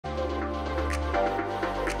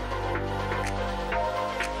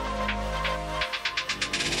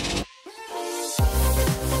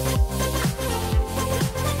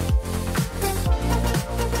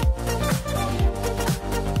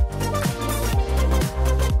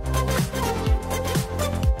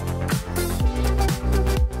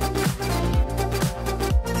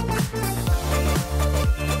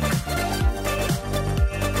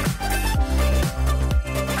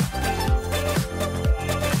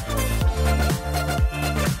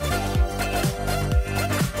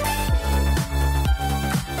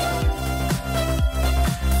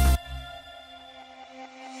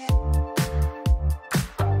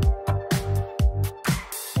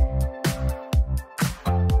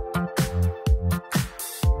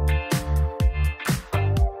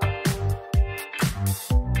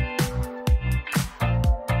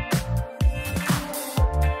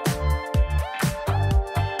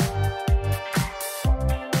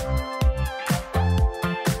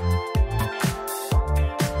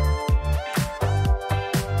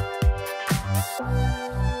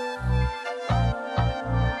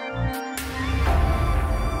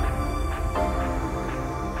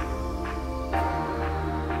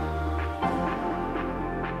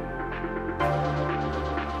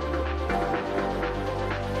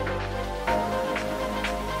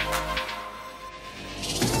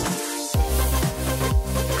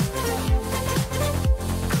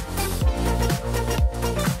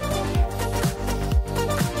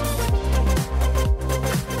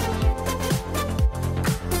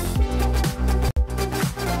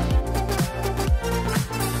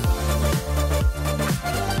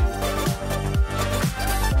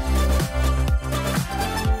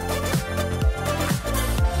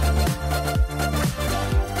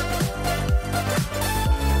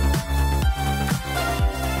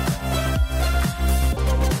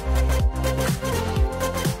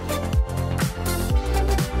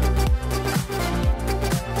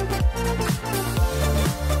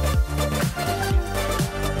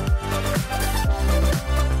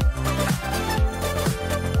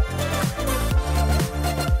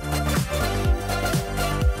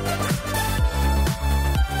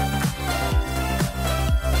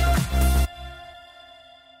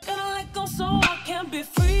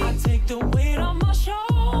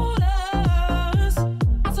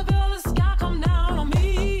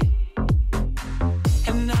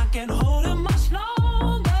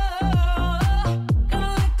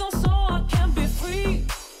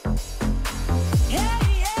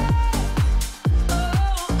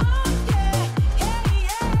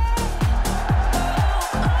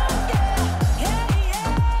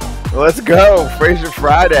Let's go. Frazier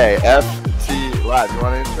Friday, FT Live. You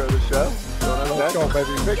want to intro the show? Let's go, baby.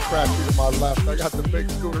 Big Kratz to my left. I got the big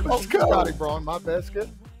scooter. Let's go. Scotty Braun, my basket.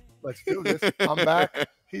 Let's do this. I'm back.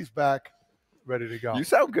 He's back. Ready to go. You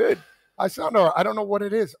sound good. I sound all right. I don't know what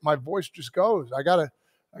it is. My voice just goes. I gotta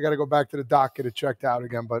go back to the doc, get it checked out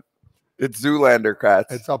again, but It's Zoolander, Kratz.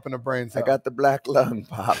 it's up in the brain cell. I got the black lung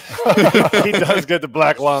pop. He does get the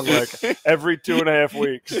black lung like every 2.5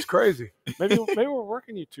 weeks. It's crazy. Maybe we're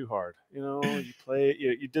working you too hard. You know,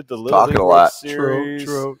 you did the Little Talking League a World lot. Series.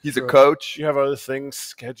 True. He's a coach. You have other things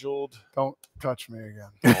scheduled. Don't touch me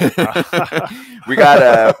again. We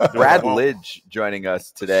got Brad Lidge joining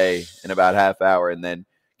us today in about half hour, and then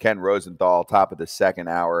Ken Rosenthal, top of the second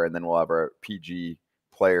hour, and then we'll have our PG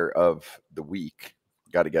Player of the Week.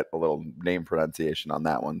 Got to get a little name pronunciation on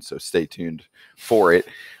that one, so stay tuned for it.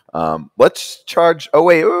 Let's charge. Oh,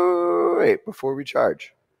 wait. Before we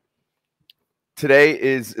charge, today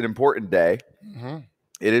is an important day. Mm-hmm.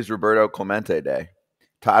 It is Roberto Clemente Day.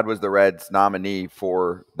 Todd was the Reds nominee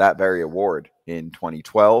for that very award in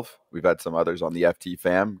 2012. We've had some others on the FT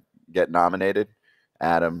fam get nominated.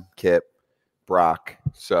 Adam, Kip, Brock.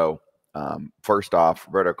 So first off,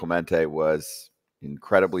 Roberto Clemente was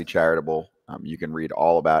incredibly charitable. You can read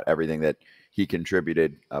all about everything that he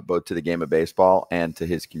contributed both to the game of baseball and to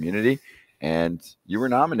his community. And you were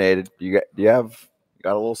nominated. You got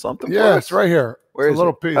a little something? Yeah, for it's right here. Where it's is a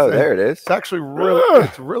little it? piece. Oh, there it is. It's actually really,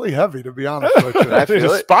 it's really heavy, to be honest with you. I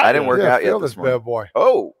feel it. I didn't work out yet feel this this morning. bad boy.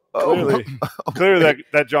 Oh. Clearly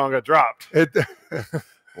that John got dropped. Wow.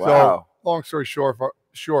 So, long story short,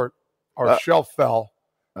 our shelf fell,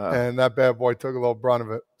 Uh, and that bad boy took a little brunt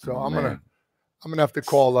of it. So I'm man. gonna have to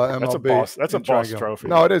call MLB. That's a and try boss and get him. trophy.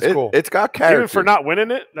 No, it is cool. It's got character. Even for not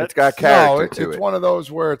winning it, It's got character No, to it's it. one of those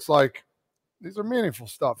where it's like these are meaningful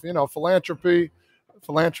stuff. You know, philanthropy.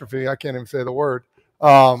 I can't even say the word.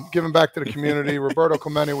 Giving back to the community. Roberto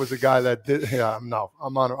Clemente was a guy that did. Yeah, no,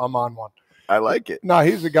 I'm on one. I like it. No,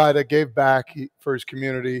 he's the guy that gave back for his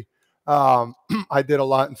community. I did a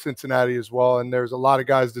lot in Cincinnati as well, and there's a lot of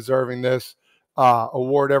guys deserving this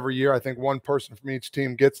award every year. I think one person from each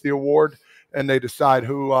team gets the award, and they decide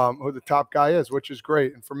who the top guy is, which is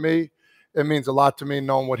great. And for me, it means a lot to me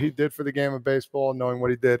knowing what he did for the game of baseball, knowing what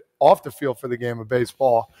he did off the field for the game of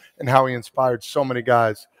baseball, and how he inspired so many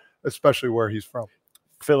guys, especially where he's from.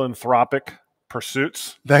 Philanthropic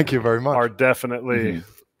pursuits Thank you very much. are definitely. Mhm.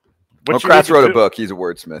 What Well, you need Kratz to wrote a do- book. He's a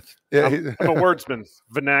wordsmith. Yeah, I'm a wordsman,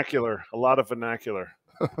 vernacular, a lot of vernacular.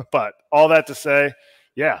 But all that to say,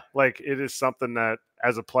 yeah, like it is something that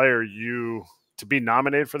as a player, to be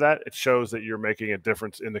nominated for that, it shows that you're making a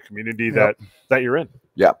difference in the community Yep. that you're in.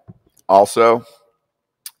 Also,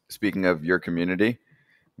 speaking of your community,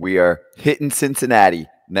 we are hitting Cincinnati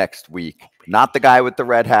next week. Not the guy with the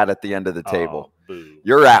red hat at the end of the table. Oh, boo.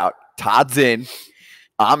 You're out. Todd's in.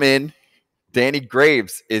 I'm in. Danny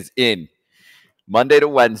Graves is in. Monday to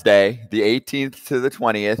Wednesday, the 18th to the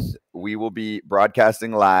 20th, we will be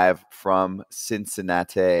broadcasting live from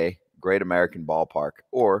Cincinnati, Great American Ballpark,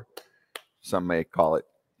 or some may call it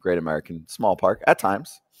Great American Small Park at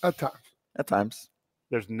times. at times. At times.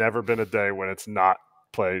 There's never been a day when it's not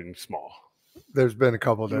playing small. There's been a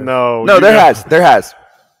couple of days. No, No, you there got- has. There has.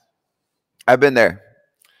 I've been there.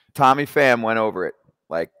 Tommy Pham went over it,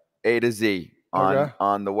 like A to Z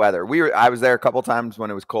on the weather. I was there a couple times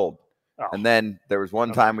when it was cold. Oh. And then there was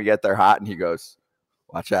one time we get there hot and he goes,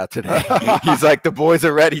 watch out today. He's like, the boys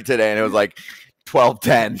are ready today. And it was like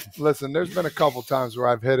 12:10. Listen, there's been a couple times where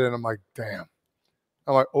I've hit it and I'm like, damn.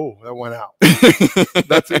 I'm like, oh, that went out.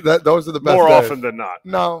 Those are the best more days. often than not.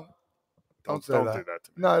 No, don't say don't that. do that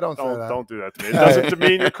to me. No, don't say that. Don't do that to me. It doesn't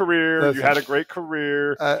demean your career. Listen. You had a great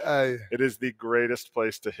career. I, It is the greatest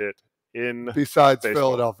place to hit in besides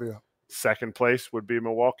Baseball. Philadelphia. second place would be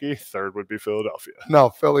Milwaukee. Third would be Philadelphia. No,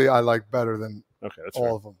 Philly I like better than Okay, that's all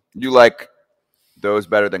fair. of them. You like those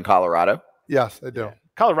better than Colorado? Yes, I do.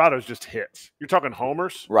 Colorado's just hits. You're talking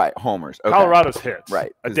homers. Right, homers. Okay. Colorado's hits.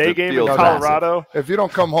 Right, A 'cause day the game in field's Colorado. If you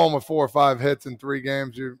don't come home with 4 or 5 hits in 3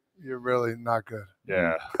 games, you're really not good.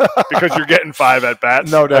 Yeah, because you're getting 5 at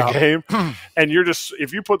bats No a doubt. game, and you're just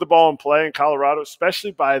if you put the ball in play in Colorado,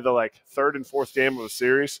 especially by the like 3rd and 4th game of the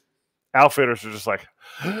series, outfitters are just like,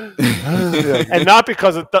 Yeah. and not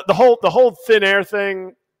because of the whole thin air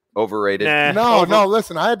thing. Overrated. Nah, No,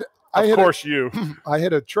 listen, I Of course, you.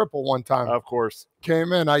 hit a triple one time. Of course.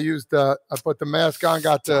 Came in, I put the mask on,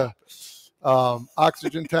 got the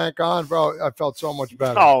oxygen tank on, bro. I felt so much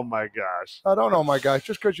better. Oh my gosh! I don't know, my guy.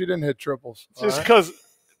 Just because you didn't hit triples, all Just right? because,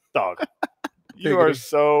 dog, you Take are it easy.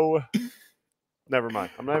 so. Never mind.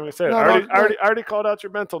 I'm not even gonna say it. No, I no. already called out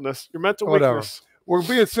your mentalness, your mental Whatever. weakness. We'll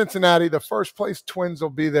be at Cincinnati. The first place Twins will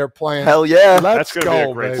be there playing. Hell yeah. Let's That's gonna be a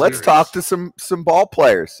go, great baby. Let's talk to some ball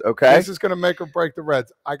players, okay? This is going to make or break the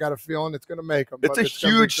Reds. I got a feeling it's going to make them. It's a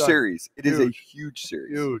huge series. It is a huge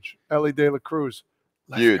series. Huge. Ellie De La Cruz.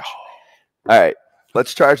 Let's Huge. go. All right,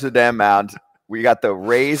 let's charge the damn mound. We got the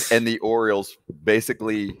Rays and the Orioles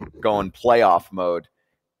basically going playoff mode.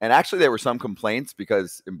 And actually, there were some complaints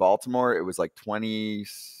because in Baltimore, it was like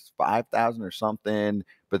 25,000 or something.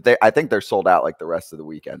 But I think they're sold out like the rest of the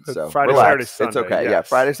weekend. So Friday, relax. Saturday, It's Sunday, okay. yes. Yeah,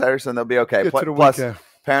 Friday, Saturday, Sunday, they'll be okay. Get to the Plus, weekend.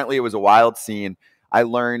 apparently, it was a wild scene. I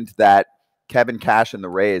learned that Kevin Cash and the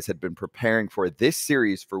Rays had been preparing for this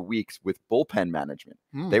series for weeks with bullpen management.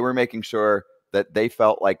 They were making sure that they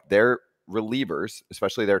felt like their relievers,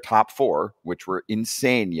 especially their top four, which were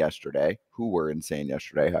insane yesterday,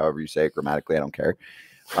 however you say it grammatically, I don't care,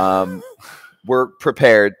 were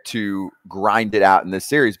prepared to grind it out in this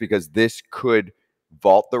series because this could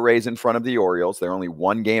vault the Rays in front of the Orioles. They're only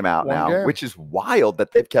one game out now, which is wild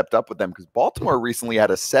that they've kept up with them because Baltimore recently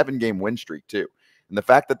had a 7-game win streak too. And the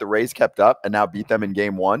fact that the Rays kept up and now beat them in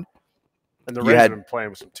game one. And the Rays have been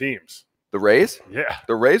playing with some teams. The Rays? Yeah.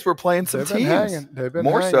 The Rays were playing some teams.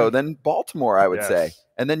 More so than Baltimore, I would say.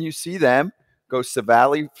 And then you see them go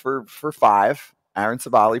Savali for 5, Aaron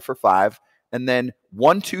Savali for 5, and then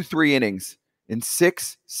 1, 2, 3 innings in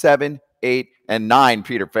 6, 7, 8, and 9.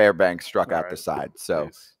 Peter Fairbanks struck out the side. So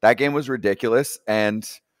that game was ridiculous. And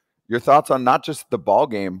your thoughts on not just the ball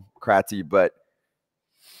game, Kratzy, but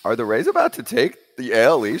are the Rays about to take the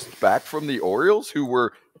AL East back from the Orioles, who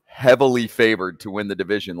were heavily favored to win the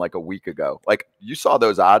division like a week ago? Like, you saw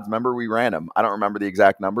those odds. Remember, we ran them. I don't remember the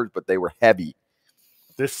exact numbers, but they were heavy.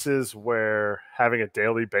 This is where having a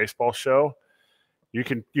daily baseball show, you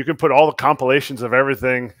can put all the compilations of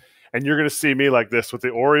everything, and you're going to see me like this with the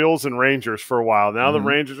Orioles and Rangers for a while. Now the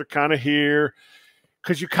Rangers are kind of here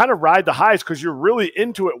because you kind of ride the highs because you're really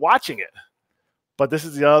into it watching it. But this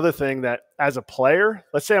is the other thing that as a player,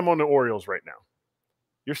 let's say I'm on the Orioles right now.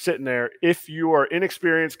 You're sitting there. If you are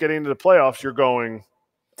inexperienced getting into the playoffs, you're going,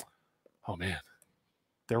 oh, man,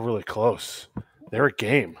 they're really close. They're a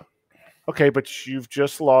game. Okay, but you've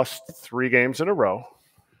just lost 3 games in a row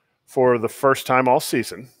for the first time all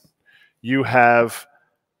season. You have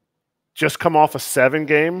just come off a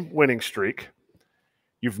 7-game winning streak.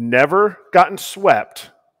 You've never gotten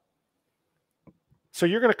swept. So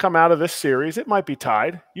you're going to come out of this series. It might be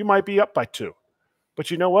tied. You might be up by 2.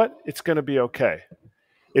 But you know what? It's going to be okay.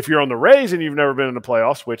 If you're on the Rays and you've never been in the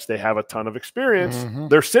playoffs, which they have a ton of experience,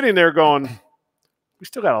 they're sitting there going, we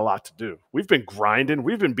still got a lot to do. We've been grinding.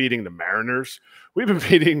 We've been beating the Mariners. We've been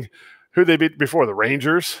beating who they beat before, the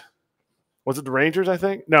Rangers. Was it the Rangers, I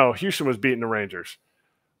think? No, Houston was beating the Rangers.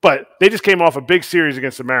 But they just came off a big series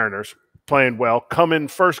against the Mariners, playing well. Come in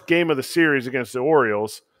first game of the series against the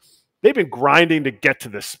Orioles. They've been grinding to get to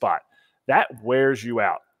this spot. That wears you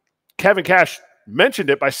out. Kevin Cash mentioned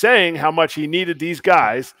it by saying how much he needed these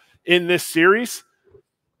guys in this series.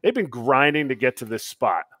 They've been grinding to get to this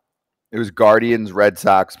spot. It was Guardians, Red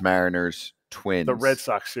Sox, Mariners, Twins. The Red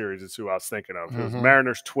Sox series is who I was thinking of. It was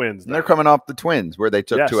Mariners, Twins. And they're coming off the Twins, where they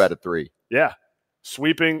took 2 out of 3. Yeah.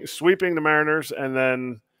 Sweeping the Mariners, and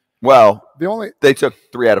then they took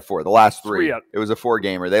 3 out of 4. The last 3. It was a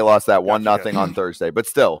 4-gamer. They lost that 1-0 on Thursday. But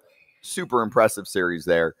still, super impressive series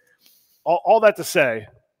there. All that to say,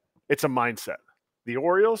 it's a mindset. The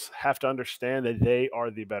Orioles have to understand that they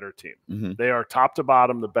are the better team. They are top to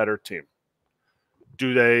bottom the better team.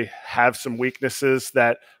 Do they have some weaknesses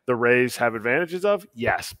that the Rays have advantages of?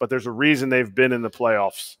 Yes, but there's a reason they've been in the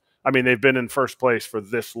playoffs. I mean, they've been in first place for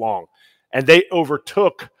this long. And they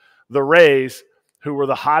overtook the Rays, who were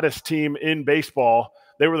the hottest team in baseball.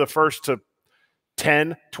 They were the first to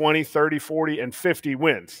 10, 20, 30, 40, and 50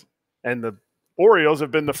 wins. And the Orioles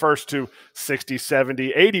have been the first to 60,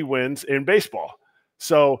 70, 80 wins in baseball.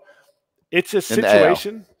 So it's a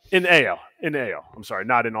situation in AL. I'm sorry,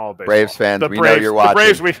 not in all baseball. Braves fans, we know you're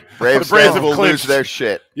watching. Braves fans will lose their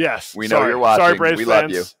shit. Yes. We know you're watching. Sorry, Braves we fans.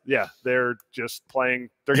 love you. Yeah, they're just playing.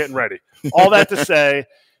 They're getting ready. All that to say,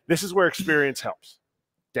 this is where experience helps.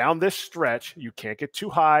 Down this stretch, you can't get too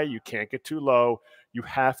high. You can't get too low. You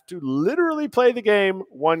have to literally play the game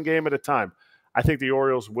 1 game at a time. I think the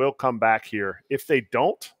Orioles will come back here. If they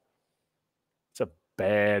don't, it's a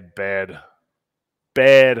bad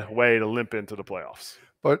way to limp into the playoffs.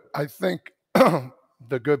 But I think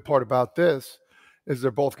the good part about this is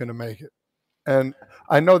they're both going to make it. And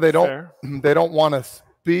I know they don't want to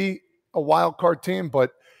be a wild card team,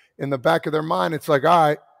 but in the back of their mind, it's like, all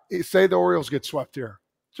right, say the Orioles get swept here.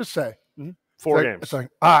 Just say. 4 games. It's like,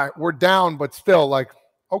 all right, we're down, but still, like,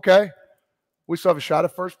 okay, we still have a shot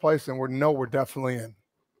at first place, and we're definitely in.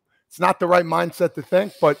 It's not the right mindset to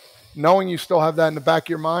think, but knowing you still have that in the back of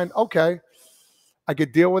your mind, okay, I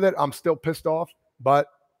could deal with it. I'm still pissed off, but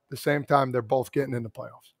at the same time, they're both getting in the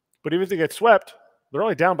playoffs. But even if they get swept, they're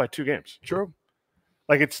only down by 2 games. True.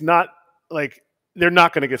 Like, it's not like they're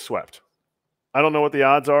not going to get swept. I don't know what the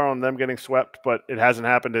odds are on them getting swept, but it hasn't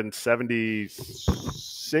happened in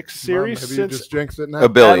 76 series. Maybe you just jinxed it now.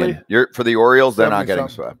 $1 billion. For the Orioles, they're not getting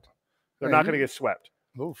swept. They're not going to get swept.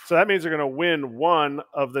 Oof. So that means they're going to win 1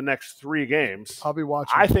 of the next 3 games. I'll be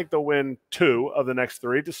watching. I think they'll win 2 of the next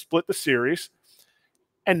 3 to split the series.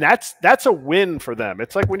 And that's a win for them.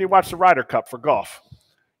 It's like when you watch the Ryder Cup for golf.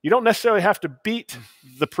 You don't necessarily have to beat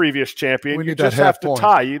the previous champion. You just have to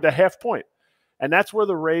tie the half point. And that's where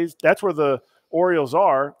the Orioles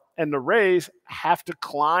are. And the Rays have to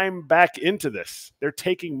climb back into this. They're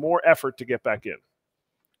taking more effort to get back in.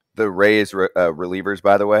 The Rays relievers,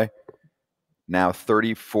 by the way, now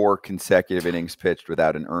 34 consecutive innings pitched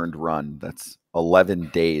without an earned run. That's 11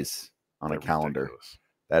 days on a calendar. Ridiculous.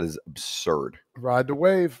 That is absurd. Ride the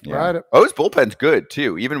wave. Yeah. Ride it. O's bullpen's good,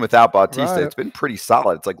 too. Even without Bautista, it's been pretty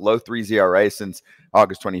solid. It's like low 3 ERA since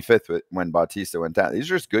August 25th when Bautista went down. These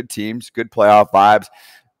are just good teams, good playoff vibes.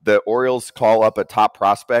 The Orioles call up a top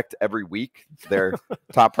prospect every week. Their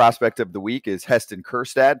top prospect of the week is Heston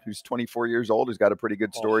Kjerstad, who's 24 years old, who's got a pretty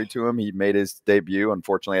good story to him. He made his debut.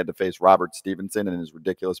 Unfortunately, had to face Robert Stevenson and his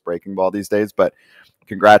ridiculous breaking ball these days. But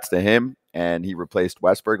congrats to him. And he replaced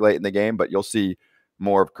Westberg late in the game. But you'll see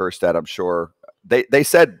more of Kjerstad, I'm sure. They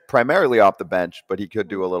said primarily off the bench, but he could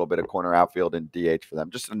do a little bit of corner outfield and DH for them.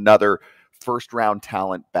 Just another first-round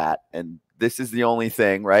talent bat. And this is the only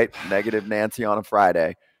thing, right? Negative Nancy on a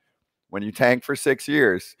Friday. When you tank for 6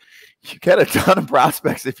 years, you get a ton of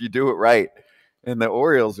prospects if you do it right. And the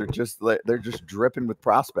Orioles are they're just dripping with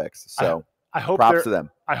prospects. So I hope props to them.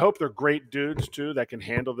 I hope they're great dudes, too, that can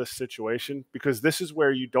handle this situation, because this is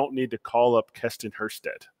where you don't need to call up Heston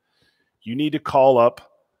Kjerstad. You need to call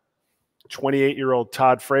up 28-year-old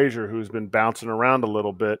Todd Frazier, who's been bouncing around a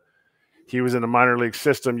little bit. He was in the minor league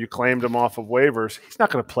system. You claimed him off of waivers. He's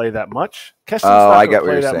not going to play that much. Keston's not going to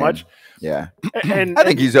play that much. Yeah. And I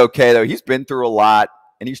think he's okay, though. He's been through a lot,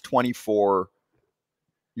 and he's 24.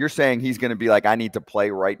 You're saying he's going to be like, I need to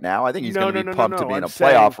play right now? I think he's going to be pumped to be in a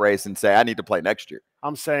playoff race and say, I need to play next year.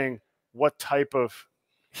 I'm saying what type of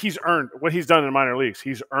 – he's earned – what he's done in the minor leagues,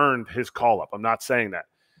 he's earned his call-up. I'm not saying that.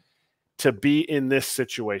 To be in this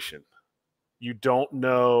situation, you don't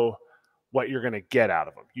know what you're going to get out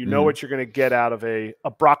of him. You know what you're going to get out of a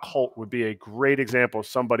Brock Holt would be a great example of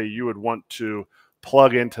somebody you would want to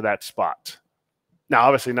plug into that spot. Now,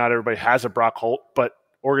 obviously not everybody has a Brock Holt, but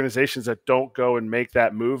organizations that don't go and make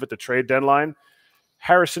that move at the trade deadline,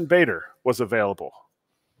 Harrison Bader was available.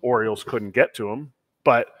 Orioles couldn't get to him,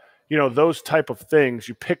 but you know, those type of things,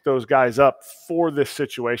 you pick those guys up for this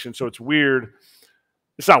situation. So it's weird.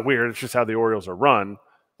 It's not weird. It's just how the Orioles are run,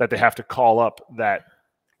 that they have to call up that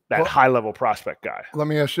high-level prospect guy. Let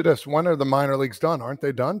me ask you this. When are the minor leagues done? Aren't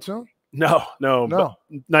they done soon? No.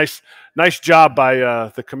 Nice job by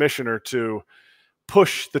the commissioner to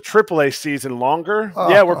push the AAA season longer.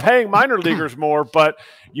 Yeah, we're paying minor leaguers more, but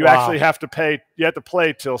you actually have to pay. You have to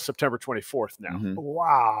play till September 24th now.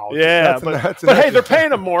 Wow. Yeah, but hey, they're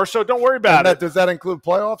paying them more, so don't worry about it. Does that include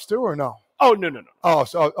playoffs too, or no? Oh, no. Oh,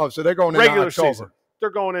 so they're going in regular October. Season. They're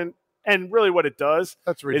going in, and really what it does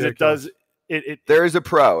is there is a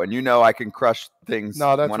pro, and you know I can crush things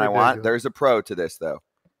when I want. There's a pro to this, though.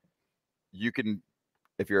 You can,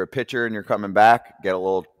 if you're a pitcher and you're coming back, get a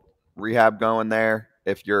little rehab going there.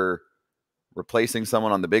 If you're replacing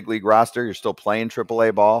someone on the big league roster, you're still playing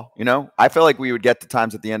AAA ball. You know, I feel like we would get to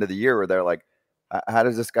times at the end of the year where they're like, how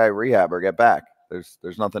does this guy rehab or get back?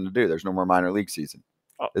 There's nothing to do. There's no more minor league season.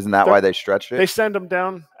 Isn't that why they stretched it? They send them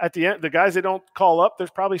down at the end. The guys they don't call up,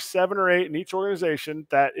 there's probably 7 or 8 in each organization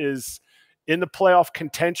that is in the playoff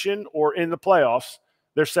contention or in the playoffs.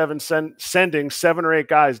 They're sending 7 or 8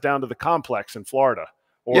 guys down to the complex in Florida.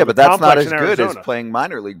 Yeah, but that's not as good as playing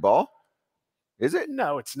minor league ball. Is it?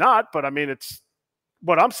 No, it's not. But, I mean, it's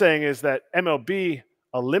what I'm saying is that MLB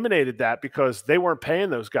eliminated that because they weren't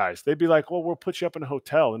paying those guys. They'd be like, well, we'll put you up in a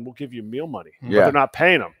hotel and we'll give you meal money. Yeah. But they're not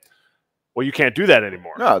paying them. Well, you can't do that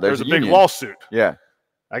anymore. No, there's a big lawsuit. Yeah.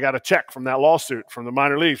 I got a check from that lawsuit from the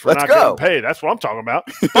minor leagues for not getting paid. That's what I'm talking about.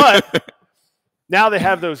 But now they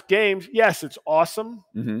have those games. Yes, it's awesome.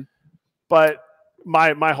 But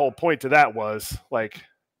my whole point to that was like,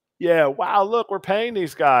 yeah, wow, look, we're paying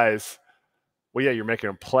these guys. Well, yeah, you're making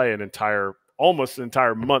them play almost an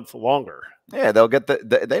entire month longer. Yeah, they'll get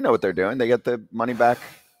they know what they're doing. They get the money back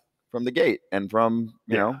from the gate and from,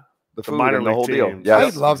 you know, the food minor and the whole league deal. teams.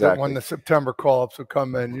 Yes, I loved it when the September call-ups would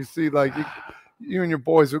come in. You see, like, you and your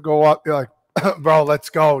boys will go up. You're like, bro, let's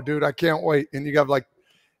go, dude. I can't wait. And you got like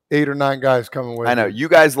 8 or 9 guys coming with I know you. you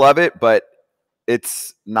guys love it, but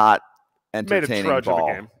it's not Made a entertaining trudge of a ball.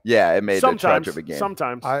 game. Yeah, it made a Sometimes, trudge of a game.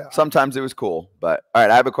 sometimes. It was cool, but all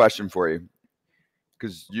right. I have a question for you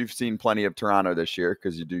because you've seen plenty of Toronto this year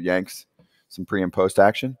because you do Yanks some pre and post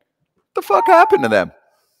action. What the fuck happened to them?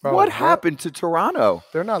 Bro, what happened to Toronto?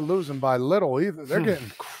 They're not losing by little either. They're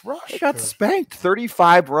getting crushed. They got spanked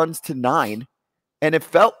 35 runs to 9, and it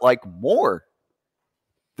felt like more.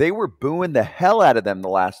 They were booing the hell out of them the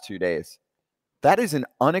last 2 days. That is an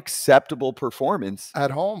unacceptable performance. At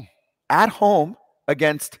home. At home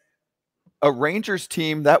against a Rangers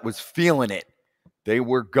team that was feeling it. They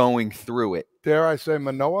were going through it. Dare I say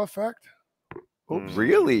Manoah effect? Oops.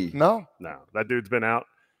 Really? No. No, that dude's been out.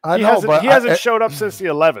 He hasn't showed up since the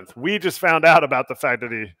 11th. We just found out about the fact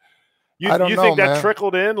that you think that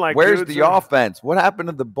trickled in? Like, where's the offense? What happened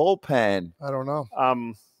to the bullpen? I don't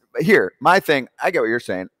know. Here, my thing, I get what you're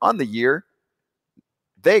saying. On the year,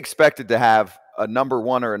 they expected to have a number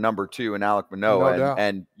 1 or a number 2 in Alek Manoah,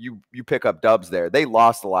 and you pick up dubs there. They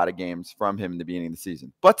lost a lot of games from him in the beginning of the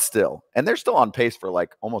season, but still, and they're still on pace for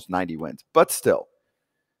like almost 90 wins, but still,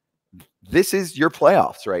 this is your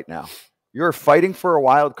playoffs right now. You're fighting for a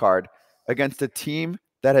wild card against a team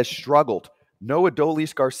that has struggled. No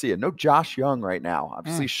Adolis Garcia, no Josh Young right now.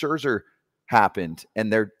 Obviously, Scherzer happened,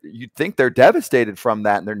 and you'd think they're devastated from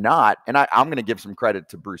that, and they're not. And I'm going to give some credit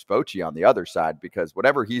to Bruce Bochy on the other side because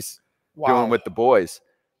whatever he's doing with the boys,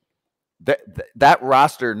 that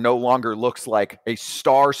roster no longer looks like a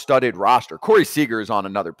star-studded roster. Corey Seager is on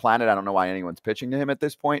another planet. I don't know why anyone's pitching to him at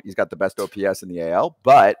this point. He's got the best OPS in the AL,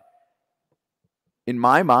 but in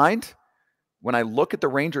my mind, when I look at the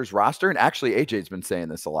Rangers roster, and actually AJ's been saying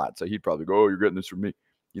this a lot, so he'd probably go, oh, you're getting this from me.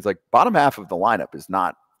 He's like, bottom half of the lineup is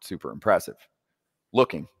not super impressive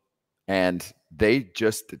looking. And they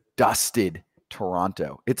just dusted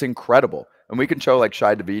Toronto. It's incredible. And we can show like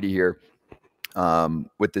Shai Davidi here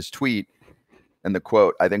with this tweet and the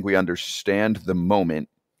quote. I think we understand the moment.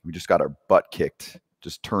 We just got our butt kicked.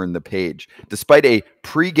 Just turn the page. Despite a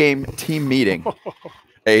pregame team meeting,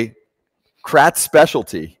 a Kratz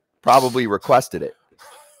specialty probably requested it.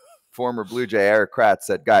 Former Blue Jay Erik Kratz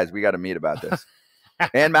said, guys, we got to meet about this.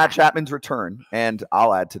 And Matt Chapman's return. And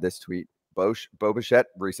I'll add to this tweet, Bo Bichette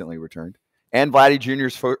recently returned. And Vladdy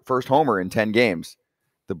Jr.'s first homer in 10 games.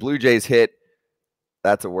 The Blue Jays hit,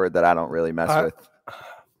 that's a word that I don't really mess with.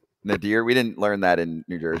 Nadir, we didn't learn that in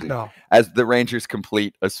New Jersey. No. As the Rangers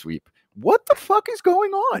complete a sweep. What the fuck is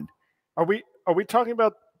going on? Are we talking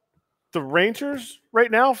about the Rangers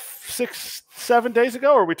right now 6-7 days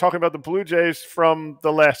ago, or are we talking about the Blue Jays from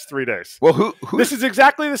the last 3 days? Well, who this is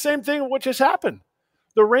exactly the same thing what just happened.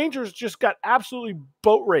 The Rangers just got absolutely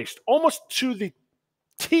boat raced, almost to the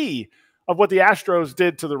T of what the Astros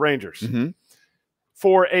did to the Rangers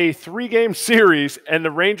for a 3-game series, and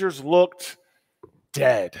the Rangers looked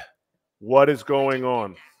dead. What is going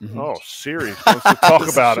on? Oh, Siri wants to talk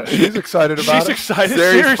about it. She's excited about it. She's excited.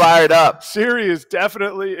 Siri's fired up. Siri is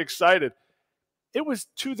definitely excited. It was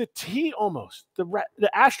to the T almost. The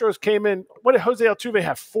Astros came in. What did Jose Altuve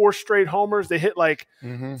have? 4 straight homers. They hit like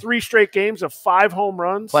 3 straight games of 5 home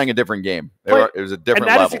runs. Playing a different game. It was a different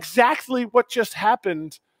level. And that is exactly what just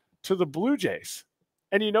happened to the Blue Jays.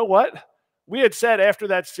 And you know what? We had said after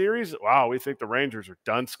that series, wow, we think the Rangers are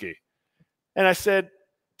Dunsky. And I said,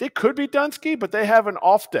 they could be Dunsky, but they have an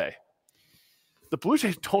off day. The Blue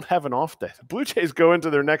Jays don't have an off day. The Blue Jays go into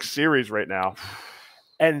their next series right now,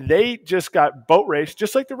 and they just got boat raced,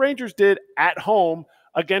 just like the Rangers did at home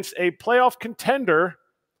against a playoff contender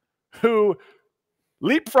who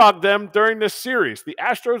leapfrogged them during this series. The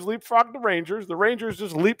Astros leapfrogged the Rangers. The Rangers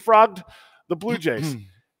just leapfrogged the Blue Jays.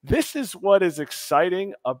 This is what is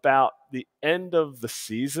exciting about the end of the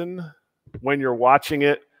season when you're watching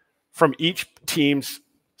it from each team's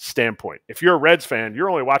standpoint. If you're a Reds fan, you're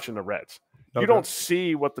only watching the Reds. You don't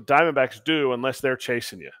see what the Diamondbacks do unless they're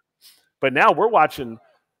chasing you. But now we're watching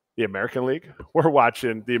the American League. We're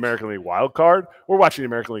watching the American League wild card. We're watching the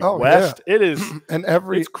American League West. Yeah. It is, and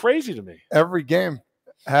it's crazy to me. Every game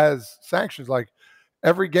has sanctions. Like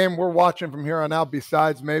every game we're watching from here on out,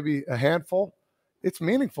 besides maybe a handful, it's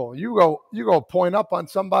meaningful. You go point up on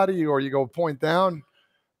somebody, or you go point down,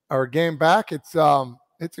 or a game back.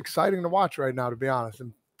 It's exciting to watch right now, to be honest.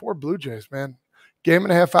 And poor Blue Jays, man. Game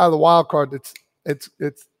and a half out of the wild card. It's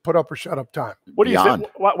put up or shut up time. What do you think?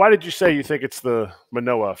 Why did you say you think it's the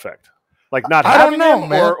Manoah effect? Like not having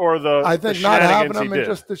him, or the I think not having him,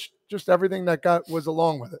 and just everything that was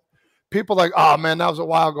along with it. People like, oh man, that was a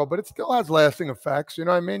while ago, but it still has lasting effects. You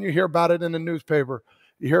know what I mean? You hear about it in the newspaper.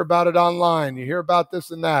 You hear about it online. You hear about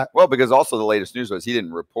this and that. Well, because also the latest news was he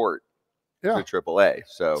didn't report to Yeah. AAA.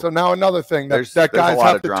 So now another thing that there's a guys lot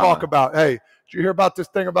have of to drama. talk about. Hey, did you hear about this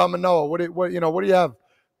thing about Manoah? What do you have?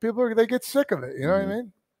 People, they get sick of it. You know what I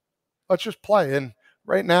mean? Let's just play. And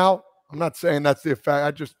right now, I'm not saying that's the effect.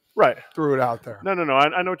 I just threw it out there. No.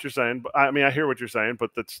 I know what you're saying. But I mean, I hear what you're saying.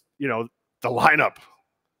 But that's, you know, the lineup.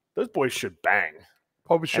 Those boys should bang.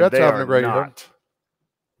 Bobichette's having a great year.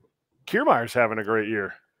 Kiermaier's having a great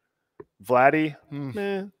year. Vladdy,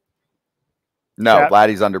 No,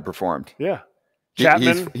 Vladdy's underperformed. Yeah.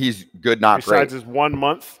 Chapman, he's good, not great. Besides his 1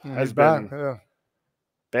 month, has been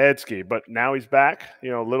bad ski. But now he's back, you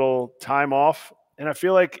know, a little time off. And I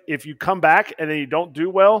feel like if you come back and then you don't do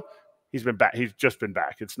well, he's been back. He's just been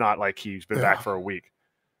back. It's not like he's been back for a week.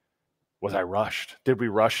 Was I rushed? Did we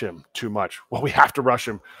rush him too much? Well, we have to rush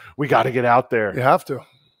him. We got to get out there. You have to.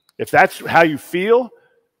 If that's how you feel,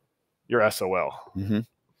 you're SOL. Mm-hmm.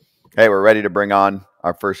 Hey, we're ready to bring on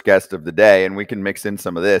our first guest of the day, and we can mix in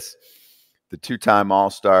some of this. The two-time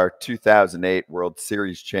All-Star, 2008 World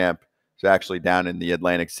Series champ is actually down in the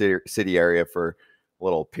Atlantic City area for a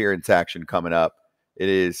little appearance action coming up. It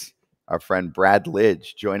is our friend Brad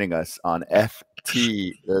Lidge joining us on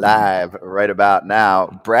FT Live right about now.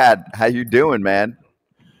 Brad, how you doing, man?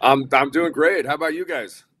 I'm doing great. How about you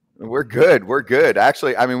guys? We're good. We're good.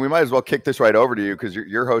 Actually, I mean, we might as well kick this right over to you because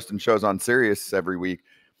you're hosting shows on Sirius every week.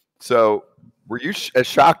 So were you as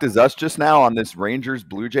shocked as us just now on this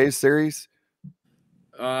Rangers-Blue Jays series?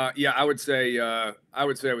 Yeah, I would say I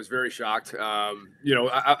was very shocked. You know,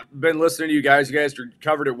 I've been listening to you guys. You guys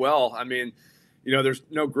covered it well. I mean, you know, there's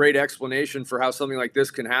no great explanation for how something like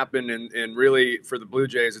this can happen. And really, for the Blue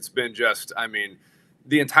Jays, it's been just, I mean,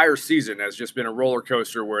 the entire season has just been a roller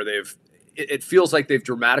coaster where it feels like they've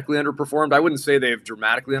dramatically underperformed. I wouldn't say they've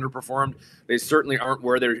dramatically underperformed. They certainly aren't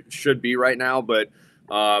where they should be right now. But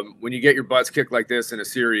when you get your butts kicked like this in a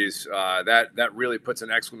series, that really puts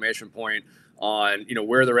an exclamation point on, you know,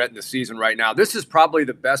 where they're at in the season right now. This is probably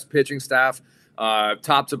the best pitching staff,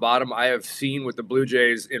 top to bottom, I have seen with the Blue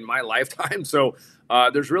Jays in my lifetime. So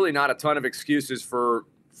there's really not a ton of excuses for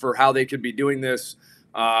how they could be doing this,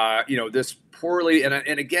 you know, this poorly.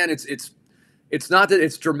 And again, it's not that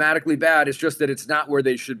it's dramatically bad. It's just that it's not where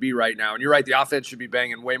they should be right now. And you're right, the offense should be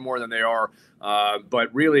banging way more than they are.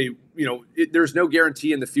 But really, you know, there's no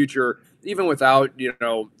guarantee in the future, even without, you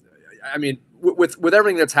know, I mean, with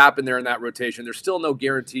everything that's happened there in that rotation, there's still no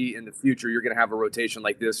guarantee in the future you're going to have a rotation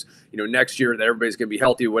like this, you know, next year that everybody's going to be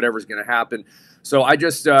healthy, whatever's going to happen. So I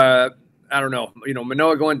just, I don't know, you know,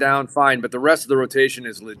 Manoah going down, fine, but the rest of the rotation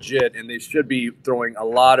is legit, and they should be throwing a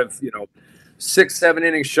lot of, you know, 6-7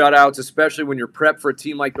 inning shutouts, especially when you're prepped for a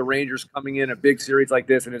team like the Rangers coming in a big series like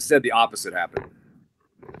this, and instead the opposite happened.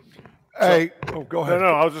 Hey, go ahead. No,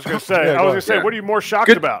 I was just going to say, what are you more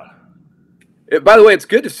shocked about? By the way, it's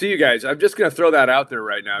good to see you guys. I'm just going to throw that out there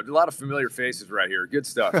right now. A lot of familiar faces right here. Good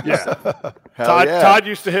stuff. Yeah. Todd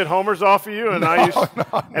used to hit homers off of you, and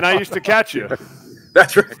I used to catch you.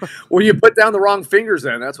 That's right. Well, you put down the wrong fingers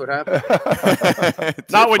then. That's what happened.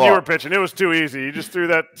 Not when you were pitching. It was too easy. You just threw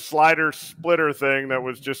that slider splitter thing that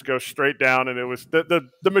was just go straight down, and it was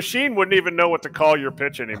the machine wouldn't even know what to call your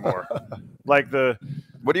pitch anymore. What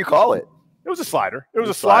do you call it? It was a slider. It was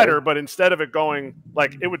a slider, but instead of it going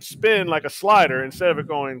like it would spin like a slider, instead of it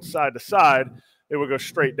going side to side, it would go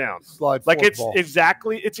straight down. Slide like football.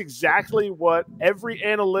 it's exactly what every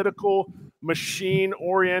analytical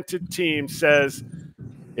machine-oriented team says.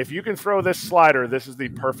 If you can throw this slider, this is the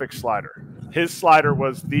perfect slider. His slider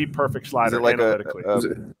was the perfect slider. Is it like analytically.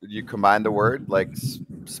 You combine the word like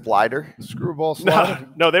splider? Screwball slider?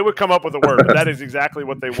 No, they would come up with a word, but that is exactly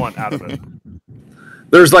what they want out of it.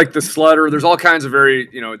 There's like the slutter. There's all kinds of very,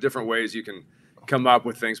 you know, different ways you can come up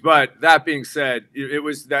with things. But that being said, it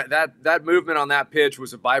was that movement on that pitch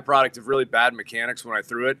was a byproduct of really bad mechanics when I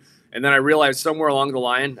threw it. And then I realized somewhere along the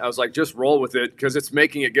line, I was like, just roll with it because it's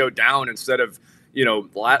making it go down instead of, you know,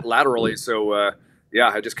 laterally. So, yeah,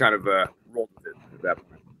 I just kind of rolled with it at that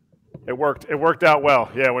point. It worked. It worked out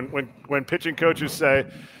well. Yeah, when pitching coaches say,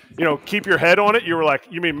 you know, keep your head on it, you were like,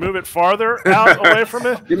 you mean move it farther out away from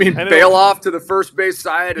it? You mean bail off to the first base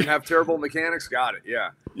side and have terrible mechanics? Got it, yeah.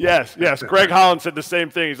 Yes. Greg Holland said the same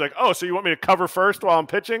thing. He's like, oh, so you want me to cover first while I'm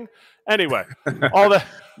pitching? Anyway, all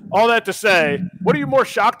that to say, what are you more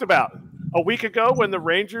shocked about? A week ago when the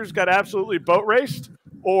Rangers got absolutely boat raced,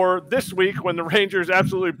 or this week when the Rangers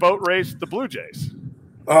absolutely boat raced the Blue Jays?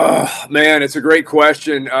 Oh man, it's a great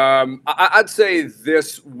question. I'd say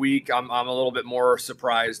this week I'm a little bit more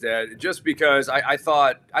surprised at, just because I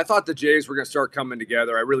thought the Jays were going to start coming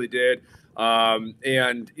together. I really did.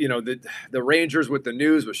 And you know, the Rangers with the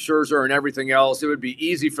news with Scherzer and everything else, it would be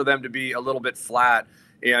easy for them to be a little bit flat.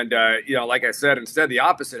 And you know, like I said, instead the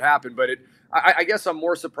opposite happened. But I guess I'm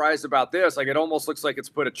more surprised about this. Like, it almost looks like it's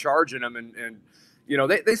put a charge in them, and you know,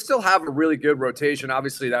 they still have a really good rotation.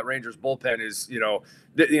 Obviously, that Rangers bullpen is, you know,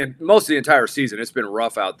 most of the entire season, it's been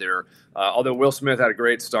rough out there. Although Will Smith had a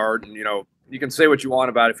great start, and, you know, you can say what you want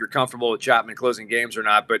about if you're comfortable with Chapman closing games or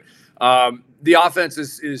not, but the offense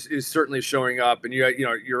is certainly showing up. And, you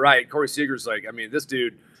know, you're right. Corey Seager's like, I mean, this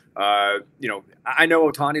dude, you know, I know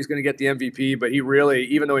Ohtani's going to get the MVP, but he really,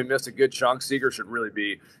 even though he missed a good chunk, Seager should really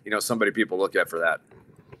be, you know, somebody people look at for that.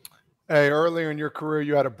 Hey, earlier in your career,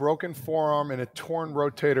 you had a broken forearm and a torn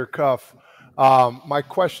rotator cuff. My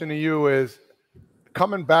question to you is,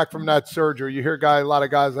 coming back from that surgery, you hear a lot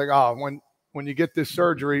of guys like, oh, when you get this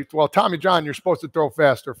surgery, well, Tommy John, you're supposed to throw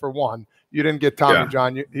faster for one. You didn't get Tommy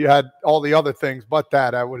John. You had all the other things but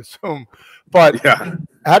that, I would assume. But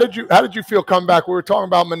how did you feel coming back? We were talking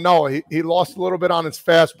about Manoah. He lost a little bit on his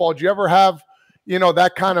fastball. Did you ever have, you know,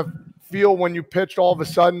 that kind of feel when you pitched all of a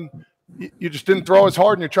sudden you just didn't throw as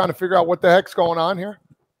hard and you're trying to figure out what the heck's going on here?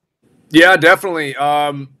 Yeah, definitely.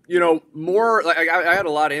 You know, more like I had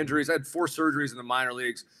a lot of injuries. I had 4 surgeries in the minor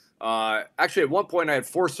leagues. Actually, at one point, I had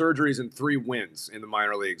 4 surgeries and 3 wins in the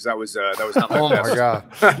minor leagues. That was not my oh best. My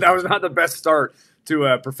God. That was not the best start to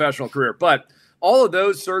a professional career. But all of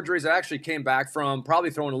those surgeries I actually came back from, probably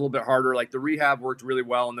throwing a little bit harder. Like, the rehab worked really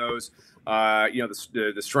well in those. You know,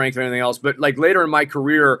 the strength and anything else. But like later in my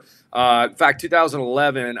career, in fact,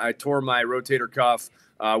 2011, I tore my rotator cuff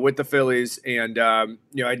with the Phillies, and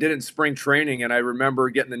you know, I did it in spring training, and I remember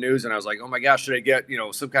getting the news, and I was like, oh my gosh, should I get, you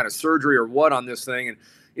know, some kind of surgery or what on this thing? And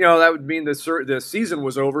you know, that would mean the season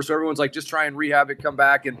was over, so everyone's like, just try and rehab it, come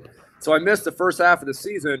back. And so I missed the first half of the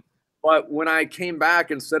season. But when I came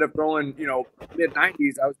back, instead of throwing, you know,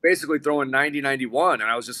 mid-90s, I was basically throwing 90-91, and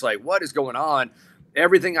I was just like, what is going on?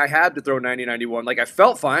 Everything I had to throw 90-91. Like, I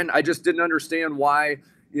felt fine. I just didn't understand why,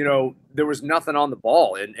 you know, there was nothing on the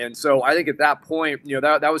ball. And so I think at that point, you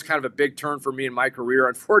know, that was kind of a big turn for me in my career.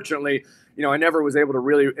 Unfortunately, you know, I never was able to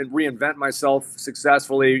really reinvent myself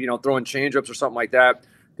successfully, you know, throwing changeups or something like that.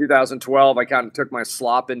 2012, I kind of took my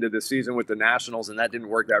slop into the season with the Nationals, and that didn't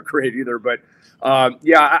work out great either. But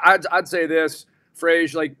yeah, I'd say this,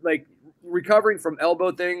 Frage, like recovering from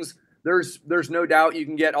elbow things, there's no doubt you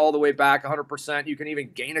can get all the way back 100%. You can even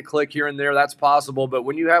gain a click here and there. That's possible. But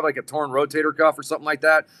when you have like a torn rotator cuff or something like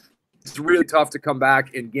that, it's really tough to come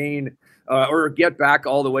back and gain or get back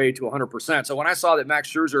all the way to 100%. So when I saw that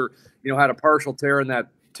Max Scherzer, you know, had a partial tear in that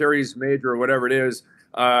teres major or whatever it is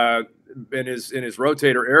in his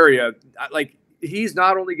rotator area, like, he's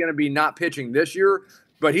not only going to be not pitching this year,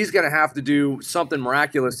 but he's going to have to do something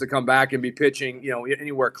miraculous to come back and be pitching, you know,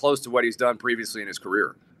 anywhere close to what he's done previously in his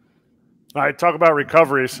career. All right, talk about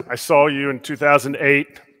recoveries. I saw you in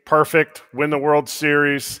 2008, perfect, win the World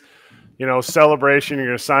Series, you know, celebration. You're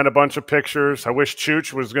going to sign a bunch of pictures. I wish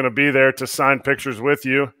Chooch was going to be there to sign pictures with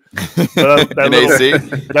you. Where's he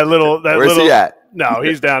at? No,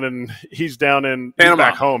 he's down in Panama. He's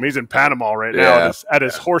back home. He's in Panama right now at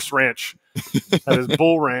his horse ranch, at his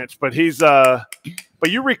bull ranch. But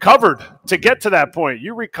but you recovered to get to that point.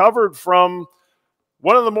 You recovered from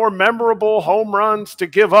one of the more memorable home runs to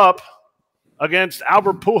give up against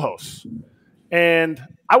Albert Pujols. And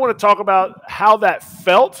I want to talk about how that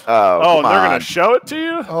felt. Oh, they're going to show it to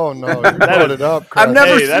you? Oh, no. You brought it up, Kratz. I've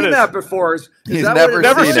never seen that before. He's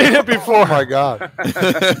never seen it before. Oh, my God.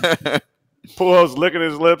 Pujols licking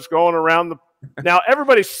his lips, going around the – now,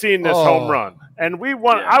 everybody's seen this home run. And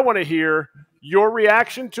I want to hear your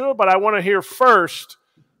reaction to it, but I want to hear first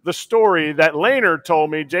the story that Laner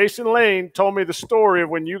told me. Jason Lane told me the story of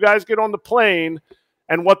when you guys get on the plane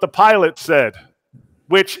and what the pilot said,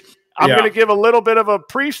 which I'm going to give a little bit of a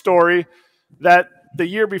pre-story that the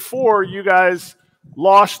year before you guys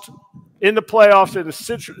lost in the playoffs in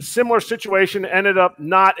a similar situation, ended up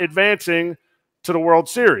not advancing to the World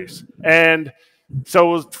Series. And so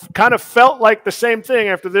it was kind of felt like the same thing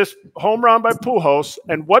after this home run by Pujols.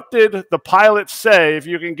 And what did the pilot say? If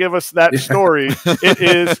you can give us that story, it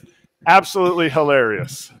is absolutely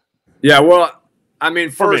hilarious. Yeah, well, I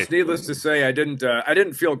mean, first, needless to say, I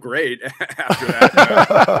didn't feel great after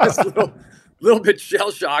that. Just a little bit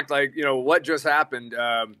shell shocked, like, you know, what just happened.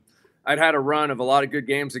 I'd had a run of a lot of good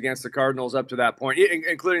games against the Cardinals up to that point,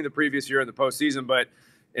 including the previous year in the postseason,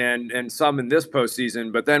 and some in this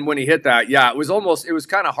postseason. But then when he hit that, it was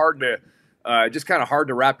kind of hard just kind of hard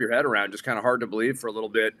to wrap your head around, just kind of hard to believe for a little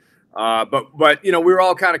bit. But we were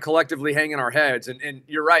all kind of collectively hanging our heads, and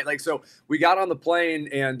you're right. Like, so we got on the plane,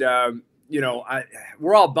 and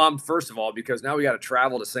we're all bummed, first of all, because now we got to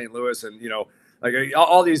travel to St. Louis, and like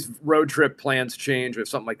all these road trip plans change if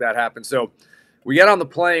something like that happens. So we get on the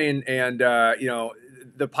plane, and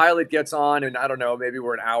the pilot gets on, and I don't know, maybe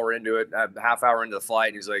we're an hour into it, a half hour into the flight,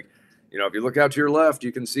 and he's like, if you look out to your left,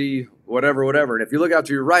 you can see whatever. And if you look out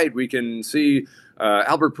to your right, we can see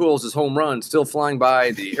Albert Pujols' home run still flying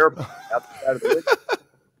by the airport outside of the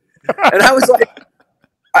And I was like,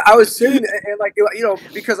 I was sitting and like,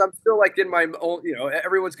 because I'm still like in my own,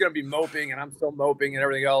 everyone's going to be moping, and I'm still moping and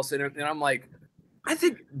everything else. And I'm like, I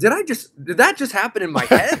think, did that just happen in my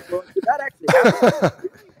head? Or did that actually happen?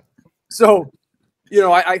 So,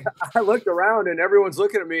 I looked around and everyone's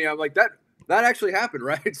looking at me. I'm like, that actually happened,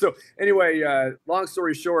 right? So anyway, long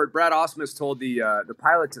story short, Brad Ausmus told the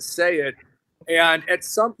pilot to say it. And at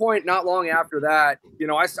some point, not long after that,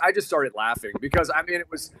 I just started laughing because, I mean,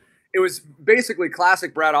 it was basically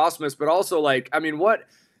classic Brad Ausmus, but also like, I mean, what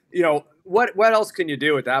else can you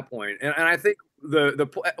do at that point? And I think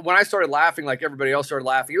when I started laughing, like everybody else started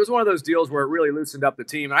laughing, it was one of those deals where it really loosened up the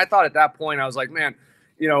team. And I thought at that point, I was like, man,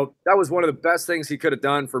 that was one of the best things he could have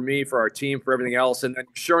done for me, for our team, for everything else. And then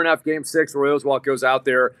sure enough, Game 6, Rosenthal goes out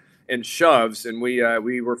there and shoves, and we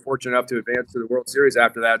were fortunate enough to advance to the World Series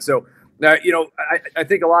after that. So, I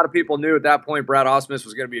think a lot of people knew at that point Brad Ausmus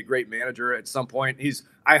was going to be a great manager at some point.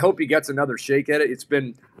 I hope he gets another shake at it. It's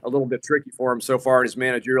been a little bit tricky for him so far in his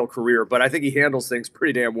managerial career, but I think he handles things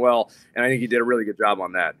pretty damn well, and I think he did a really good job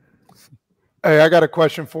on that. Hey, I got a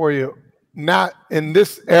question for you. Not in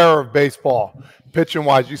this era of baseball, pitching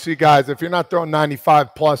wise, you see guys, if you're not throwing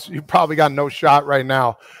 95 plus, you probably got no shot right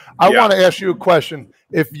now. I want to ask you a question.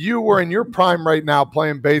 If you were in your prime right now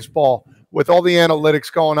playing baseball, with all the analytics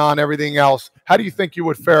going on, everything else, how do you think you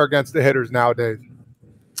would fare against the hitters nowadays?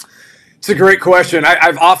 It's a great question.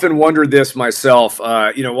 I've often wondered this myself,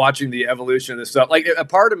 watching the evolution of this stuff. Like, a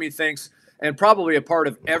part of me thinks, and probably a part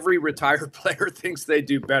of every retired player thinks they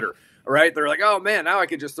do better, right? They're like, oh, man, now I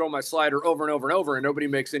can just throw my slider over and over and over, and nobody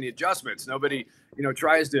makes any adjustments. Nobody,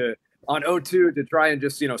 tries to, on 0-2, to try and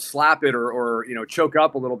just, slap it or choke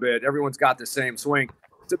up a little bit. Everyone's got the same swing.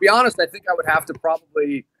 To be honest, I think I would have to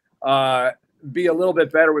probably be a little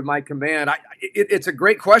bit better with my command. It's a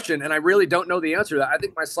great question, and I really don't know the answer to that. I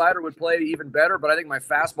think my slider would play even better, but I think my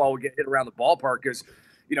fastball would get hit around the ballpark because,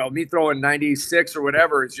 me throwing 96 or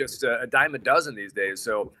whatever is just a dime a dozen these days.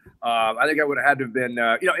 So I think I would have had to have been,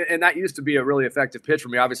 and that used to be a really effective pitch for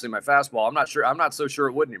me. Obviously, my fastball. I'm not so sure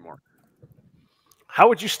it would anymore. How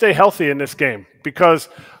would you stay healthy in this game? Because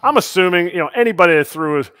I'm assuming, anybody that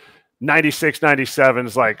threw 96, 97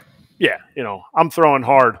 is like, yeah, I'm throwing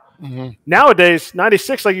hard. Mm-hmm. Nowadays,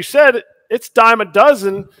 96, like you said, it's dime a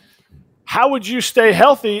dozen. How would you stay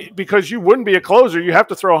healthy? Because you wouldn't be a closer. You have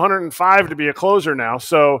to throw 105 to be a closer now.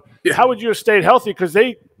 So how would you have stayed healthy? Because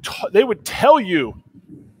they would tell you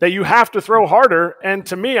that you have to throw harder. And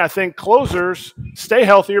to me, I think closers stay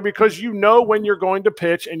healthier because when you're going to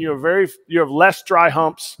pitch, and you have less dry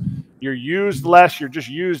humps. You're used less. You're just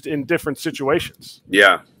used in different situations.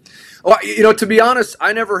 Yeah. Well, to be honest,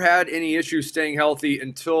 I never had any issues staying healthy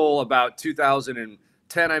until about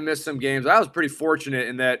 2010. I missed some games. I was pretty fortunate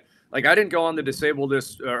in that, like, I didn't go on the disabled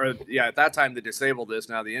list, at that time the disabled list,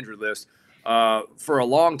 now the injured list, for a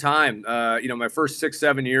long time. My first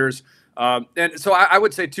 6-7 years, and so I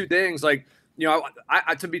would say two things. Like,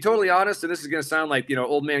 I to be totally honest, and this is going to sound like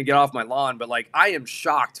old man get off my lawn, but like I am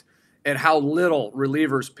shocked at how little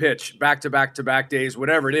relievers pitch back to back days,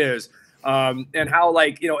 whatever it is. And how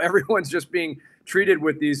everyone's just being treated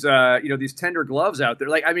with these these tender gloves out there.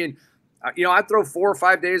 Like, I mean, I throw 4 or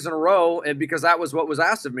 5 days in a row, and because that was what was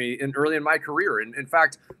asked of me early in my career. And in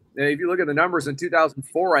fact, if you look at the numbers in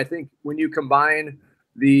 2004, I think when you combine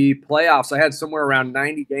the playoffs, I had somewhere around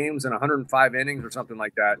 90 games and 105 innings or something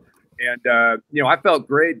like that. And I felt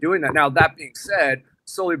great doing that. Now, that being said,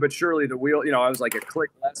 slowly but surely the wheel, I was like a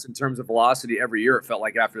click less in terms of velocity every year. It felt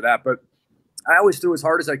like after that, but I always threw as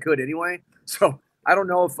hard as I could anyway. So I don't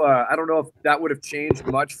know if that would have changed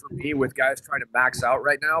much for me with guys trying to max out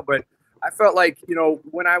right now. But I felt like,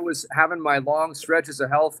 when I was having my long stretches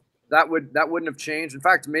of health, that wouldn't have changed. In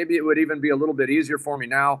fact, maybe it would even be a little bit easier for me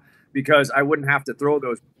now because I wouldn't have to throw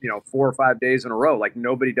those, 4 or 5 days in a row. Like,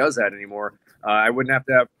 nobody does that anymore. I wouldn't have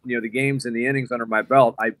to have, the games and the innings under my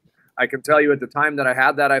belt. I can tell you at the time that I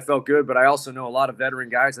had that, I felt good. But I also know a lot of veteran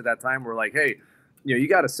guys at that time were like, hey, you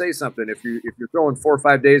got to say something. If you're throwing 4 or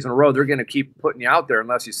 5 days in a row, they're going to keep putting you out there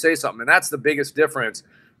unless you say something. And that's the biggest difference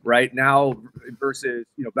right now versus,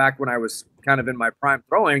 back when I was kind of in my prime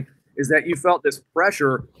throwing is that you felt this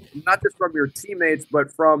pressure, not just from your teammates,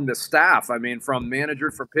 but from the staff. I mean, from manager,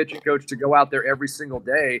 from pitching coach, to go out there every single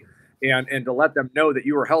day and to let them know that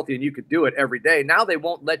you were healthy and you could do it every day. Now they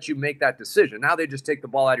won't let you make that decision. Now they just take the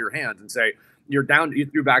ball out of your hands and say, you're down, you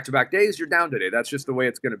threw back-to-back days, you're down today. That's just the way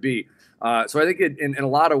it's going to be. So I think in a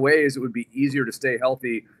lot of ways, it would be easier to stay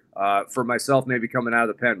healthy for myself, maybe coming out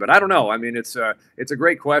of the pen. But I don't know. I mean, it's a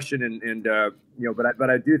great question, and but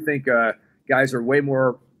I do think guys are way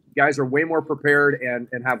more prepared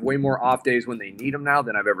and have way more off days when they need them now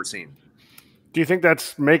than I've ever seen. Do you think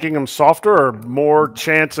that's making them softer or more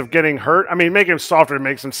chance of getting hurt? I mean, making them softer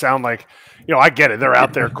makes them sound like, I get it. They're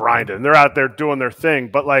out there grinding. They're out there doing their thing.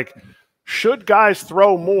 But, like, should guys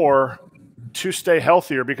throw more to stay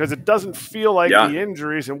healthier? Because it doesn't feel like the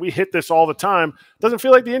injuries, and we hit this all the time, doesn't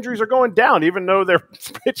feel like the injuries are going down, even though they're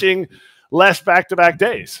pitching less back-to-back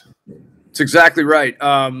days. That's exactly right.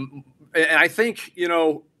 And I think,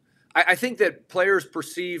 I think that players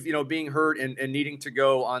perceive, being hurt and needing to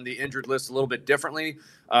go on the injured list a little bit differently.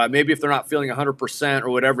 Maybe if they're not feeling 100% or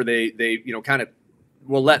whatever, they kind of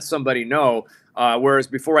will let somebody know. Whereas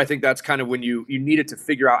before, I think that's kind of when you needed to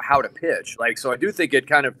figure out how to pitch. So I do think it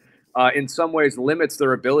kind of, in some ways, limits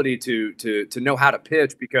their ability to know how to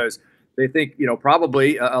pitch, because they think,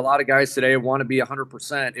 probably a lot of guys today want to be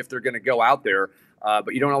 100% if they're going to go out there.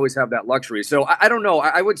 But you don't always have that luxury. So I don't know.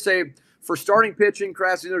 I would say, for starting pitching,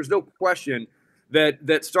 Kratz, there's no question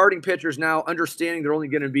that starting pitchers now, understanding they're only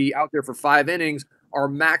going to be out there for 5 innings, are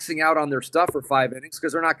maxing out on their stuff for 5 innings,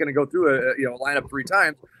 because they're not going to go through a lineup 3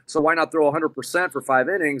 times. So why not throw 100% for 5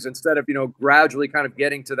 innings instead of gradually kind of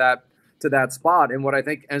getting to that spot? And what I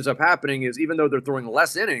think ends up happening is, even though they're throwing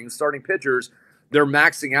less innings, starting pitchers, they're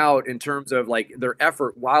maxing out in terms of like their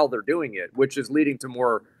effort while they're doing it, which is leading to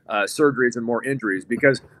more surgeries and more injuries.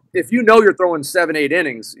 Because if you're throwing 7-8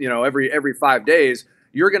 innings, every 5 days,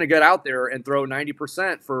 you're going to get out there and throw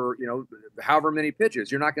 90% for, however many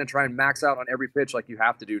pitches. You're not going to try and max out on every pitch like you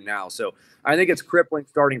have to do now. So I think it's crippling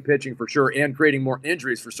starting pitching for sure, and creating more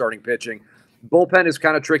injuries for starting pitching. Bullpen is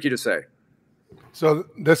kind of tricky to say. So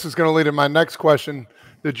this is going to lead to my next question,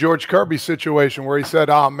 the George Kirby situation, where he said,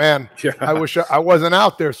 "Oh man, I wish I wasn't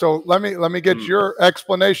out there." So let me get your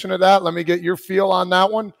explanation of that. Let me get your feel on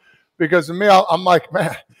that one, because to me, I'm like,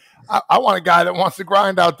 man, I want a guy that wants to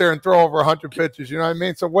grind out there and throw over 100 pitches. You know what I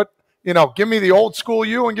mean? So what? Give me the old school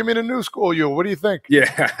you and give me the new school you. What do you think?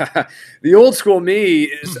 Yeah, the old school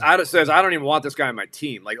me says I don't even want this guy on my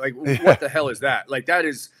team. Like what the hell is that? Like that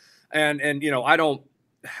is, and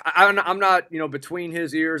I'm not between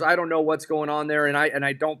his ears. I don't know what's going on there, and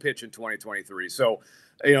I don't pitch in 2023. So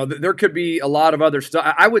there could be a lot of other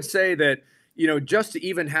stuff. I would say that just to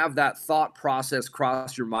even have that thought process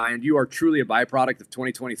cross your mind, you are truly a byproduct of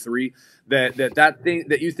 2023. That thing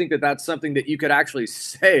that you think that's something that you could actually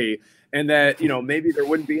say, and that maybe there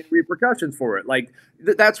wouldn't be any repercussions for it. Like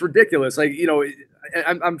that's ridiculous. Like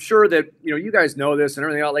I'm sure that you guys know this and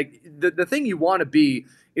everything else. Like the thing you want to be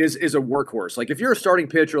is a workhorse. Like if you're a starting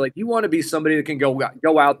pitcher, like you want to be somebody that can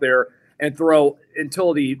go out there and throw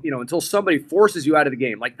until somebody forces you out of the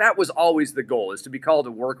game. Like that was always the goal, is to be called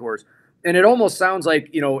a workhorse. And it almost sounds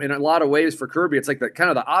like, in a lot of ways for Kirby, it's like the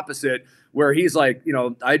kind of the opposite, where he's like,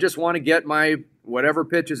 I just want to get my whatever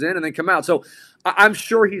pitches in and then come out. So I'm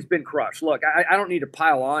sure he's been crushed. Look, I don't need to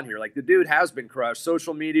pile on here. Like the dude has been crushed.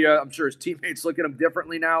 Social media, I'm sure his teammates look at him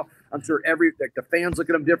differently now. I'm sure the fans look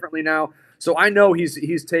at him differently now. So I know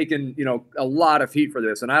he's taken, a lot of heat for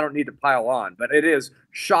this, and I don't need to pile on. But it is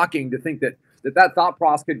shocking to think that thought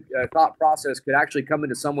process could actually come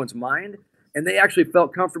into someone's mind, and they actually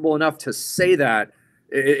felt comfortable enough to say that.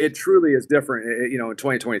 It truly is different, in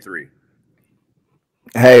 2023.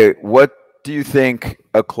 Hey, what do you think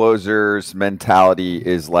a closer's mentality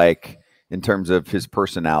is like in terms of his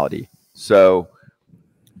personality? So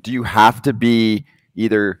do you have to be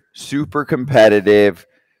either super competitive,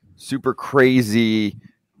 super crazy,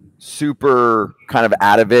 super kind of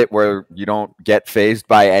out of it where you don't get fazed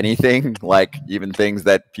by anything, like even things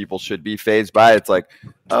that people should be fazed by? It's like,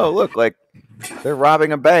 oh, look, like they're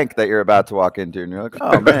robbing a bank that you're about to walk into, and you're like,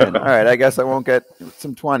 oh man, all right, I guess I won't get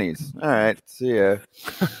some 20s. All right, see ya.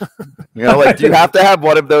 Like, do you have to have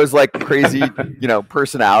one of those like crazy,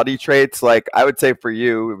 personality traits? Like I would say for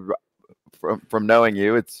you, from knowing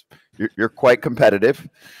you, you're quite competitive.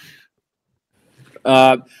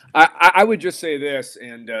 I would just say this,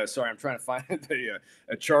 and sorry, I'm trying to find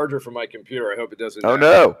a charger for my computer. I hope it doesn't cut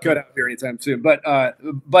out here anytime soon. But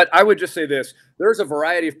I would just say this: there's a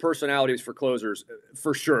variety of personalities for closers,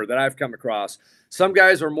 for sure, that I've come across. Some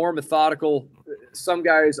guys are more methodical. Some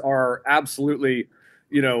guys are absolutely,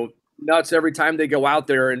 nuts every time they go out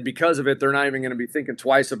there, and because of it, they're not even going to be thinking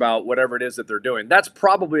twice about whatever it is that they're doing. That's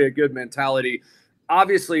probably a good mentality.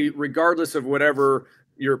 Obviously, regardless of whatever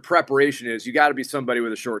your preparation is, you got to be somebody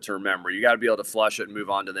with a short-term memory. You got to be able to flush it and move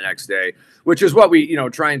on to the next day, which is what we,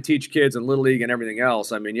 try and teach kids in Little League and everything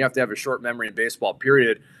else. I mean, you have to have a short memory in baseball,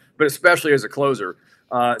 period, but especially as a closer.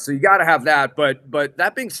 So you got to have that. But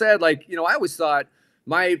that being said, I always thought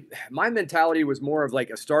my mentality was more of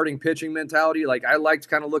like a starting pitching mentality. Like I liked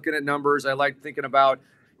kind of looking at numbers. I liked thinking about,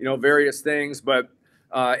 various things. But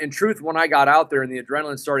in truth, when I got out there and the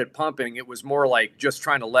adrenaline started pumping, it was more like just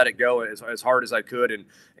trying to let it go as hard as I could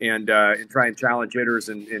and try and challenge hitters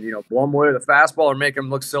and blow them away with a fastball or make them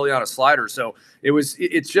look silly on a slider. So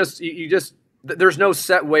it's just there's no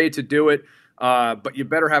set way to do it. But you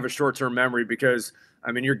better have a short-term memory because,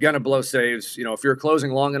 I mean, you're going to blow saves. If you're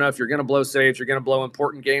closing long enough, you're going to blow saves. You're going to blow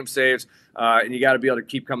important game saves. And you got to be able to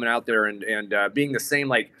keep coming out there and being the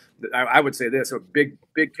same. I would say this, a big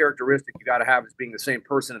characteristic you got to have is being the same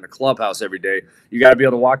person in the clubhouse every day. You got to be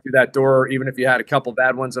able to walk through that door, even if you had a couple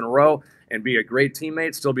bad ones in a row, and be a great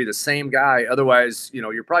teammate, still be the same guy. Otherwise,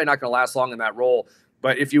 you're probably not going to last long in that role.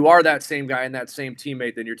 But if you are that same guy and that same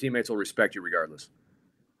teammate, then your teammates will respect you regardless.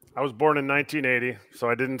 I was born in 1980, so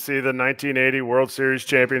I didn't see the 1980 World Series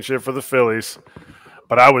championship for the Phillies,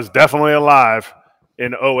 but I was definitely alive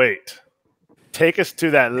in 2008. Take us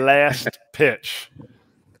to that last pitch.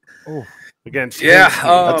 Oh, against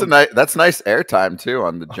that's nice airtime too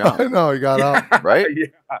on the jump. I know, you got up. Right?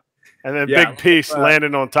 Yeah. And then big piece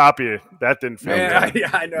landing on top of you. That didn't feel good. Yeah,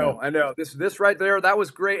 I know. This right there, that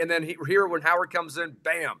was great. And then here when Howard comes in,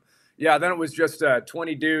 bam. Yeah, then it was just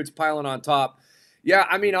 20 dudes piling on top. Yeah,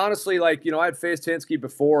 I mean, honestly, I'd faced Hinske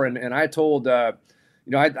before, and I told, I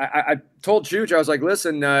told Chooch, I was like,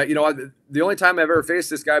 listen, the only time I've ever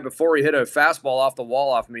faced this guy before, he hit a fastball off the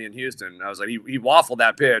wall off me in Houston. I was like, he waffled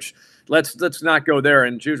that pitch. Let's not go there.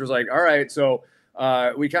 And Chooch was like, all right. So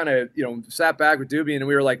we kind of, sat back with Doobie, and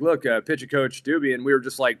we were like, look, pitch coach Doobie, and we were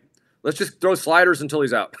just like, let's just throw sliders until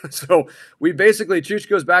he's out. So we basically, Chooch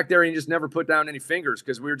goes back there and he just never put down any fingers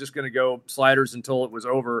because we were just going to go sliders until it was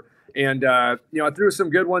over. And, I threw some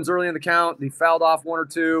good ones early in the count. He fouled off one or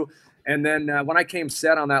two. And then when I came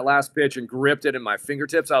set on that last pitch and gripped it in my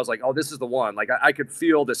fingertips, I was like, oh, this is the one. I could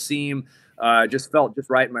feel the seam, just felt just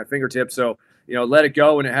right in my fingertips. So, let it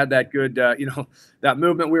go. And it had that good, that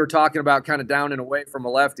movement we were talking about kind of down and away from a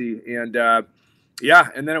lefty. And,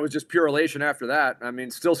 and then it was just pure elation after that. I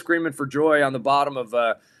mean, still screaming for joy on the bottom of,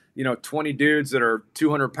 20 dudes that are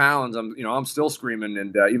 200 pounds. I'm still screaming,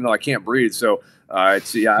 and even though I can't breathe. So I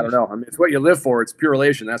don't know. I mean, it's what you live for. It's pure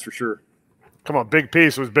elation, that's for sure. Come on, Big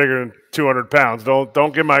Piece was bigger than 200 pounds.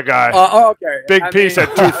 Don't get my guy. Okay. Big Piece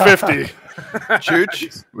at 250.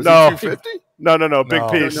 Chooch? Was he 250? No. Big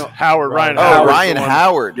Piece. No. Howard, Ryan Oh, Howard. Ryan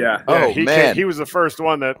Howard. Yeah. Oh, man. He was the first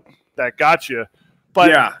one that got you.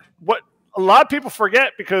 But what a lot of people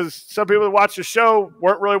forget, because some people that watch the show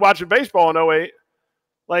weren't really watching baseball in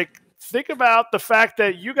 2008. Think about the fact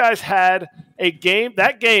that you guys had a game.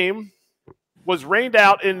 That game was rained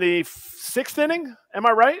out in the 6th inning. Am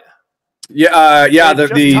I right? Yeah.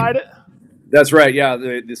 They tied it. That's right. Yeah,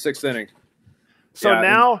 the 6th inning. So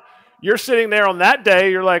now you're sitting there on that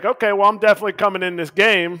day. You're like, okay, well, I'm definitely coming in this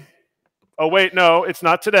game. Oh, wait, no, it's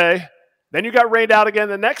not today. Then you got rained out again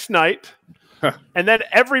the next night. And then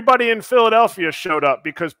everybody in Philadelphia showed up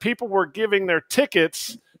because people were giving their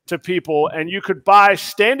tickets to people, and you could buy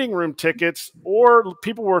standing room tickets, or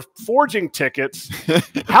people were forging tickets.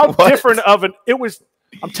 How different of it was.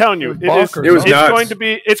 I'm telling you, it's going to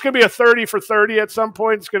be a 30 for 30 at some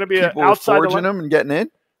point. It's going to be people outside forging them and getting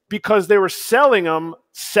in, because they were selling them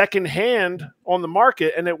secondhand on the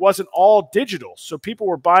market, and it wasn't all digital. So people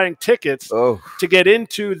were buying tickets to get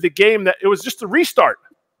into the game. That it was just the restart.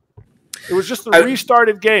 It was just the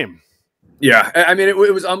restarted game. Yeah, I mean, it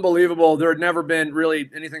was unbelievable. There had never been really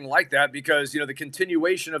anything like that, because, the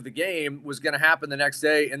continuation of the game was going to happen the next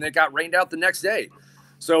day, and it got rained out the next day.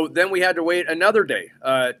 So then we had to wait another day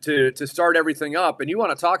to start everything up. And you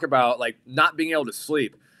want to talk about, not being able to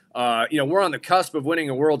sleep. We're on the cusp of winning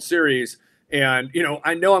a World Series, and,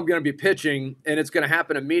 I know I'm going to be pitching, and it's going to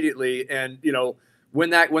happen immediately. And, when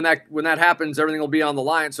that happens, everything will be on the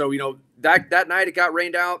line. So, that night it got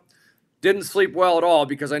rained out. Didn't sleep well at all,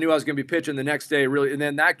 because I knew I was going to be pitching the next day, really. And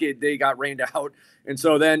then that day got rained out. And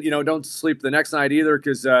so then, don't sleep the next night either,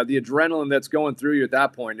 because the adrenaline that's going through you at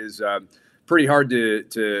that point is pretty hard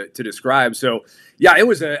to describe. So, yeah, it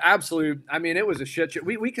was an absolute – I mean, it was a shit show.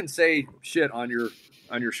 We can say shit on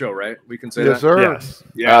your show, right? We can say that? Yes, sir. Yes.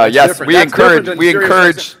 Yeah, yes, we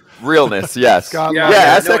encourage realness, yes. Scott,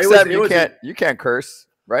 SXM, you can't curse.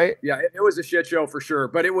 right? Yeah, it was a shit show for sure.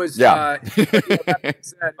 But it was, Yeah. that being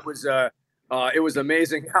said, it was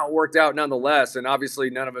amazing how it worked out nonetheless. And obviously,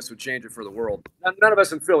 none of us would change it for the world. None of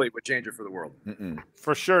us in Philly would change it for the world.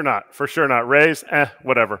 For sure not. For sure not. Rays,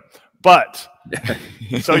 whatever. But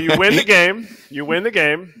so you win the game. You win the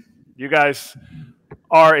game. You guys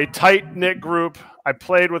are a tight-knit group. I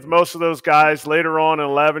played with most of those guys later on in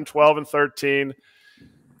 11, 12, and 13.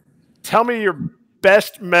 Tell me your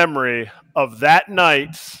best memory of that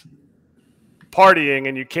night's partying,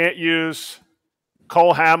 and you can't use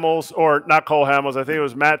Cole Hamels, or not Cole Hamels, I think it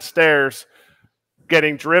was Matt Stairs,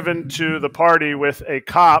 getting driven to the party with a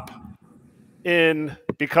cop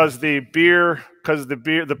because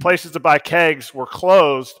the places to buy kegs were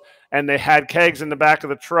closed, and they had kegs in the back of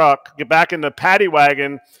the truck, get back in the paddy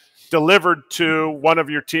wagon, delivered to one of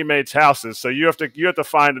your teammates' houses. So you have to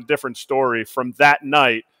find a different story from that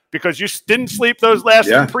night, because you didn't sleep those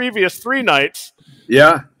previous 3 nights.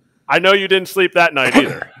 Yeah. I know you didn't sleep that night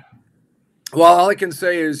either. Well, all I can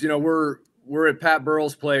say is, we're at Pat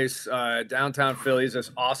Burrell's place, downtown Philly,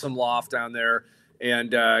 this awesome loft down there.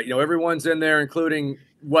 And, everyone's in there, including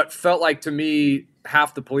what felt like to me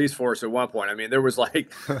half the police force at one point. I mean, there was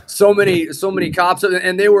like so many cops,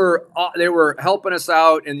 and they were helping us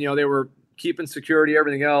out, and, they were keeping security,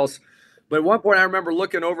 everything else. But at one point, I remember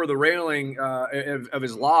looking over the railing of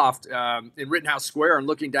his loft in Rittenhouse Square and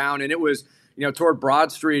looking down, and it was, toward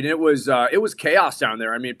Broad Street, and it was chaos down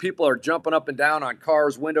there. I mean, people are jumping up and down on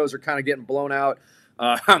cars, windows are kind of getting blown out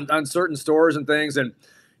on certain stores and things, and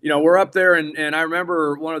we're up there, and I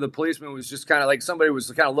remember one of the policemen was just kind of like, somebody was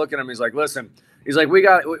kind of looking at him. He's like, listen, he's like, we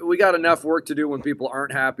got enough work to do when people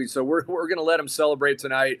aren't happy, so we're going to let them celebrate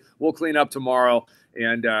tonight. We'll clean up tomorrow.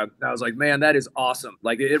 And I was like, man, that is awesome.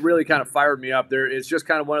 Like, it really kind of fired me up there. It's just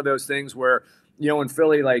kind of one of those things where, in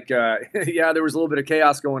Philly, like, yeah, there was a little bit of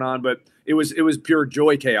chaos going on, but it was pure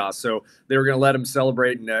joy chaos. So they were going to let them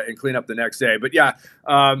celebrate and clean up the next day. But yeah,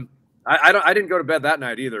 I didn't go to bed that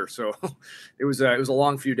night either. So it was a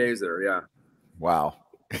long few days there. Yeah. Wow.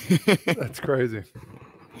 That's crazy.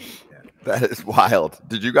 That is wild.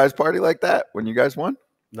 Did you guys party like that when you guys won?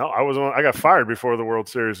 No, I got fired before the World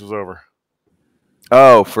Series was over.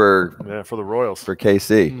 Oh, for the Royals. For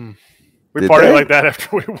KC. We partied like that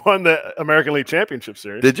after we won the American League Championship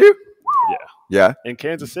Series. Did you? Yeah. Yeah. In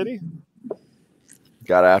Kansas City?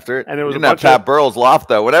 Got after it. And it was not Pat Burrell's loft,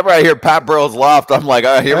 though. Whenever I hear Pat Burrell's loft, I'm like,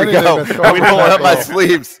 oh, here we go. I'm rolling up my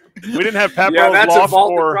sleeves. We didn't have Pat Burrell's loft. Yeah, that's a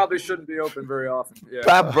vault that probably shouldn't be open very often. Yeah.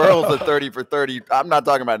 Pat Burrell's a 30 for 30. I'm not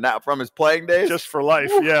talking about now, from his playing days. Just for life,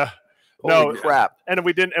 yeah. Holy crap. And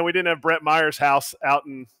we didn't have Brett Meyer's house out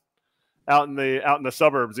in the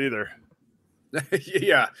suburbs either.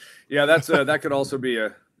 yeah, that's that could also be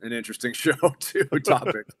an interesting show too.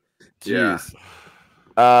 Topic. Jeez.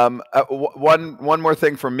 Yeah. One more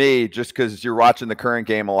thing from me, just because you're watching the current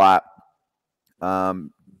game a lot.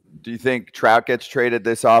 Do you think Trout gets traded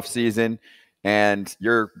this offseason? And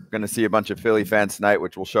you're going to see a bunch of Philly fans tonight,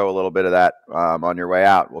 which will show a little bit of that on your way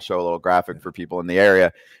out. We'll show a little graphic for people in the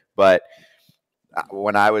area, but.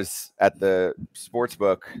 When I was at the sports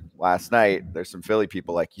book last night, there's some Philly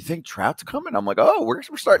people like, you think Trout's coming? I'm like, oh, we're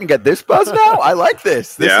starting to get this buzz now? I like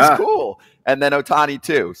this. This is cool. And then Ohtani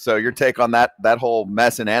too. So your take on that whole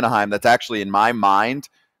mess in Anaheim, that's actually in my mind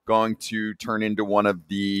going to turn into one of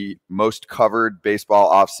the most covered baseball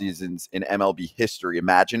off seasons in MLB history.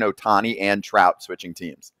 Imagine Ohtani and Trout switching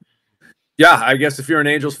teams. Yeah, I guess if you're an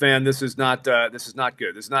Angels fan, this is not good. This is not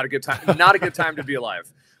a good time. Not a good time to be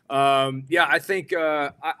alive. Yeah, I think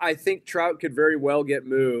Trout could very well get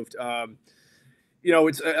moved.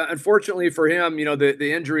 It's unfortunately for him,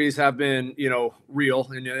 the injuries have been, real,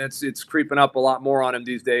 and it's creeping up a lot more on him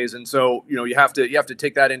these days. And so, you have to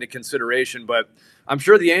take that into consideration. But I'm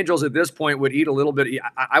sure the Angels at this point would eat a little bit.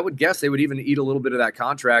 I would guess they would even eat a little bit of that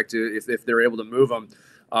contract if they're able to move him.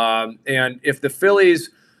 And if the Phillies,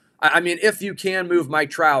 if you can move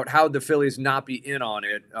Mike Trout, how would the Phillies not be in on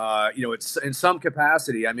it? It's in some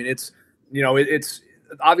capacity. I mean, it's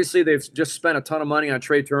obviously they've just spent a ton of money on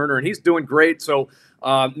Trey Turner, and he's doing great. So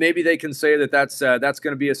maybe they can say that's going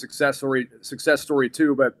to be a success story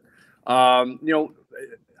too. But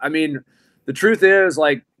the truth is,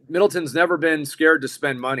 like, Middleton's never been scared to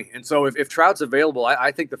spend money, and so if Trout's available,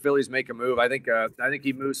 I think the Phillies make a move. I think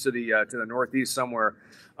he moves to the Northeast somewhere.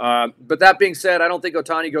 But that being said, I don't think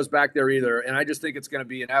Ohtani goes back there either, and I just think it's going to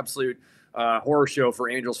be an absolute horror show for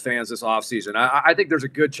Angels fans this offseason. I think there's a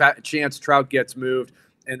good chance Trout gets moved.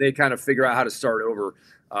 and they kind of figure out how to start over.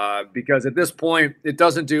 Because at this point, it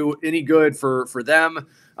doesn't do any good for them.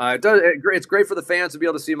 It's great for the fans to be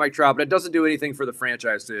able to see Mike Trout, but it doesn't do anything for the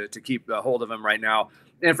franchise to keep a hold of him right now.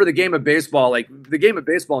 And for the game of baseball, the game of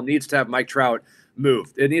baseball needs to have Mike Trout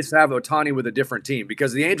moved. It needs to have Ohtani with a different team,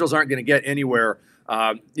 because the Angels aren't going to get anywhere,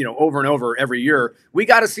 over and over every year. We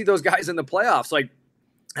got to see those guys in the playoffs.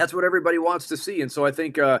 That's what everybody wants to see. And so I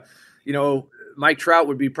think, Mike Trout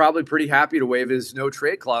would be probably pretty happy to waive his no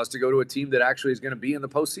trade clause to go to a team that actually is going to be in the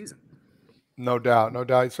postseason. No doubt, no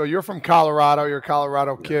doubt. So you're from Colorado. You're a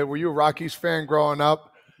Colorado kid. Were you a Rockies fan growing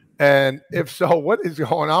up? And if so, what is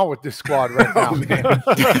going on with this squad right now, man?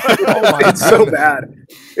 It's so bad.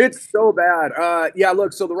 It's so bad. Yeah,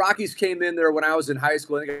 look, so the Rockies came in there when I was in high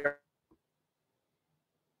school.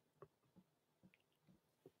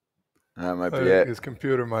 That might be it. His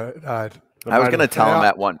computer might died. I was going to tell him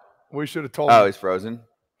at one. We should have told him. Oh, he's frozen.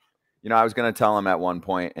 I was going to tell him at one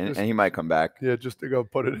point, and he might come back. Yeah, just to go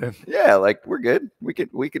put it in. Yeah, we're good. We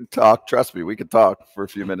could talk. Trust me, we could talk for a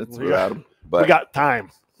few minutes without him. But we got time.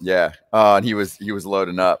 Yeah. And he was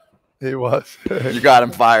loading up. He was. You got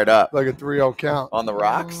him fired up. Like a 3-0 count on the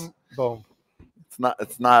rocks. Boom.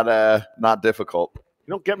 It's not difficult.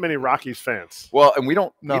 You don't get many Rockies fans. Well, and we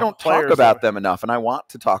don't talk about them enough, and I want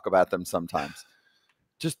to talk about them sometimes.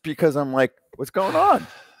 Just because I'm like, what's going on?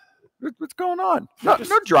 What's going on? No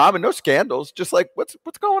drama, no scandals. Just what's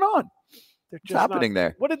going on? What's happening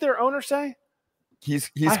there? What did their owner say? He's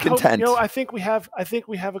content. I think we have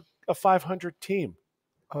a 500 team.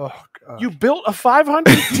 Oh God! You built a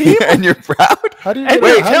 500 team, and you're proud. How do you?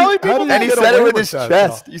 And he said it with his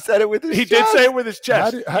chest. He said it with his chest. He did say it with his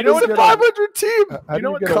chest. You know it's a 500 team.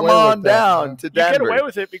 Come on down to Denver. You get away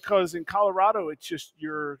with it because in Colorado, it's just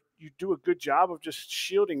you do a good job of just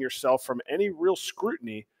shielding yourself from any real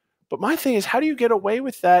scrutiny. But my thing is, how do you get away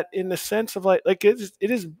with that in the sense of it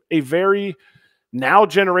is a very now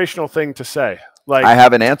generational thing to say. I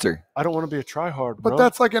have an answer. I don't want to be a tryhard, bro. But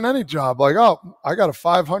that's like in any job. I got a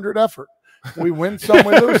 500 effort. We win some,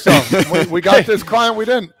 we lose some. We got this client, we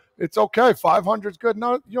didn't. It's okay. 500 is good.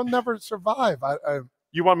 No, you'll never survive.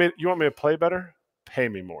 You want me to play better? Pay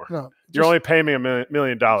me more. No, you're only paying me $1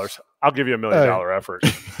 million. I'll give you $1 million effort.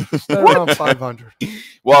 Stay around 500.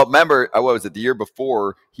 Well, remember, what was it? The year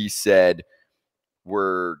before, he said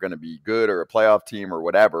we're going to be good or a playoff team or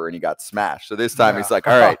whatever, and he got smashed. So this time he's like,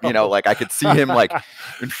 all right, I could see him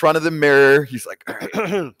in front of the mirror. He's like, all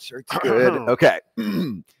right, shirt's good. Okay.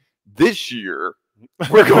 This year,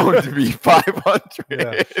 we're going to be 500.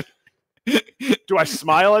 Yeah. Do I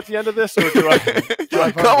smile at the end of this, or do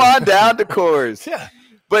I come on down to Coors? Yeah.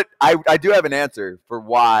 But I do have an answer for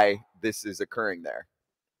why this is occurring there.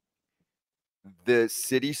 The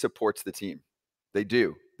city supports the team. They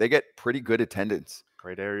do. They get pretty good attendance.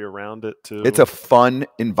 Great area around it, too. It's a fun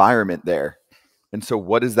environment there. And so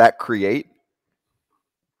what does that create?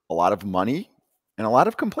 A lot of money and a lot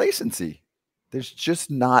of complacency. There's just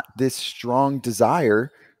not this strong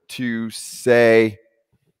desire to say,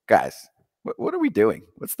 guys, what are we doing?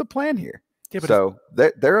 What's the plan here? Yeah, so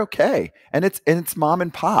they're okay. And it's mom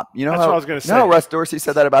and pop. You know, that's what I was going to say. No, Russ Dorsey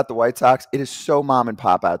said that about the White Sox. It is so mom and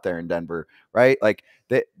pop out there in Denver, right?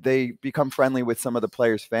 They become friendly with some of the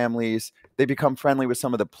players' families. They become friendly with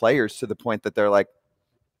some of the players to the point that they're like,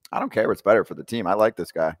 I don't care what's better for the team. I like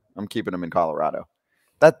this guy. I'm keeping him in Colorado.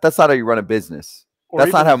 That's not how you run a business.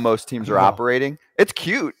 That's not how most teams are operating. It's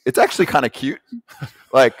cute. It's actually kind of cute.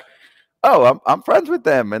 I'm friends with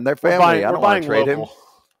them and their family. I don't want to trade him.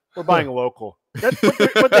 We're buying local. But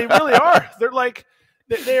they really are.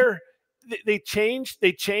 They're they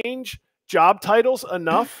change job titles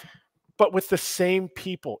enough, but with the same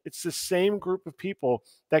people. It's the same group of people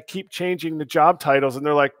that keep changing the job titles, and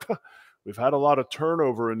they're like, we've had a lot of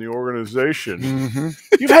turnover in the organization. Mm-hmm.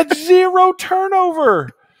 You've had zero turnover.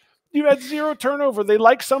 You had zero turnover. They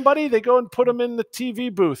like somebody, they go and put them in the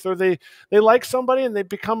TV booth, or they like somebody and they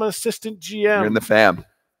become an assistant GM. You're in the fam.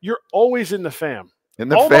 You're always in the fam.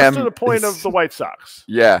 Almost to the point of the White Sox.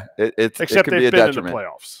 Yeah, except it can be a detriment. In the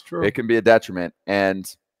playoffs. True. It can be a detriment.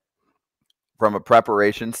 And from a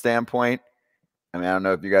preparation standpoint, I don't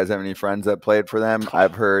know if you guys have any friends that played for them.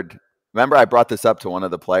 I've heard. Remember, I brought this up to one of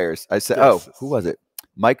the players. I said, who was it?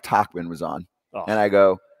 Mike Tachman was on, and I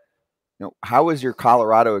go, how was your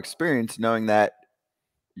Colorado experience knowing that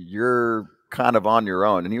you're kind of on your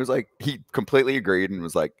own? And he was like, he completely agreed and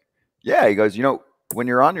was like, yeah. He goes, when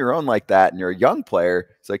you're on your own like that and you're a young player,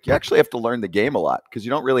 it's like you actually have to learn the game a lot because you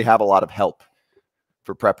don't really have a lot of help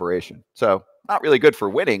for preparation. So not really good for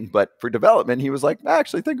winning, but for development, he was like, I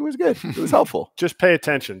actually think it was good. It was helpful. Just pay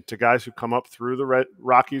attention to guys who come up through the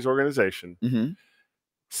Rockies organization, mm-hmm.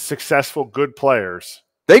 successful, good players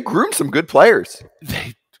They groomed some good players.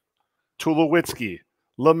 Tulowitzki,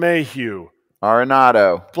 LeMahieu,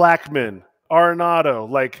 Arenado, Blackman, Arenado,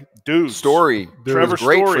 like dudes. Story. Trevor was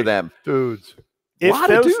great Story. for them. Dudes. A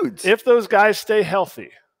lot of dudes. If those guys stay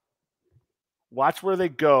healthy, watch where they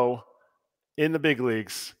go in the big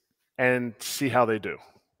leagues and see how they do.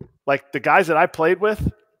 Like the guys that I played with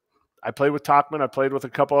Tachman, I played with a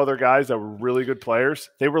couple other guys that were really good players.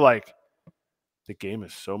 They were like, the game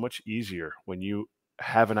is so much easier when you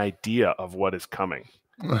have an idea of what is coming.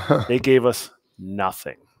 They gave us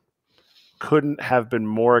nothing. Couldn't have been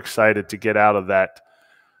more excited to get out of that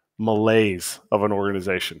malaise of an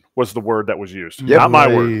organization was the word that was used. Yep. Not my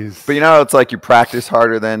word. But it's like you practice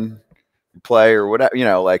harder than you play or whatever.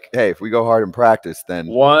 Like, hey, if we go hard in practice, then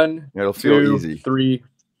it'll feel easy. 3.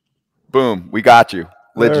 Boom, we got you.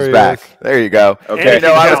 Lidge is back. There you go. Okay.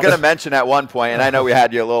 I was going to mention at one point, and I know we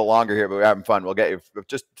had you a little longer here, but we're having fun. We'll get you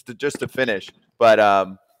just to finish. But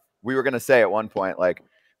we were going to say at one point, like,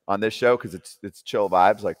 on this show, because it's chill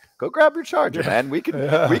vibes, like, go grab your charger, man. We can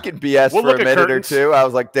BS for a minute or two. I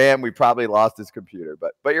was like, damn, we probably lost his computer,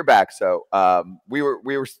 but you're back. So we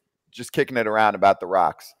were just kicking it around about the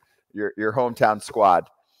Rocks, your hometown squad.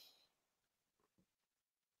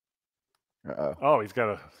 Uh-oh. Oh, he's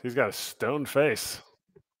got a stone face.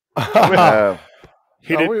 We had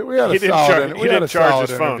a solid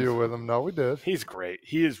interview with him. No, we did. He's great.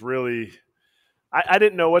 He is really. I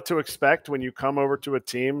didn't know what to expect when you come over to a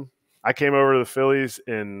team. I came over to the Phillies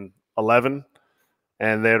in 2011,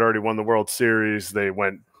 and they had already won the World Series. They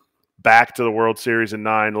went back to the World Series in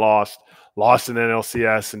 2009, lost in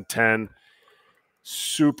NLCS in 2010.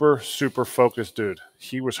 Super, super focused dude.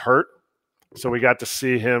 He was hurt, so we got to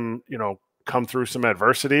see him, come through some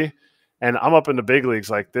adversity. And I'm up in the big leagues.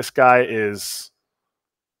 Like, this guy is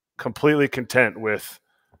completely content with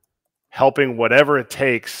helping whatever it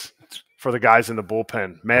takes for the guys in the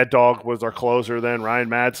bullpen. Mad Dog was our closer then, Ryan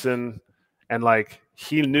Madsen. And, like,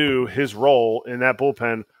 he knew his role in that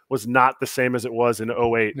bullpen was not the same as it was in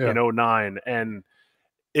 2008, in 2009. And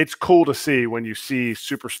it's cool to see when you see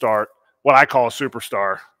superstar, what I call a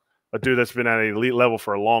superstar, a dude that's been at an elite level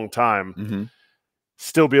for a long time,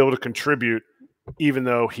 still be able to contribute even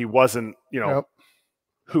though he wasn't,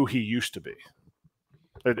 who he used to be.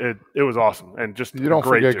 It was awesome, and just you don't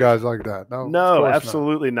forget dude. Guys like that. No,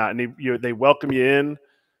 absolutely not. And they welcome you in.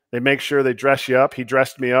 They make sure they dress you up. He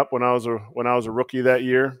dressed me up when I was a rookie that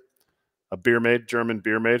year. A German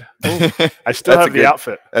beer maid. I still have the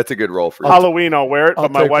outfit. That's a good role for you. Halloween, I'll wear it,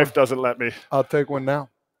 but my wife doesn't let me. I'll take one now.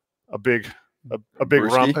 A big rum.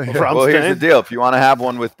 Well, here's the deal. If you want to have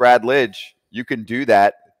one with Brad Lidge, you can do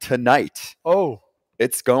that tonight. Oh,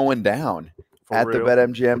 it's going down at the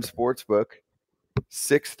BetMGM Sportsbook,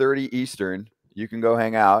 6:30 Eastern. You can go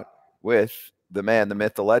hang out with the man, the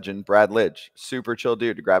myth, the legend, Brad Lidge. Super chill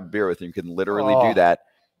dude to grab a beer with you. You can literally do that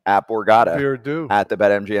at Borgata at the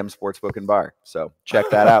BetMGM Sportsbook and Bar. So check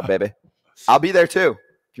that out, baby. I'll be there too.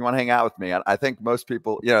 If you want to hang out with me, I think most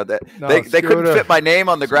people, they couldn't fit my name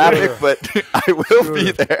on the graphic, but I will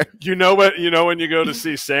be there. You know when you go to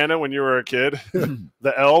see Santa when you were a kid,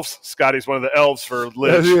 the elves. Scotty's one of the elves for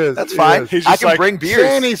Lidge. That's fine. I can bring beers.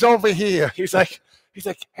 Sandy's over here. He's like,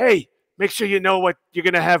 hey, make sure you know what you're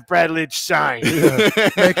gonna have Brad Lidge sign.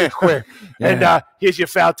 Make it quick. And here's your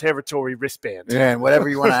foul territory wristband. Yeah, and whatever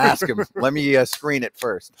you want to ask him, let me screen it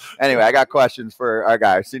first. Anyway, I got questions for our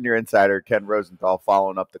guy, our senior insider, Ken Rosenthal,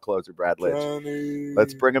 following up the closer, Brad Lidge. Kenny.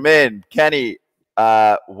 Let's bring him in. Kenny,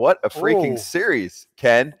 what a freaking series,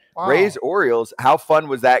 Ken. Wow. Rays Orioles, how fun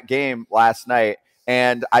was that game last night?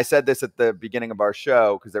 And I said this at the beginning of our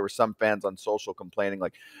show because there were some fans on social complaining,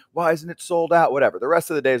 like, why isn't it sold out? Whatever. The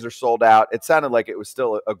rest of the days are sold out. It sounded like it was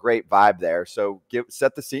still a great vibe there. So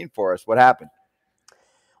set the scene for us. What happened?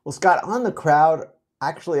 Well, Scott, on the crowd,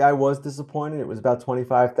 actually, I was disappointed. It was about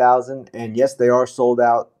 25,000. And yes, they are sold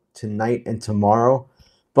out tonight and tomorrow.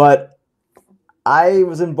 But I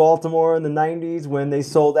was in Baltimore in the 90s when they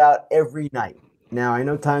sold out every night. Now, I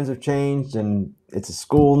know times have changed and it's a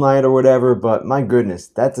school night or whatever, but my goodness,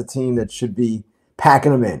 that's a team that should be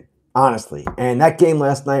packing them in, honestly. And that game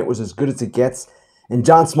last night was as good as it gets. And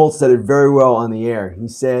John Smoltz said it very well on the air. He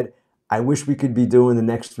said, I wish we could be doing the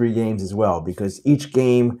next 3 games as well, because each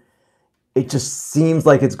game, it just seems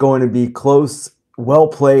like it's going to be close, well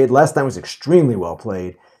played. Last night was extremely well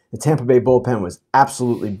played. The Tampa Bay bullpen was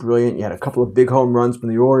absolutely brilliant. You had a couple of big home runs from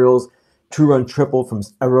the Orioles. 2-run triple from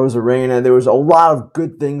Arozarena. There was a lot of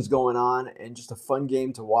good things going on and just a fun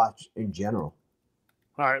game to watch in general.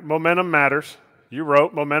 All right, momentum matters. You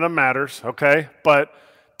wrote momentum matters, okay? But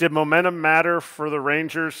did momentum matter for the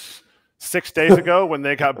Rangers 6 days ago when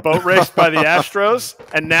they got boat raced by the Astros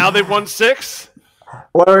and now they've won 6?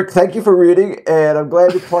 Well, Eric, thank you for reading, and I'm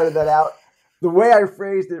glad you pointed that out. The way I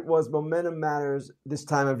phrased it was momentum matters this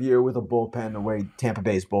time of year with a bullpen, the way Tampa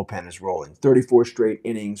Bay's bullpen is rolling. 34 straight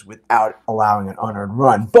innings without allowing an unearned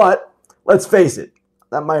run. But let's face it,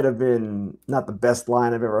 that might have been not the best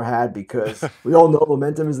line I've ever had because we all know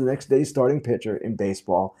momentum is the next day's starting pitcher in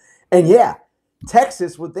baseball. And yeah,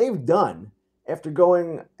 Texas, what they've done after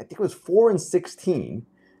going, I think it was 4-16,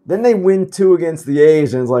 then they win 2 against the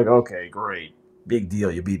A's, and it's like, okay, great. Big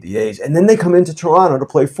deal, you beat the A's. And then they come into Toronto to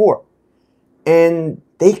play 4. And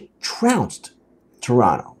they trounced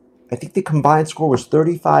Toronto. I think the combined score was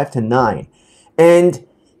 35-9. And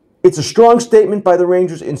it's a strong statement by the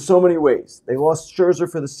Rangers in so many ways. They lost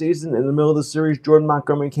Scherzer for the season. In the middle of the series, Jordan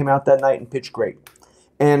Montgomery came out that night and pitched great.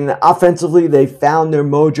 And offensively, they found their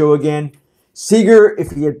mojo again. Seager,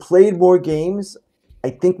 if he had played more games, I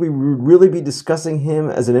think we would really be discussing him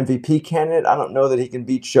as an MVP candidate. I don't know that he can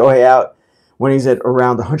beat Shohei out when he's at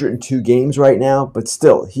around 102 games right now, but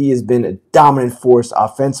still, he has been a dominant force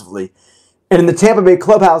offensively. And in the Tampa Bay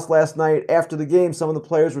clubhouse last night, after the game, some of the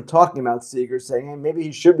players were talking about Seager, saying, hey, maybe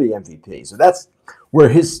he should be MVP. So that's where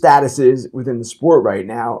his status is within the sport right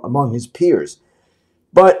now among his peers.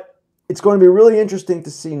 But it's going to be really interesting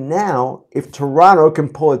to see now if Toronto can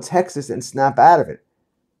pull a Texas and snap out of it.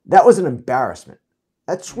 That was an embarrassment.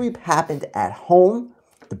 That sweep happened at home,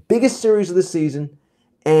 the biggest series of the season,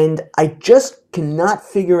 and I just cannot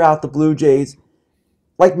figure out the Blue Jays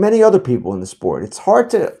like many other people in the sport. It's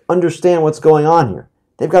hard to understand what's going on here.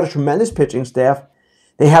 They've got a tremendous pitching staff.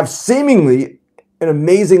 They have seemingly an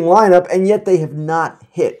amazing lineup, and yet they have not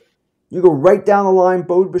hit. You go right down the line,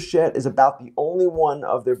 Bo Bichette is about the only one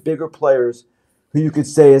of their bigger players who you could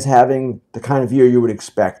say is having the kind of year you would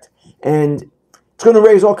expect. And it's going to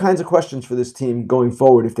raise all kinds of questions for this team going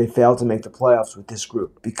forward if they fail to make the playoffs with this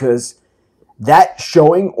group, because that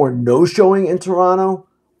showing or no showing in Toronto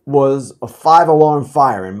was a 5-alarm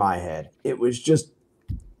fire in my head. It was just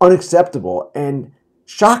unacceptable and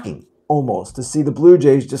shocking almost to see the Blue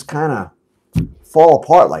Jays just kind of fall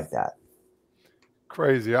apart like that.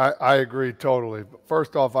 Crazy. I agree totally. But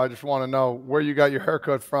first off, I just want to know where you got your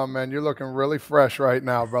haircut from, man. You're looking really fresh right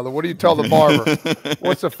now, brother. What do you tell the barber?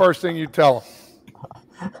 What's the first thing you tell him?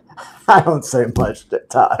 I don't say much,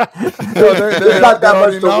 Todd. No, There's not that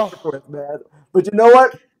much to work with, man. But you know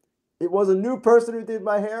what? It was a new person who did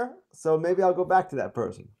my hair, so maybe I'll go back to that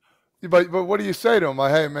person. But what do you say to him?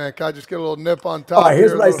 Like, hey, man, can I just get a little nip on top? All right,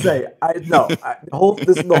 here's what I say.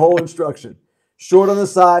 This is the whole instruction. Short on the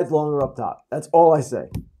sides, longer up top. That's all I say.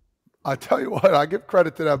 I tell you what, I give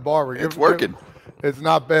credit to that barber. It's working. It's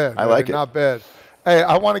not bad. I like it. Not bad. Hey,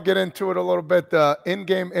 I want to get into it a little bit.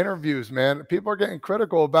 In-game interviews, man. People are getting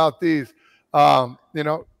critical about these.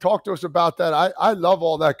 Talk to us about that. I love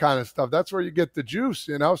all that kind of stuff. That's where you get the juice,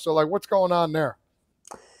 So, like, what's going on there?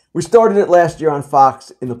 We started it last year on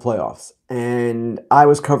Fox in the playoffs, and I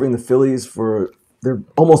was covering the Phillies for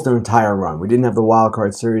almost their entire run. We didn't have the wild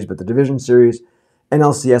card series, but the division series,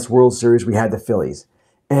 NLCS World Series, we had the Phillies.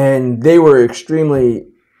 And they were extremely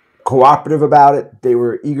cooperative about it. They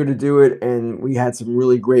were eager to do it, and we had some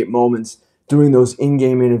really great moments doing those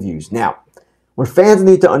in-game interviews. Now, what fans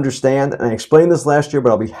need to understand, and I explained this last year,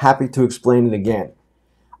 but I'll be happy to explain it again.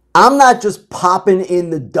 I'm not just popping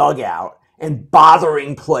in the dugout and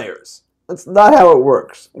bothering players. That's not how it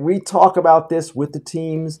works. We talk about this with the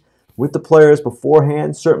teams, with the players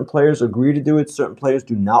beforehand. Certain players agree to do it. Certain players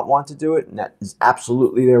do not want to do it, and that is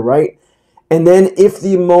absolutely their right. And then if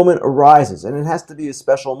the moment arises, and it has to be a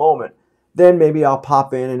special moment, then maybe I'll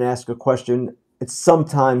pop in and ask a question. It's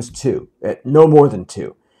sometimes 2, no more than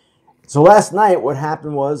 2. So last night what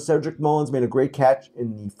happened was Cedric Mullins made a great catch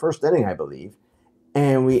in the first inning, I believe,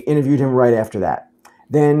 and we interviewed him right after that.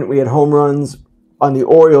 Then we had home runs on the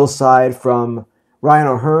Orioles side from Ryan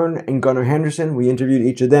O'Hearn and Gunnar Henderson. We interviewed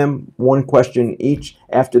each of them, 1 question each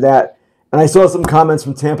after that. And I saw some comments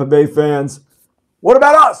from Tampa Bay fans. What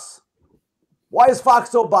about us? Why is Fox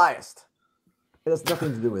so biased? It has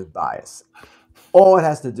nothing to do with bias. All it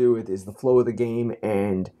has to do with is the flow of the game,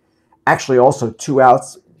 and actually also 2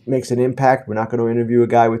 outs makes an impact. We're not going to interview a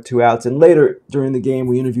guy with 2 outs. And later during the game,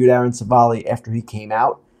 we interviewed Aaron Savali after he came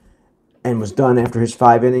out and was done after his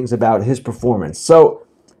 5 innings about his performance. So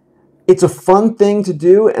it's a fun thing to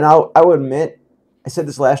do, and I will admit, I said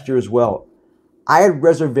this last year as well, I had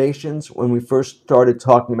reservations when we first started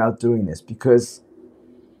talking about doing this because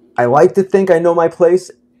I like to think I know my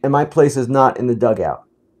place, and my place is not in the dugout.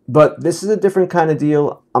 But this is a different kind of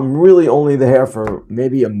deal. I'm really only there for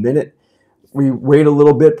maybe a minute. We wait a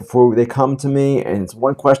little bit before they come to me, and it's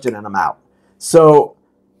 1 question and I'm out. So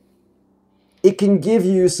it can give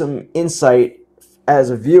you some insight as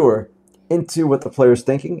a viewer into what the player's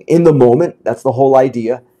thinking in the moment. That's the whole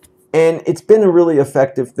idea. And it's been a really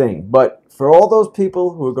effective thing. But for all those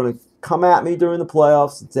people who are going to come at me during the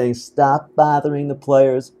playoffs and saying, stop bothering the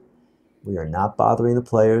players, we are not bothering the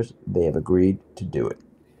players. They have agreed to do it.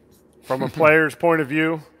 From a player's point of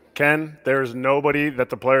view, Ken, there's nobody that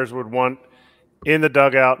the players would want in the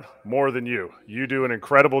dugout more than you. You do an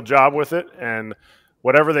incredible job with it, and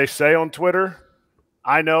whatever they say on Twitter,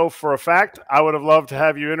 I know for a fact I would have loved to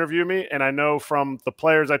have you interview me, and I know from the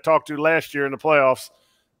players I talked to last year in the playoffs,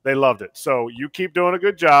 they loved it. So you keep doing a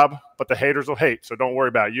good job, but the haters will hate, so don't worry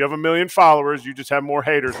about it. You have 1 million followers. You just have more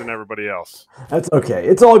haters than everybody else. That's okay.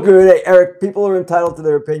 It's all good. Hey, Erik, people are entitled to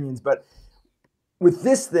their opinions, but with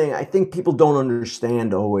this thing, I think people don't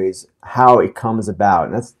understand always how it comes about,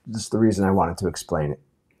 and that's just the reason I wanted to explain it.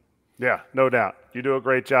 Yeah, no doubt. You do a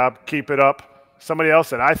great job. Keep it up. Somebody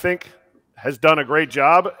else that I think has done a great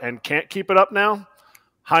job and can't keep it up now,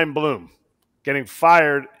 Chaim Bloom, getting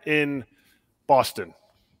fired in Boston.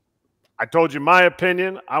 I told you my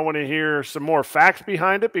opinion. I want to hear some more facts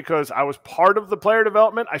behind it because I was part of the player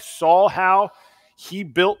development. I saw how he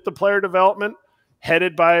built the player development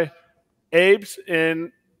headed by Abe's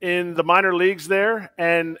in the minor leagues there,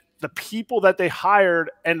 and the people that they hired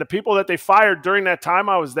and the people that they fired during that time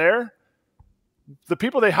I was there, the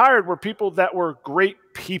people they hired were people that were great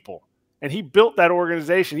people. And he built that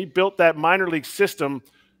organization. He built that minor league system,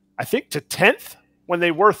 I think, to 10th when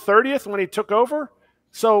they were 30th when he took over.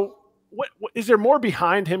 So what is there more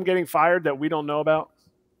behind him getting fired that we don't know about?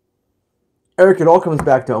 Erik, it all comes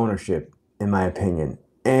back to ownership, in my opinion.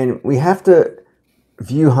 And we have to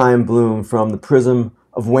view Chaim Bloom from the prism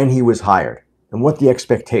of when he was hired and what the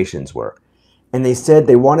expectations were. And they said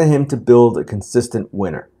they wanted him to build a consistent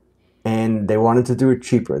winner. And they wanted to do it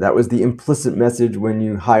cheaper. That was the implicit message when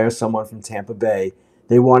you hire someone from Tampa Bay.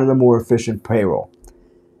 They wanted a more efficient payroll.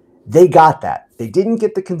 They got that. They didn't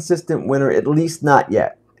get the consistent winner, at least not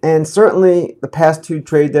yet. And certainly the past 2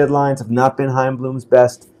 trade deadlines have not been Chaim Bloom's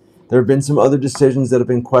best. There have been some other decisions that have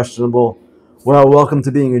been questionable. Well, welcome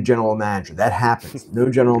to being a general manager. That happens. No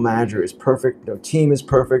general manager is perfect. No team is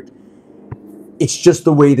perfect. It's just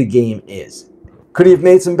the way the game is. Could he have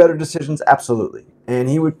made some better decisions? Absolutely. And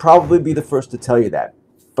he would probably be the first to tell you that.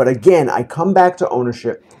 But again, I come back to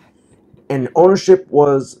ownership. And ownership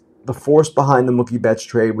was the force behind the Mookie Betts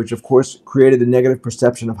trade, which of course created a negative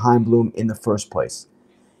perception of Chaim Bloom in the first place.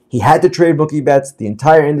 He had to trade Mookie Betts. The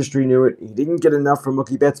entire industry knew it. He didn't get enough from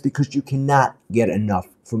Mookie Betts because you cannot get enough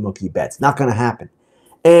from Mookie Betts. Not going to happen.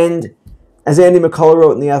 And as Andy McCullough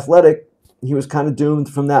wrote in The Athletic, he was kind of doomed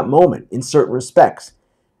from that moment in certain respects.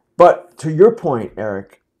 But to your point,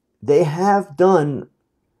 Erik, they have done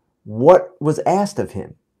what was asked of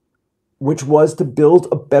him, which was to build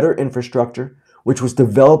a better infrastructure, which was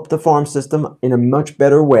develop the farm system in a much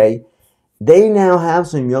better way. They now have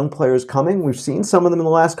some young players coming. We've seen some of them in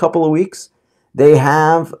the last couple of weeks. They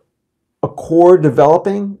have a core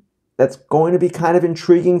developing that's going to be kind of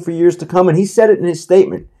intriguing for years to come. And he said it in his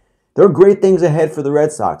statement. There are great things ahead for the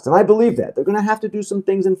Red Sox. And I believe that. They're going to have to do some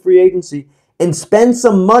things in free agency and spend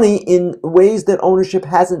some money in ways that ownership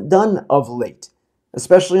hasn't done of late,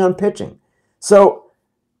 especially on pitching. So,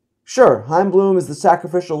 sure, Chaim Bloom is the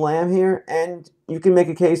sacrificial lamb here, and you can make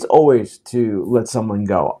a case always to let someone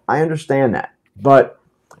go. I understand that. But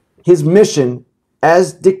his mission,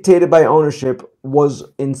 as dictated by ownership, was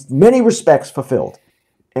in many respects fulfilled.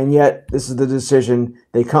 And yet, this is the decision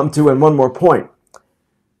they come to. And one more point.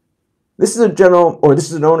 This is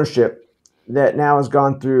an ownership that now has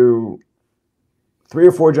gone through 3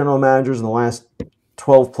 or 4 general managers in the last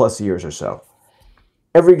 12 plus years or so.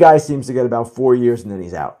 Every guy seems to get about 4 years and then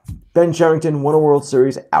he's out. Ben Cherington won a World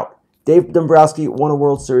Series, out. Dave Dombrowski won a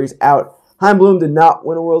World Series, out. Chaim Bloom did not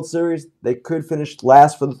win a World Series. They could finish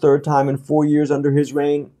last for the 3rd time in 4 years under his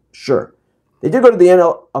reign. Sure. They did go to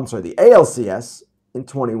the ALCS in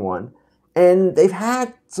 21, and they've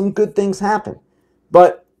had some good things happen.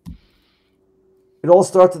 But it all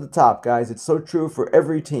starts at the top, guys. It's so true for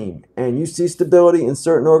every team. And you see stability in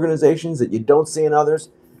certain organizations that you don't see in others.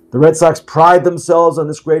 The Red Sox pride themselves on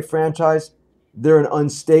this great franchise. They're an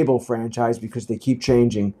unstable franchise because they keep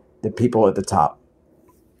changing the people at the top.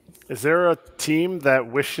 Is there a team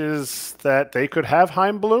that wishes that they could have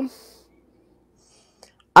Chaim Bloom?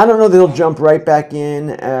 I don't know that he'll jump right back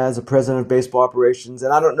in as a president of baseball operations,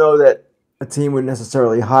 and I don't know that a team would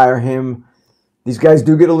necessarily hire him. These guys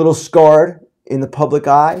do get a little scarred in the public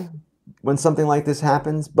eye when something like this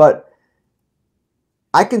happens, but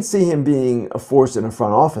I can see him being a force in a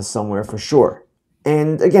front office somewhere for sure.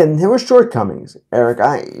 And again, there were shortcomings, Erik.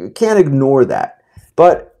 You can't ignore that.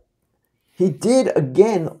 But he did,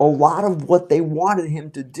 again, a lot of what they wanted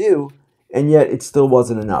him to do and yet it still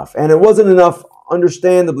wasn't enough. And it wasn't enough,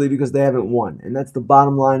 understandably, because they haven't won. And that's the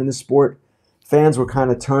bottom line in the sport. Fans were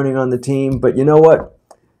kind of turning on the team, but you know what?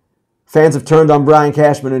 Fans have turned on Brian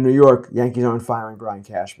Cashman in New York. Yankees aren't firing Brian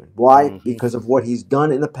Cashman. Why? Mm-hmm. Because of what he's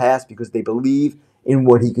done in the past, because they believe in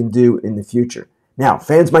what he can do in the future. Now,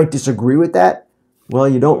 fans might disagree with that. Well,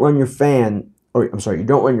 you don't run your you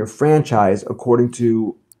don't run your franchise according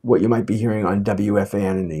to what you might be hearing on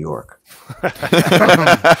WFAN in New York.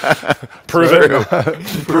 Prove it.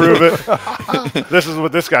 Prove it. This is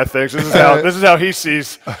what this guy thinks. This is how he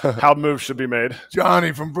sees how moves should be made.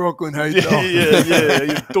 Johnny from Brooklyn, how you doing? Yeah.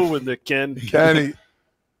 You're doing it, Ken. Kenny,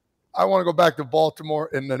 I want to go back to Baltimore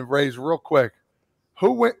and then Rays real quick.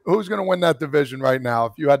 Who's going to win that division right now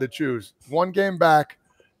if you had to choose? One game back.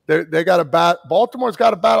 They got a bat. Baltimore's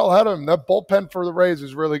got a battle ahead of them. That bullpen for the Rays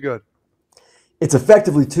is really good. It's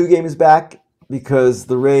effectively 2 games back because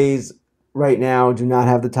the Rays right now do not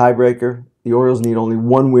have the tiebreaker. The Orioles need only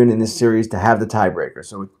 1 win in this series to have the tiebreaker,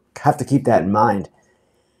 so we have to keep that in mind.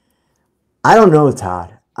 I don't know,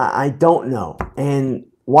 Todd. I don't know. And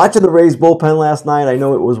watching the Rays bullpen last night, I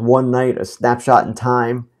know it was one night, a snapshot in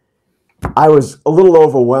time. I was a little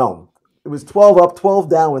overwhelmed. It was 12 up, 12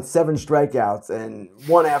 down with 7 strikeouts and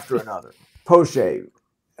one after another. Poche,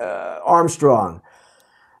 Armstrong,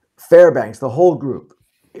 Fairbanks, the whole group.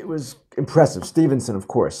 It was impressive. Stevenson, of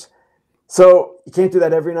course. So you can't do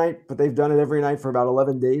that every night, but they've done it every night for about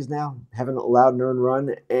 11 days now. Haven't allowed an earned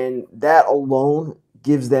run, and that alone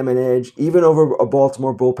gives them an edge, even over a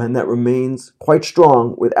Baltimore bullpen that remains quite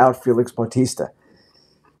strong without Felix Bautista.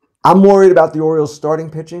 I'm worried about the Orioles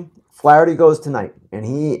starting pitching. Flaherty goes tonight, and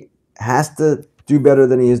he has to do better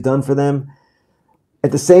than he has done for them.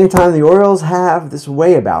 At the same time, the Orioles have this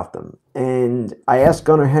way about them. And I asked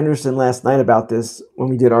Gunnar Henderson last night about this when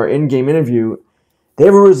we did our in-game interview. They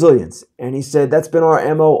have a resilience. And he said, that's been our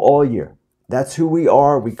MO all year. That's who we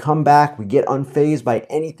are. We come back. We get unfazed by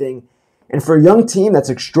anything. And for a young team, that's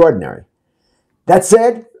extraordinary. That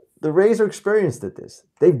said, the Rays are experienced at this.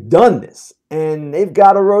 They've done this. And they've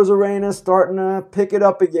got a Rosarena starting to pick it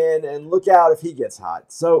up again. And look out if he gets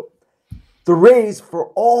hot. So the Rays, for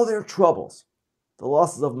all their troubles, the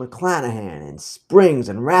losses of McClanahan and Springs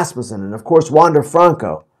and Rasmussen and, of course, Wander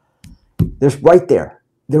Franco, they're right there.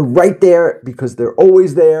 They're right there because they're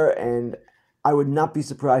always there, and I would not be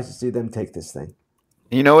surprised to see them take this thing.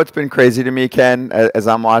 You know what's been crazy to me, Ken, as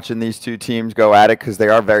I'm watching these two teams go at it, because they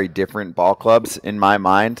are very different ball clubs in my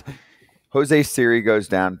mind. Jose Siri goes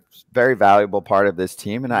down, very valuable part of this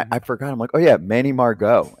team, and I forgot. I'm like, oh, yeah, Manny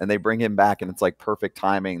Margot, and they bring him back, and it's like perfect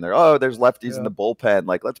timing. They're, there's lefties in the bullpen.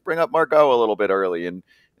 Like, let's bring up Margot a little bit early and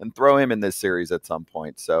throw him in this series at some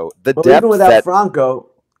point. So depth even without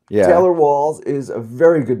Franco, Taylor Walls is a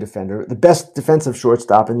very good defender, the best defensive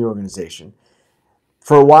shortstop in the organization.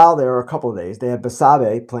 For a while there, a couple of days, they had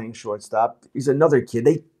Basabe playing shortstop. He's another kid.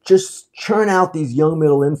 They just churn out these young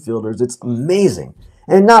middle infielders. It's amazing.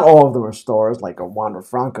 And not all of them are stars like a Wander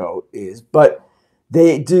Franco is, but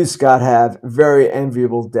they do, Scott, have very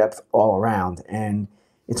enviable depth all around. And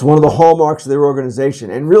it's one of the hallmarks of their organization.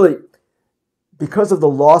 And really, because of the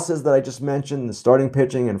losses that I just mentioned, the starting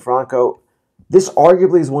pitching and Franco, this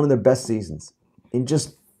arguably is one of their best seasons in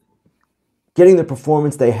just getting the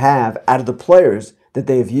performance they have out of the players that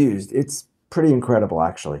they have used. It's pretty incredible,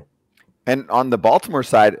 actually. And on the Baltimore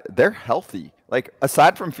side, they're healthy. Like,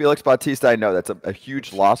 aside from Felix Bautista, I know that's a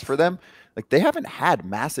huge loss for them. Like, they haven't had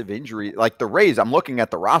massive injury. Like, the Rays, I'm looking at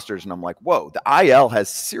the rosters, and I'm like, whoa, the IL has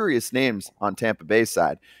serious names on Tampa Bay's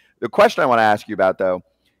side. The question I want to ask you about, though,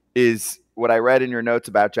 is what I read in your notes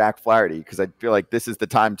about Jack Flaherty, because I feel like this is the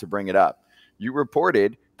time to bring it up. You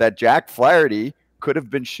reported that Jack Flaherty could have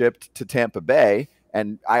been shipped to Tampa Bay,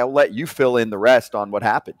 and I'll let you fill in the rest on what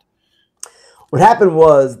happened. What happened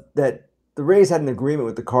was that the Rays had an agreement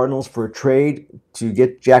with the Cardinals for a trade to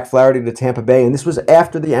get Jack Flaherty to Tampa Bay, and this was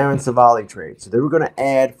after the Aaron Savali trade. So they were going to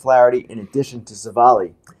add Flaherty in addition to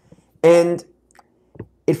Savali. And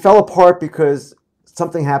it fell apart because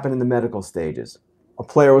something happened in the medical stages. A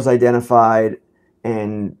player was identified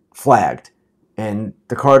and flagged. And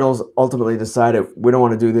the Cardinals ultimately decided, we don't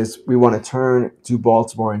want to do this. We want to turn to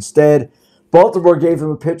Baltimore instead. Baltimore gave them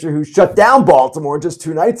a pitcher who shut down Baltimore just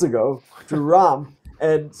 2 nights ago, Drew Rom.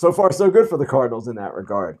 And so far, so good for the Cardinals in that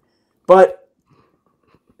regard. But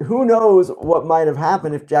who knows what might have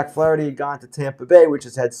happened if Jack Flaherty had gone to Tampa Bay, which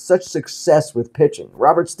has had such success with pitching.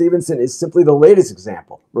 Robert Stevenson is simply the latest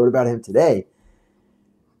example. Wrote about him today.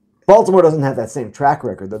 Baltimore doesn't have that same track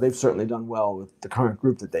record, though they've certainly done well with the current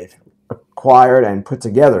group that they've acquired and put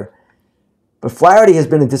together. But Flaherty has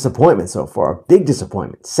been a disappointment so far, a big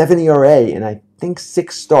disappointment. 7 ERA and I think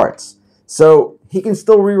 6 starts. So he can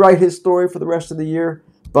still rewrite his story for the rest of the year,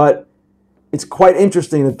 but it's quite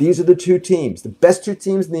interesting that these are the two teams, the best two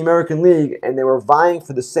teams in the American League, and they were vying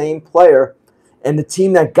for the same player, and the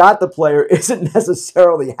team that got the player isn't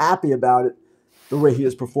necessarily happy about it the way he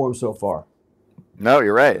has performed so far. No,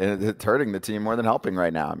 you're right. It's hurting the team more than helping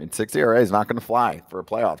right now. I mean, 6 ERA is not going to fly for a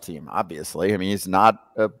playoff team, obviously. I mean, he's not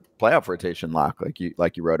a playoff rotation lock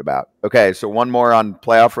like you wrote about. Okay, so one more on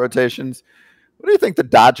playoff rotations. What do you think the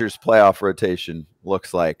Dodgers playoff rotation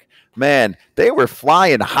looks like? Man, they were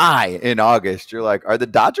flying high in August. You're like, are the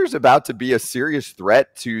Dodgers about to be a serious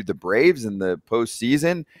threat to the Braves in the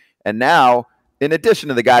postseason? And now, in addition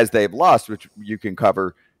to the guys they've lost, which you can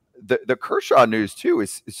cover, the Kershaw news too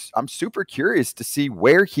is I'm super curious to see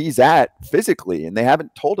where he's at physically, and they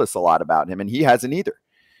haven't told us a lot about him, and he hasn't either.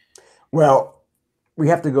 Well, we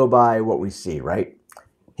have to go by what we see, right?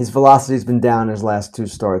 His velocity's been down his last two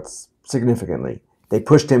starts significantly. They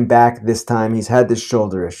pushed him back this time. He's had this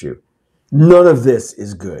shoulder issue. None of this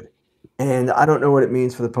is good. And I don't know what it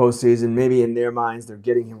means for the postseason. Maybe in their minds, they're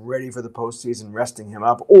getting him ready for the postseason, resting him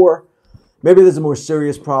up. Or maybe there's a more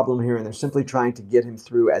serious problem here, and they're simply trying to get him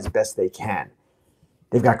through as best they can.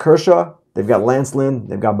 They've got Kershaw. They've got Lance Lynn.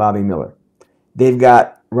 They've got Bobby Miller. They've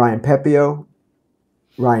got Ryan Pepio,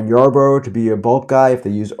 Ryan Yarbrough to be a bulk guy if they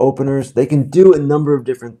use openers. They can do a number of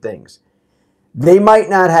different things. They might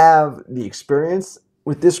not have the experience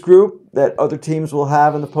with this group that other teams will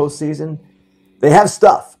have in the postseason. They have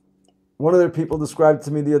stuff. One of their people described it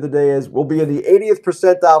to me the other day as, we'll be in the 80th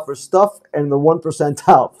percentile for stuff and the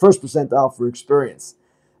first percentile for experience.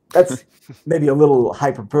 That's maybe a little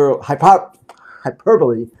hyperbole,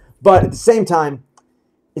 but at the same time,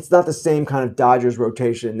 it's not the same kind of Dodgers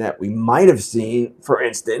rotation that we might have seen, for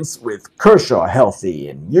instance, with Kershaw healthy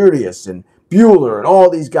and Urias and Buehler and all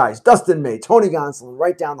these guys, Dustin May, Tony Gonsolin,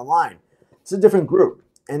 right down the line. It's a different group,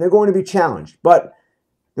 and they're going to be challenged. But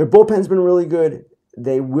their bullpen's been really good.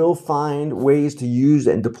 They will find ways to use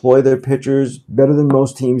and deploy their pitchers better than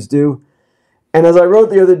most teams do. And as I wrote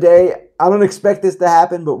the other day, I don't expect this to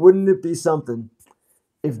happen, but wouldn't it be something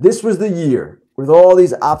if this was the year, with all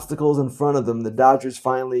these obstacles in front of them, the Dodgers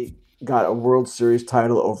finally got a World Series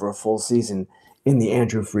title over a full season in the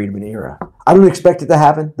Andrew Friedman era? I don't expect it to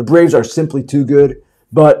happen. The Braves are simply too good,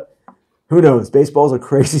 but who knows? Baseball's a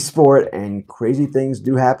crazy sport, and crazy things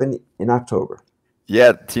do happen in October.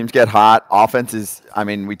 Yeah, teams get hot. Offense is, I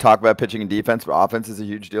mean, we talk about pitching and defense, but offense is a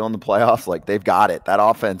huge deal in the playoffs. Like, they've got it. That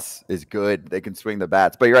offense is good. They can swing the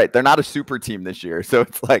bats. But you're right, they're not a super team this year. So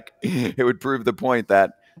it's like, it would prove the point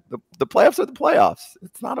that the playoffs are the playoffs.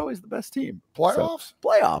 It's not always the best team. Playoffs? So,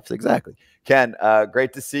 playoffs, exactly. Ken,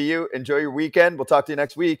 great to see you. Enjoy your weekend. We'll talk to you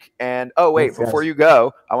next week. And, before you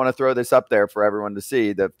go, I want to throw this up there for everyone to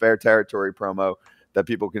see, the Fair Territory promo that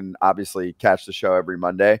people can obviously catch the show every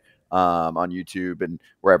Monday on YouTube and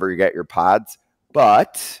wherever you get your pods.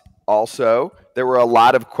 But also, there were a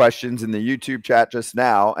lot of questions in the YouTube chat just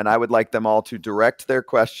now, and I would like them all to direct their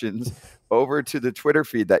questions over to the Twitter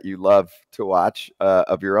feed that you love to watch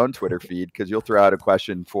of your own Twitter feed, because you'll throw out a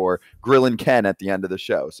question for Grillin' Ken at the end of the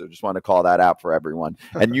show. So just want to call that out for everyone.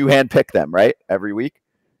 And you handpick them, right? Every week?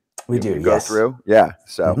 We do, go yes. through? Yeah.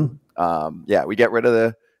 So, we get rid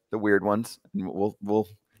of the weird ones, and we'll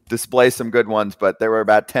display some good ones, but there were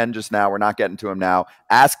about 10 just now. We're not getting to him now.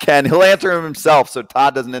 Ask Ken. He'll answer him himself, so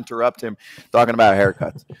Todd doesn't interrupt him talking about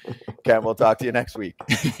haircuts. Ken, we'll talk to you next week.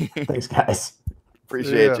 Thanks, guys.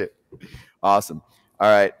 Appreciate you. Awesome. All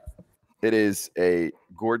right. It is a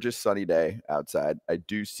gorgeous sunny day outside. I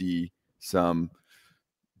do see some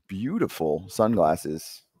beautiful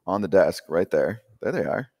sunglasses on the desk right there. There they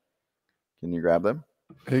are. Can you grab them?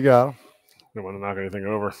 You got them. Don't want to knock anything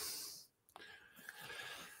over.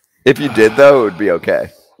 If you did, though, it would be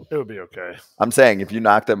okay. It would be okay. I'm saying if you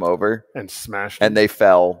knocked them over and smashed them, and they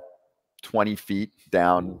fell 20 feet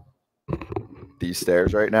down these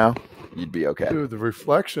stairs right now, you'd be okay. Dude, the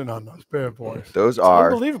reflection on those bad boys. Those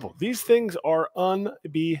are unbelievable. These things are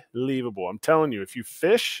unbelievable. I'm telling you, if you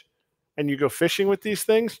fish and you go fishing with these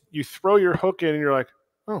things, you throw your hook in and you're like,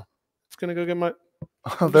 oh, it's going to go get my...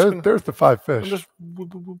 There's the 5 fish.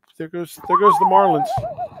 There goes the marlins.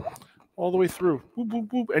 All the way through, whoop,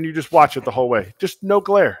 whoop, whoop, and you just watch it the whole way. Just no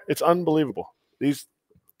glare. It's unbelievable. These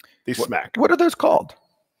smack. What are those called?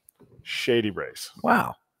 Shady Rays.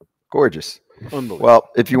 Wow, gorgeous. Unbelievable. Well,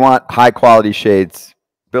 if you want high quality shades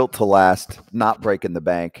built to last, not breaking the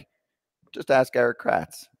bank, just ask Eric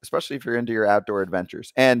Kratz. Especially if you're into your outdoor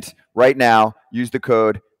adventures. And right now, use the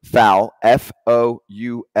code FOUL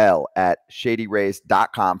FOUL at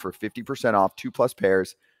shadyrays.com for 50% off 2+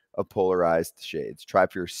 pairs of polarized shades. Try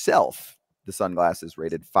for yourself the sunglasses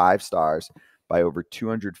rated 5 stars by over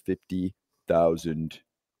 250 100,000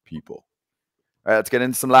 people. All right, let's get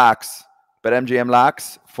into some locks. BetMGM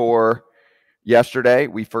locks for yesterday.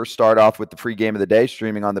 We first start off with the free game of the day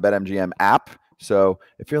streaming on the BetMGM app. So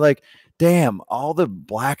if you're like, damn, all the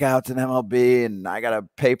blackouts in MLB and I got to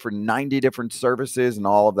pay for 90 different services and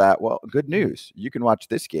all of that. Well, good news. You can watch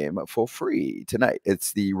this game for free tonight.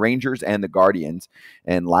 It's the Rangers and the Guardians,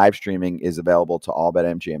 and live streaming is available to all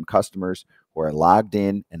BetMGM customers who are logged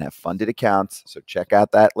in and have funded accounts. So check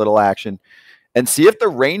out that little action and see if the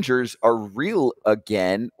Rangers are real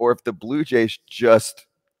again or if the Blue Jays just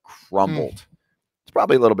crumbled. It's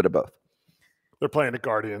probably a little bit of both. They're playing the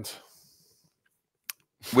Guardians.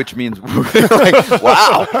 Which means, like,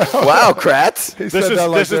 wow, Kratz. This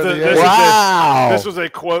was a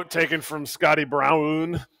quote taken from Scotty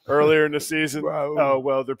Braun earlier in the season. Wow. Oh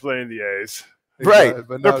well, they're playing the A's, Right?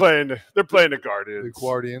 But they're playing the Guardians. the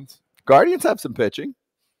Guardians. Guardians have some pitching,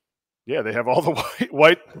 Yeah, they have all the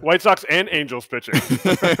White Sox and Angels pitching.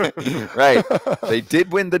 right? They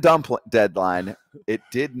did win the dump deadline. It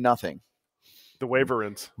did nothing. The waiver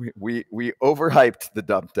ins. We overhyped the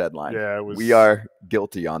dump deadline. Yeah, it was. We are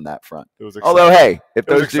guilty on that front. It was exciting. Although, hey, if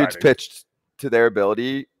was those dudes exciting. pitched to their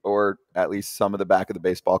ability, or at least some of the back of the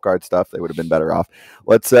baseball card stuff, they would have been better off.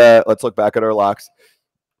 Let's look back at our locks.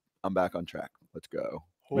 I'm back on track. Let's go.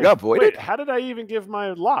 We got voided. Wait, how did I even give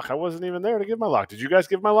my lock? I wasn't even there to give my lock. Did you guys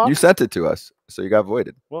give my lock? You sent it to us, so you got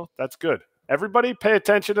voided. Well, that's good. Everybody pay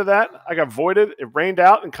attention to that. I got voided. It rained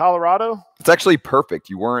out in Colorado. It's actually perfect.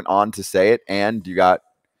 You weren't on to say it, and you got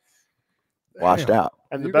washed Damn. out.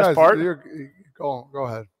 And the You best guys, part? Go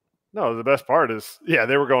ahead. No, the best part is, yeah,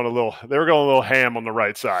 they were going a little ham on the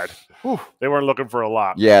right side. Whew. They weren't looking for a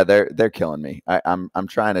lock. Yeah, they're killing me. I'm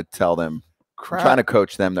trying to tell them. I'm trying to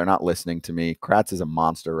coach them. They're not listening to me. Kratz is a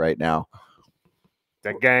monster right now.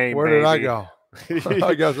 That game. Where did I go?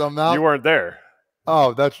 I guess I'm out. You weren't there.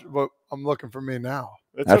 Oh, that's what I'm looking for me now.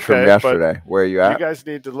 It's That's okay, from yesterday. Where are you but at? You guys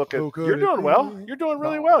need to look at. Who could You're it doing be? well. You're doing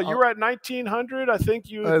really No, well. You were at 1,900. I think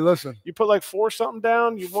Hey, you listen. put like 4 something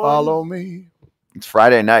down. You won. Follow me. It's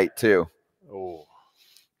Friday night too. Oh,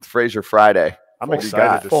 It's Frazier Friday. I'm What do you excited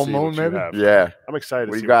got? to Full see moon, what you maybe? have. Yeah. I'm excited to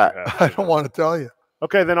What see you got? what you have. I don't want to tell you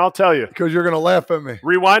Okay, then I'll tell you. because you're going to laugh at me.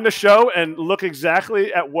 Rewind the show and look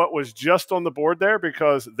exactly at what was just on the board there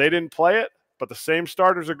because they didn't play it, but the same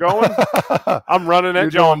starters are going. I'm running You're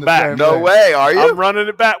that John doing the back. same No thing. way. Are you? I'm running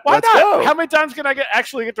it back. Why Let's not? go. How many times can I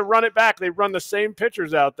actually get to run it back? They run the same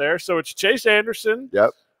pitchers out there. So it's Chase Anderson Yep.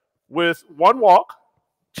 with 1 walk,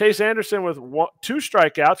 Chase Anderson with 2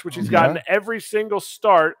 strikeouts, which he's Okay. gotten every single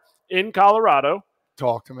start in Colorado,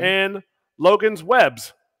 Talk to me. and Logan's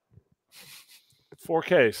Webbs.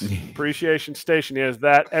 4Ks. Appreciation Station. He has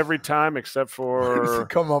that every time except Where does he for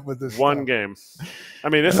come up with this one stuff? game. I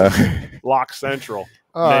mean, this is Lock Central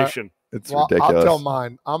All right. Nation. It's Well, ridiculous. I'll tell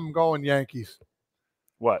mine. I'm going Yankees.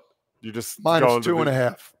 What? You just Mine is going to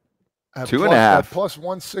 2.5. At 2.5. At plus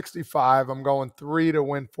 165. I'm going 3 to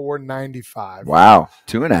win 495. Wow.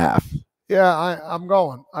 2.5. Yeah, I'm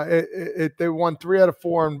going. They won 3 out of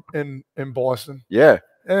 4 in Boston. Yeah.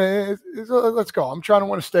 Let's go. I'm trying to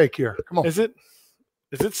win a stake here. Come on. Is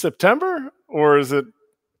it September or is it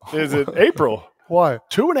April? What?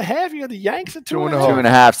 2.5? You got the Yanks at 2.5?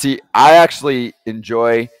 2.5. See, I actually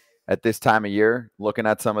enjoy at this time of year looking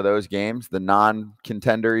at some of those games, the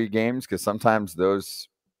non-contendery games, because sometimes those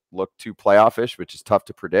look too playoff-ish, which is tough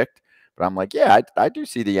to predict. But I'm like, yeah, I do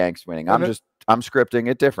see the Yanks winning. I'm scripting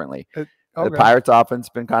it differently. The Okay. Pirates offense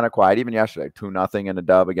been kind of quiet, even yesterday, 2-0 in a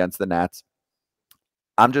dub against the Nats.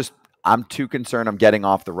 I'm too concerned. I'm getting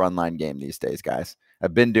off the run line game these days, guys.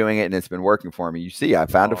 I've been doing it and it's been working for me. You see, I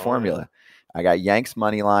found a formula. I got Yanks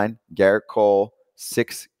money line, Garrett Cole,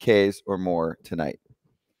 6 Ks or more tonight.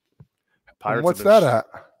 Pirates What's have been that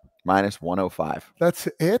at? Minus 105. That's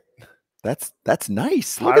it? That's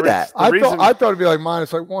nice. Look at that. Pirates- I thought it'd be like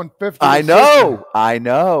minus like 150. I know.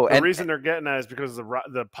 The And reason they're getting that is because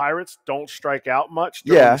the Pirates don't strike out much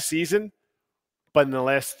during Yeah. the season, but in the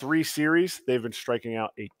last 3 series, they've been striking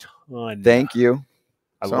out a ton. thank you.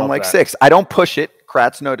 I So love I'm like that. 6. I don't push it.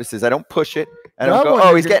 Kratz notices. I don't push it. I don't That go, one, oh,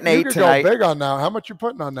 you he's could- getting you 8 could tonight. Go big on that. How much you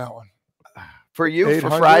putting on that one? For you, for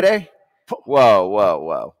 800? Friday?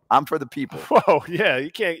 Whoa. I'm for the people. Whoa, yeah,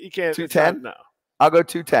 you can't. 210? No. I'll go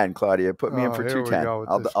 210, Claudia. Put me in Oh, for here we 210. go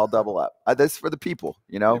with this I'll guy. double up. This is for the people,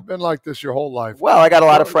 you know? You've been like this your whole life. Well, I got a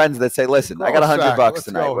lot of Grow- friends that say, listen, I grow got a $100 sack. Let's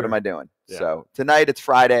tonight. go What am here. I doing? Yeah. So tonight it's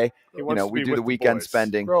Friday. He You wants know, to we be do with the weekend boys.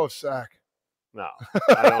 spending. Grow a sack. No,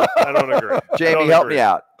 I don't agree. Jamie, help me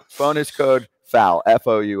out. Bonus code FOUL,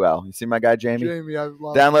 FOUL. You see my guy, Jamie? Jamie, I've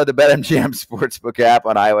lost. Download the BetMGM Sportsbook app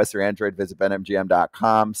on iOS or Android. Visit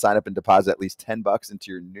BetMGM.com. Sign up and deposit at least $10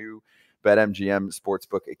 into your new BetMGM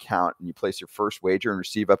Sportsbook account, and you place your first wager and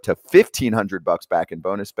receive up to $1,500 back in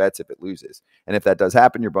bonus bets if it loses. And if that does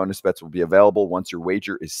happen, your bonus bets will be available once your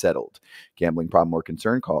wager is settled. Gambling problem or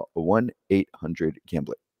concern, call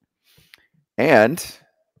 1-800-GAMBLER. And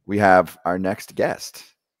we have our next guest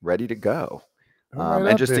ready to go.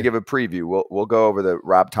 And just to give a preview, we'll go over the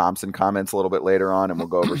Rob Thompson comments a little bit later on, and we'll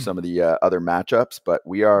go over some of the other matchups. But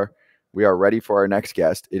we are ready for our next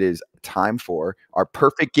guest. It is time for our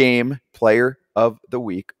perfect game player of the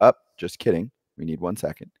week. Just kidding. We need 1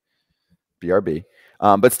 second. BRB.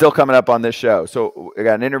 But still coming up on this show. So we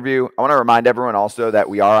got an interview. I want to remind everyone also that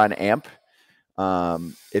we are on AMP.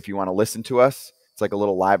 If you want to listen to us, it's like a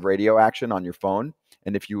little live radio action on your phone.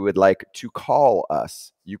 And if you would like to call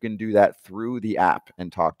us, you can do that through the app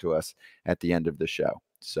and talk to us at the end of the show.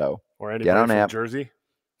 So or anybody from AMP. Jersey,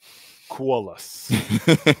 call us.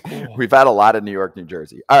 Cool. We've had a lot of New York, New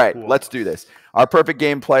Jersey. All right, let's do this. Our perfect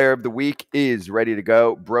game player of the week is ready to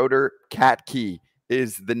go. Broder Katke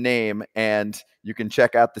is the name, and you can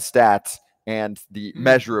check out the stats and the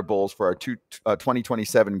measurables for our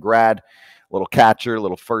 2027 grad. Little catcher,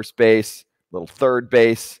 little first base, little third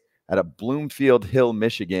base. At a Bloomfield Hill,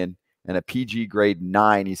 Michigan, and a PG grade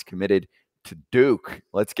 9. He's committed to Duke.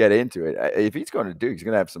 Let's get into it. If he's going to Duke, he's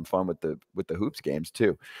going to have some fun with the hoops games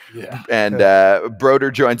too. Yeah. And Broder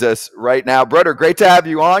joins us right now. Broder, great to have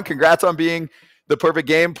you on. Congrats on being the perfect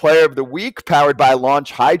game player of the week, powered by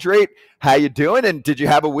Launch Hydrate. How you doing? And did you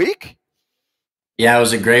have a week? Yeah, it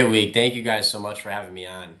was a great week. Thank you guys so much for having me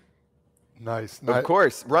on. Nice. Of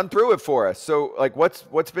course. Run through it for us. So, like,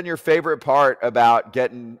 what's been your favorite part about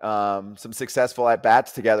getting some successful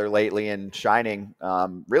at-bats together lately and shining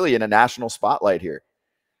really in a national spotlight here?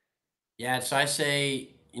 Yeah, so I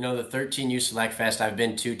say, the 13U Select Fest, I've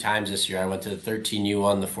been 2 times this year. I went to the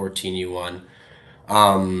 13U1, the 14U1.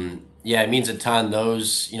 Yeah, it means a ton.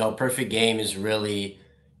 Those, Perfect Game is really,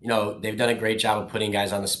 they've done a great job of putting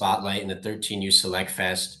guys on the spotlight in the 13U Select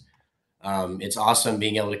Fest. It's awesome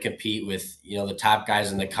being able to compete with, the top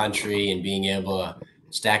guys in the country and being able to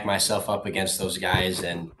stack myself up against those guys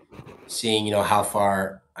and seeing, how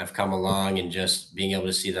far I've come along and just being able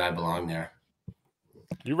to see that I belong there.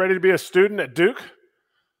 You ready to be a student at Duke?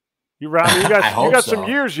 You got some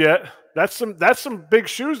years yet. That's some big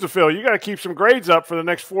shoes to fill. You got to keep some grades up for the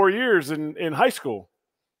next 4 years in high school.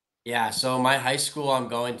 Yeah. So my high school I'm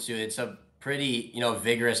going to, it's a pretty,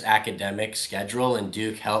 vigorous academic schedule, and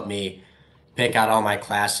Duke helped me pick out all my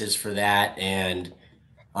classes for that and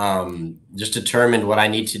just determined what I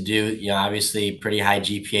need to do. Obviously pretty high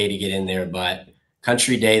GPA to get in there, but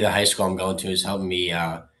Country Day, the high school I'm going to, is helping me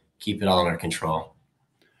keep it all under control.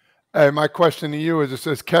 Hey, my question to you is, it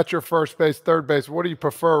says catcher, first base, third base. What do you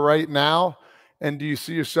prefer right now? And do you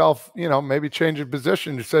see yourself, maybe changing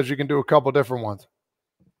position? It says you can do a couple different ones.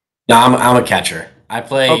 No, I'm a catcher. I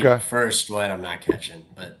play first when I'm not catching,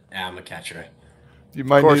 but yeah, I'm a catcher. You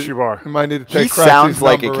might you are. You might need to take. He sounds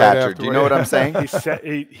like a catcher. Right. Do you know what I'm saying?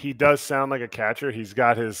 He does sound like a catcher. He's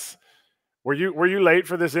got his. Were you late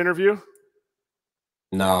for this interview?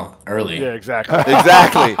 No, early. Yeah, exactly.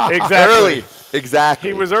 Exactly. Early. Exactly.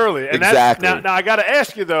 He was early. And exactly. Now I got to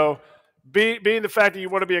ask you though, being the fact that you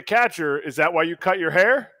want to be a catcher, is that why you cut your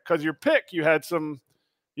hair? Because your pick, you had some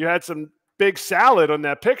big salad on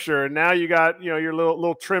that picture, and now you got you're a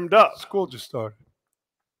little trimmed up. School just started.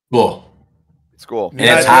 Cool. School. And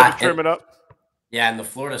it's hot. Trim it up. Yeah, in the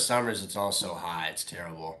Florida summers, it's also hot. It's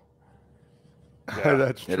terrible. Yeah,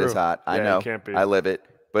 that's true. It is hot. I know. It can't be. I live it.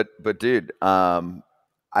 But dude,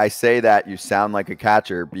 I say that you sound like a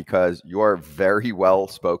catcher because you are very well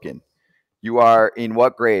spoken. You are in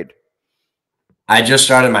what grade? I just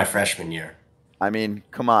started my freshman year. I mean,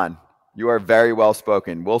 come on. You are very well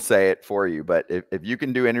spoken. We'll say it for you. But if you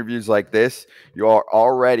can do interviews like this, you are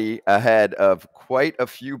already ahead of quite a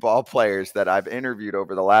few ball players that I've interviewed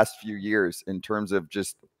over the last few years in terms of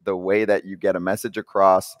just the way that you get a message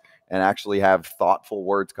across and actually have thoughtful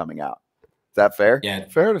words coming out. Is that fair? Yeah.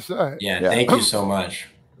 Fair to say. Yeah. Thank you so much.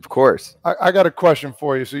 Of course. I got a question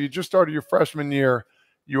for you. So you just started your freshman year.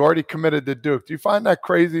 You already committed to Duke. Do you find that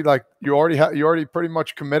crazy? Like you already pretty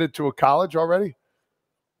much committed to a college already?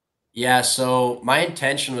 Yeah, so my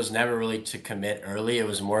intention was never really to commit early. It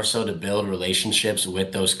was more so to build relationships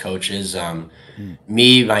with those coaches.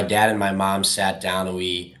 Me, my dad, and my mom sat down and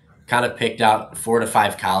we kind of picked out 4 to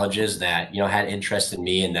 5 colleges that, had interest in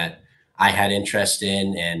me and that I had interest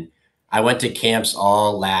in. And I went to camps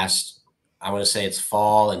all last, I want to say it's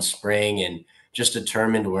fall and spring, and just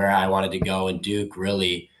determined where I wanted to go. And Duke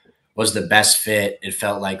really was the best fit, it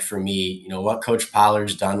felt like, for me. What Coach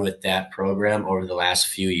Pollard's done with that program over the last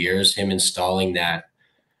few years, him installing that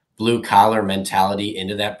blue collar mentality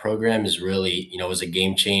into that program is really, was a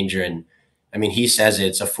game changer. And I mean, he says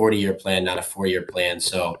it's a 40-year plan, not a 4-year plan.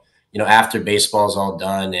 So, after baseball's all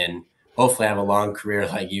done, and hopefully I have a long career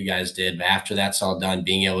like you guys did, but after that's all done,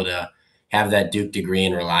 being able to have that Duke degree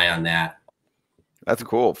and rely on that. That's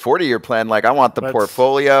cool. 40-year plan. Like, I want the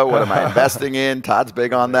portfolio. What am I investing in? Todd's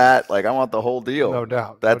big on that. Like, I want the whole deal. No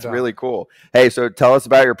doubt. That's really cool. Hey, so tell us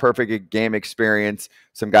about your perfect game experience,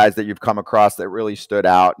 some guys that you've come across that really stood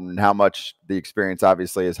out, and how much the experience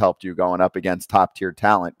obviously has helped you going up against top-tier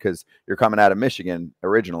talent, because you're coming out of Michigan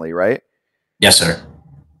originally, right? Yes, sir.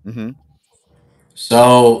 Mm-hmm.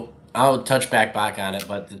 So I'll touch back on it,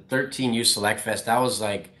 but the 13U Select Fest, that was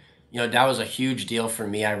like, that was a huge deal for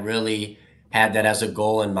me. I really had that as a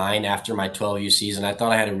goal in mind after my 12U season. I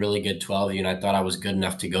thought I had a really good 12U, and I thought I was good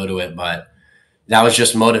enough to go to it, but that was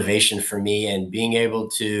just motivation for me. And being able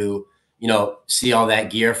to, see all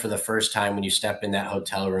that gear for the first time when you step in that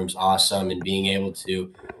hotel room is awesome. And being able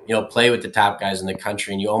to, play with the top guys in the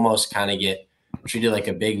country, and you almost kind of get treated like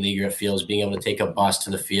a big leaguer, it feels, being able to take a bus to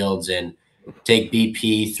the fields and take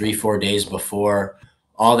BP 3-4 days before.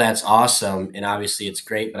 All that's awesome, and obviously it's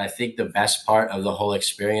great, but I think the best part of the whole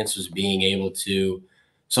experience was being able to,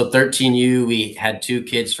 so 13U, we had 2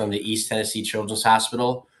 kids from the East Tennessee Children's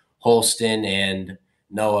Hospital, Holston and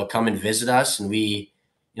Noah, come and visit us, and we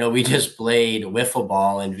just played wiffle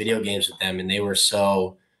ball and video games with them, and they were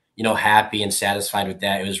so, happy and satisfied with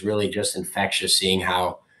that. It was really just infectious seeing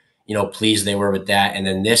how, pleased they were with that. And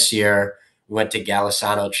then this year, we went to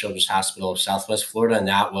Galisano Children's Hospital of Southwest Florida, and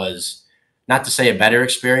that was, not to say a better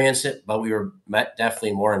experience, but we were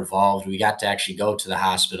definitely more involved. We got to actually go to the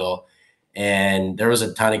hospital, and there was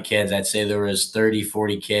a ton of kids. I'd say there was 30,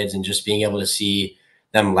 40 kids, and just being able to see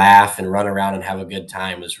them laugh and run around and have a good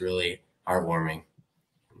time was really heartwarming.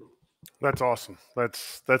 That's awesome.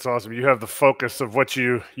 That's awesome. You have the focus of what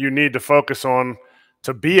you need to focus on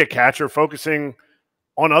to be a catcher, focusing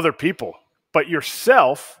on other people. But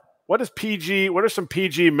yourself, what are some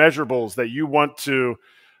PG measurables that you want to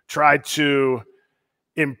try to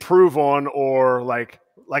improve on, or like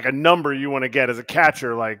a number you want to get as a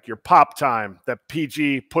catcher, like your pop time that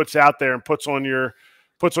PG puts out there and puts on your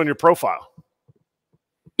profile?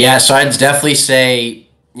 Yeah, so I'd definitely say,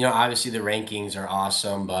 obviously the rankings are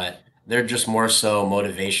awesome, but they're just more so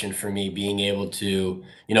motivation for me, being able to,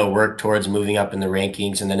 work towards moving up in the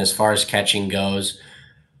rankings. And then as far as catching goes,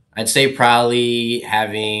 I'd say probably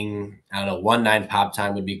having, 1.9 pop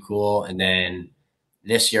time would be cool. And then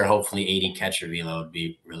this year, hopefully 80 catcher velo would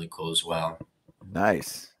be really cool as well.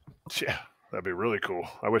 Nice. Yeah, that'd be really cool.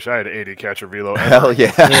 I wish I had 80 catcher velo. Hell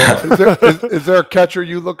yeah. Is there a catcher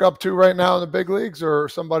you look up to right now in the big leagues, or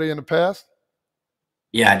somebody in the past?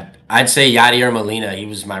 Yeah, I'd say Yadier Molina. He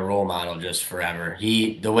was my role model just forever.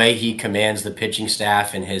 The way he commands the pitching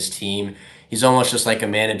staff and his team, he's almost just like a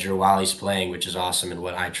manager while he's playing, which is awesome, and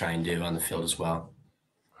what I try and do on the field as well.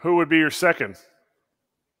 Who would be your second?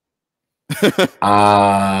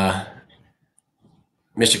 Mr.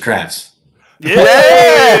 Kratz. Yeah,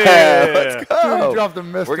 let's go. You dropped the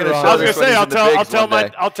Mr. We're gonna show I was gonna this when say he's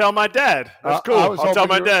I'll tell my dad. That's cool. I'll tell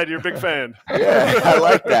my dad you're a big fan. Yeah, I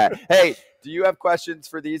like that. Hey, do you have questions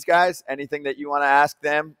for these guys? Anything that you want to ask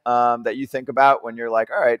them that you think about when you're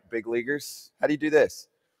like, all right, big leaguers, how do you do this?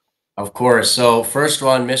 Of course. So first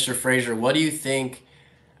one, Mr. Frazier, what do you think,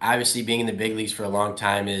 obviously being in the big leagues for a long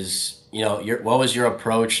time, is, what was your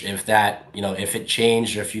approach, if it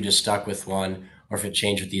changed, or if you just stuck with one, or if it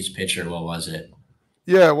changed with each pitcher, what was it?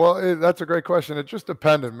 Yeah, well, that's a great question. It just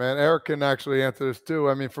depended, man. Erik can actually answer this too.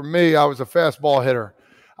 I mean, for me, I was a fastball hitter.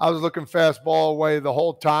 I was looking fastball away the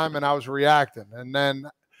whole time, and I was reacting. And then,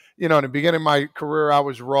 in the beginning of my career, I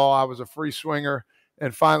was raw. I was a free swinger.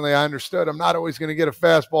 And finally, I understood I'm not always going to get a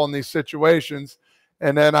fastball in these situations.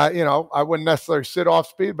 And then I wouldn't necessarily sit off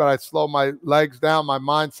speed, but I'd slow my legs down, my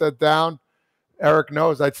mindset down. Erik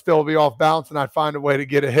knows I'd still be off balance, and I'd find a way to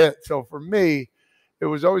get a hit. So for me, it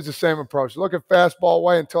was always the same approach. Look at fastball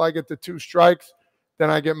away until I get the 2 strikes. Then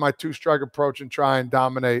I get my 2-strike approach and try and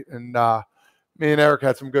dominate. And me and Erik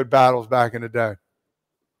had some good battles back in the day.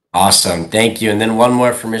 Awesome. Thank you. And then one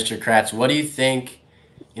more for Mr. Kratz. What do you think,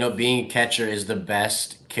 being a catcher is the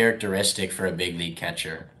best characteristic for a big league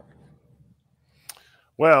catcher?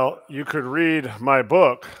 Well, you could read my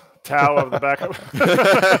book, Tao of the Backup.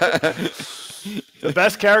 The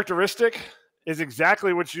best characteristic is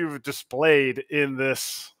exactly what you've displayed in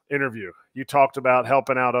this interview. You talked about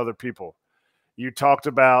helping out other people. You talked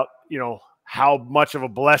about, how much of a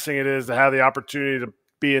blessing it is to have the opportunity to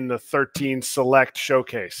be in the 13 select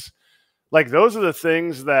showcase. Like, those are the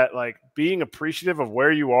things that, like, being appreciative of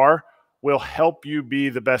where you are will help you be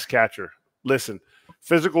the best catcher. Listen,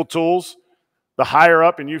 Physical tools, the higher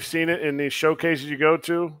up, and you've seen it in these showcases you go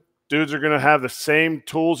to, dudes are going to have the same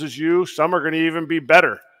tools as you. Some are going to even be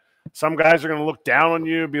better. Some guys are going to look down on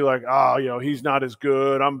you and be like, oh, he's not as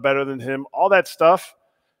good. I'm better than him. All that stuff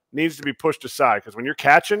needs to be pushed aside because when you're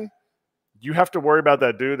catching, you have to worry about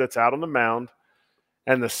that dude that's out on the mound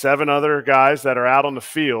and the 7 other guys that are out on the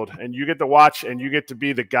field, and you get to watch and you get to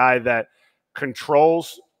be the guy that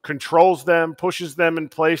controls them, pushes them in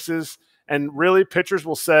places, and really pitchers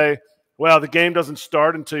will say, well, the game doesn't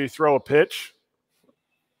start until you throw a pitch.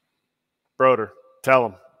 Broder, tell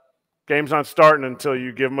them. Game's not starting until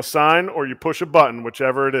you give them a sign or you push a button,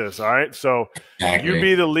 whichever it is, all right? So you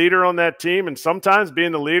be the leader on that team, and sometimes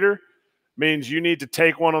being the leader means you need to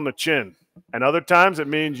take one on the chin. And other times it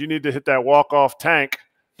means you need to hit that walk-off tank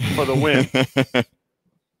for the win.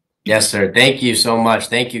 Yes, sir. Thank you so much.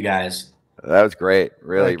 Thank you, guys. That was great.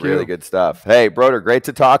 Really good stuff. Hey, Broder, great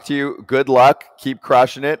to talk to you. Good luck. Keep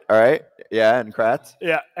crushing it, all right? Yeah, and Kratz?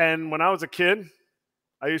 Yeah, and when I was a kid,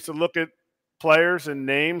 I used to look at players and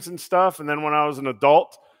names and stuff, and then when I was an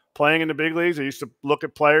adult playing in the big leagues, I used to look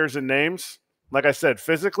at players and names. Like I said,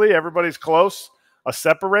 physically, everybody's close. A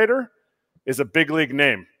separator is a big league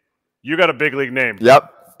name. You got a big league name.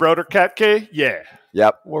 Yep. Broder Katke? Yeah.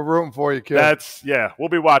 Yep. We're rooting for you, kid. We'll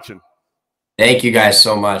be watching. Thank you guys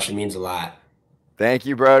so much. It means a lot. Thank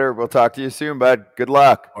you, Broder. We'll talk to you soon, bud. Good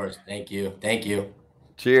luck. Of course. Thank you. Thank you.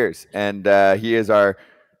 Cheers. And he is our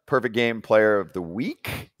Perfect Game Player of the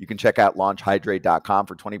Week. You can check out launchhydrate.com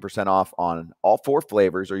for 20% off on all 4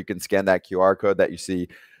 flavors, or you can scan that QR code that you see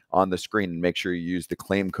on the screen and make sure you use the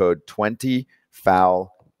claim code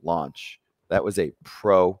 20FOULLAUNCH. That was a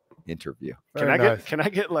pro interview. Can I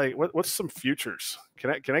get like what's some futures?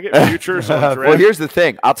 Can I get futures on draft? Well, here's the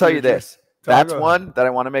thing. I'll tell you this. That's one that I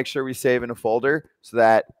want to make sure we save in a folder so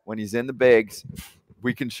that when he's in the bigs,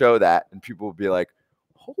 we can show that and people will be like,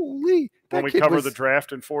 holy, when we cover the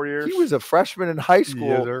draft in 4 years. He was a freshman in high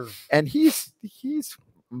school, and he's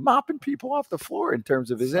mopping people off the floor in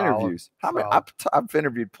terms of his interviews. I've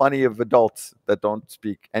interviewed plenty of adults that don't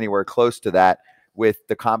speak anywhere close to that with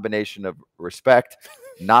the combination of respect,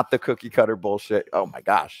 not the cookie cutter bullshit. Oh my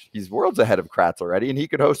gosh, he's worlds ahead of Kratz already, and he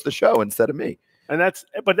could host the show instead of me. And that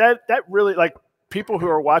really, like, people who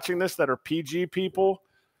are watching this that are PG people,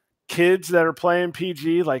 kids that are playing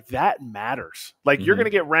PG, like, that matters. Like, you're going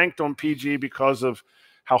to get ranked on PG because of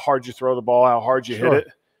how hard you throw the ball, how hard you hit it.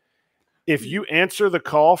 If you answer the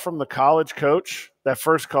call from the college coach that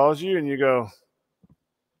first calls you and you go,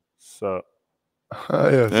 so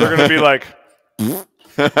they're going to be like,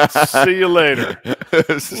 see you later.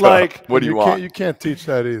 So, like, what do you want? You can't teach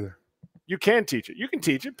that either. You can teach it. You can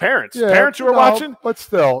teach it. Parents who are watching, but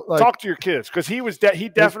still, like, talk to your kids because he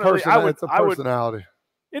definitely. It's a personality.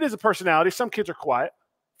 It is a personality. Some kids are quiet,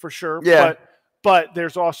 for sure. Yeah. But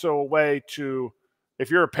there's also a way to, if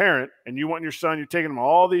you're a parent and you want your son, you're taking him to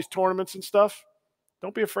all these tournaments and stuff,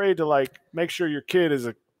 don't be afraid to, like, make sure your kid is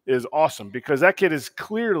awesome because that kid is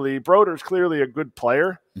Broder's clearly a good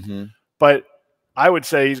player. But I would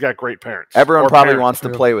say he's got great parents. Everyone probably wants to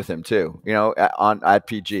play with him too, at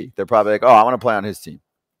PG. They're probably like, oh, I want to play on his team.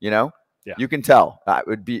 Yeah. You can tell. I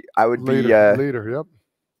would be leader.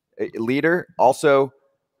 Yep. Leader. Also,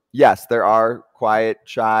 yes, there are quiet,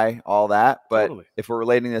 shy, all that. But if we're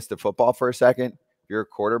relating this to football for a second, if you're a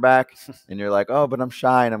quarterback and you're like, oh, but I'm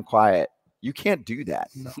shy and I'm quiet. You can't do that.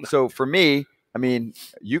 No. So for me, I mean,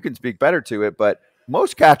 you can speak better to it, but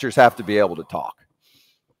most catchers have to be able to talk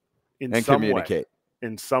and communicate.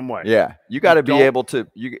 In some way. Yeah. You got to be able to,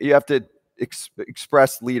 you have to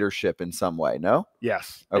express leadership in some way, no?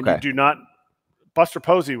 Yes. Okay. And you do not, Buster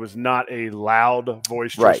Posey was not a loud,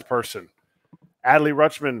 boisterous person. Adley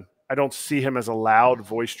Rutschman, I don't see him as a loud,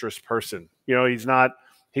 boisterous person. He's not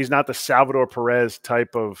the Salvador Perez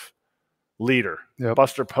type of leader. Yep.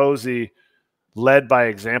 Buster Posey led by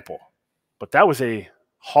example. But that was a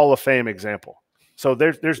Hall of Fame example. So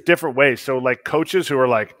there's different ways. So, like, coaches who are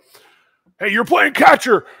like, hey, you're playing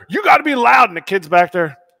catcher. You got to be loud. And the kid's back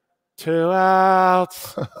there. 2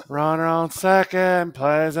 outs, runner on second,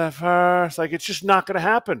 plays at first. Like, it's just not going to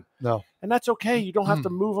happen. No. And that's okay. You don't have to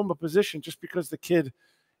move him a position just because the kid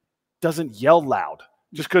doesn't yell loud.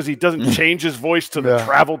 Just because he doesn't change his voice to the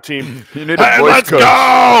travel team. You need a voice let's coach.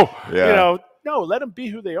 Go! Yeah. No, let them be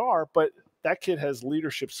who they are. But that kid has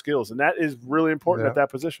leadership skills, and that is really important at that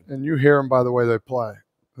position. And you hear them by the way they play,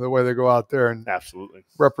 the way they go out there and absolutely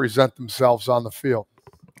represent themselves on the field.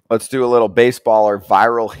 Let's do a little baseball or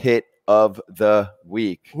viral hit of the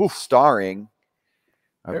week, starring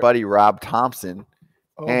our buddy Rob Thompson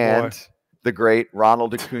and the great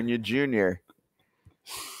Ronald Acuna Jr.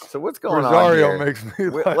 So what's going on here? Makes me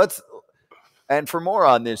And for more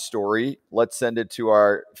on this story, let's send it to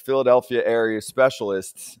our Philadelphia area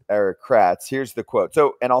specialist, Eric Kratz. Here's the quote.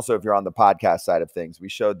 So, and also if you're on the podcast side of things, we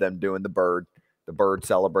showed them doing the bird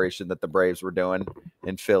celebration that the Braves were doing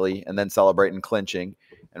in Philly and then celebrating clinching.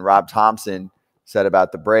 And Rob Thompson said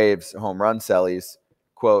about the Braves home run sellies,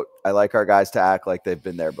 quote, "I like our guys to act like they've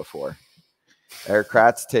been there before." Eric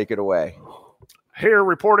Kratz, take it away. Here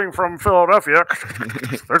reporting from Philadelphia.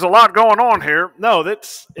 There's a lot going on here. No,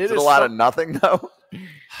 is it a lot of nothing, though?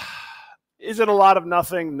 Is it a lot of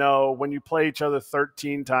nothing? No. When you play each other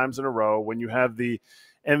 13 times in a row, when you have the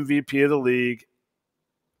MVP of the league,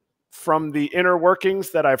 from the inner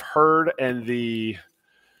workings that I've heard and the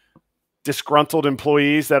disgruntled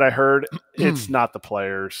employees that I heard, it's not the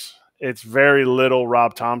players. It's very little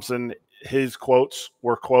Rob Thompson. His quotes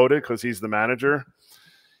were quoted because he's the manager.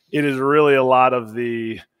 It is really a lot of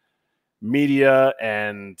the media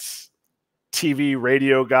and TV,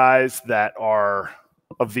 radio guys that are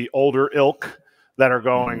of the older ilk that are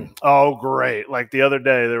going, oh, great. Like the other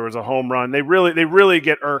day, there was a home run. They really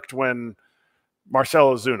get irked when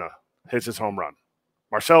Marcell Ozuna hits his home run.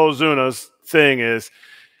 Marcell Ozuna's thing is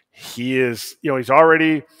he's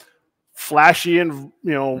already flashy and,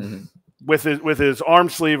 with his arm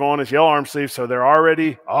sleeve on, his yellow arm sleeve, so they're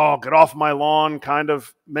already, get off my lawn kind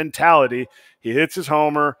of mentality. He hits his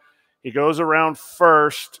homer. He goes around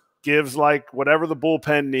first, gives like whatever the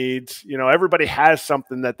bullpen needs. Everybody has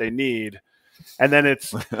something that they need. And then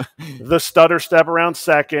it's the stutter step around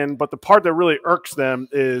second. But the part that really irks them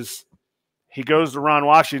is he goes to Ron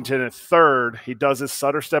Washington at third. He does his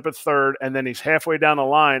stutter step at third, and then he's halfway down the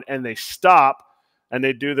line, and they stop. And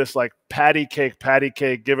they do this like patty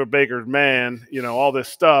cake, give a baker's man, all this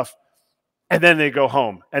stuff. And then they go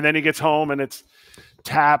home. And then he gets home and it's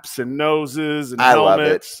taps and noses and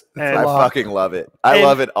helmets. I fucking love it. I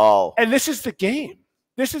love it all. And this is the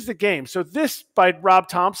game. So this by Rob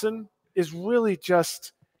Thompson is really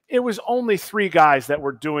just – it was only 3 guys that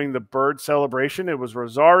were doing the bird celebration. It was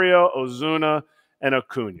Rosario, Ozuna, and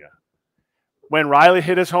Acuna. When Riley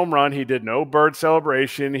hit his home run, he did no bird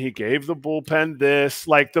celebration. He gave the bullpen this.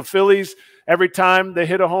 Like the Phillies, every time they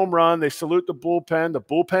hit a home run, they salute the bullpen. The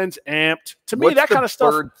bullpen's amped. To me, that kind of stuff.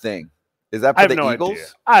 Bird thing? Is that for the Eagles? Idea.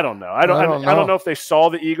 I don't know. I don't know if they saw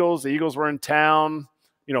the Eagles. The Eagles were in town.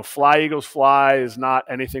 Fly Eagles Fly is not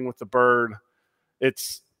anything with the bird.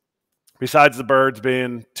 It's besides the Birds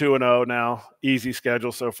being 2-0 now, easy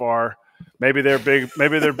schedule so far. Maybe they're big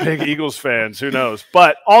Eagles fans. Who knows?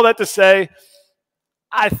 But all that to say,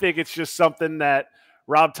 I think it's just something that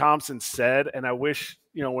Rob Thompson said, and I wish,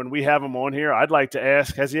 when we have him on here, I'd like to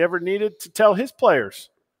ask, has he ever needed to tell his players,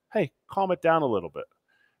 hey, calm it down a little bit?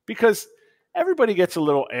 Because everybody gets a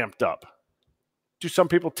little amped up. Do some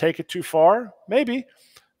people take it too far? Maybe.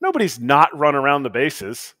 Nobody's not run around the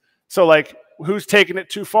bases. So, who's taking it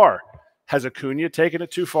too far? Has Acuna taken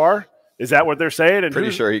it too far? Is that what they're saying? And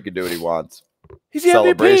pretty sure he can do what he wants. He's the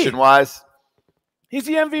Celebration-wise. He's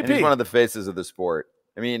the MVP. And he's one of the faces of the sport.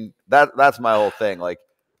 I mean, that's my whole thing. Like,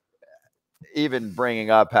 even bringing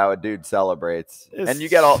up how a dude celebrates. And you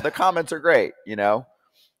get all the comments are great,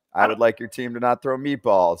 I would like your team to not throw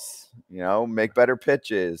meatballs, make better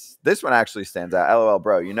pitches. This one actually stands out. LOL,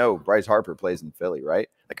 bro. Bryce Harper plays in Philly, right?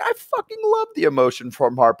 Like, I fucking love the emotion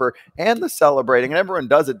from Harper and the celebrating, and everyone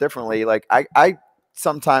does it differently. Like, I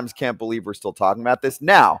sometimes can't believe we're still talking about this.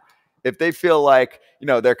 Now, if they feel like,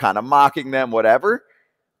 they're kind of mocking them, whatever,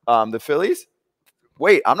 the Phillies,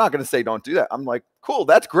 wait, I'm not going to say don't do that. I'm like, cool,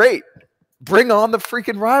 that's great. Bring on the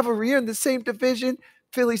freaking rivalry. You're in the same division.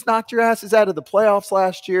 Phillies knocked your asses out of the playoffs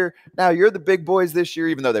last year. Now you're the big boys this year,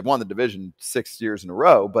 even though they've won the division 6 years in a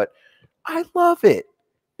row. But I love it.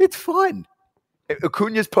 It's fun.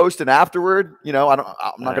 Acuna's posting afterward. I'm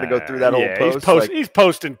not going to go through that whole post. He's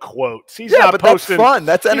posting quotes. He's not posting. That's fun.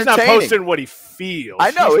 That's entertaining. He's not posting what he feels. I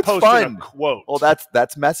know, it's fun. A quote. Well,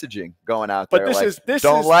 that's messaging going out there. But this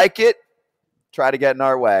don't like it. Try to get in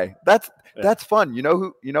our way. That's fun. You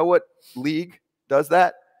know what league does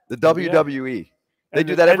that? The WWE. They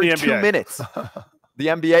do that every 2 minutes. The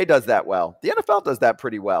NBA does that well. The NFL does that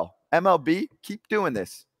pretty well. MLB, keep doing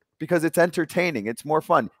this because it's entertaining. It's more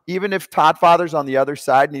fun. Even if Todd Father's on the other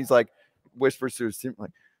side and he's like whispers to his team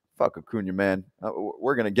like, "Fuck Acuna, man.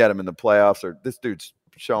 We're gonna get him in the playoffs," or "This dude's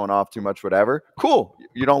showing off too much," whatever. Cool.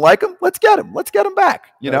 You don't like him? Let's get him. Let's get him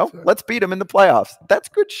back. Let's beat him in the playoffs. That's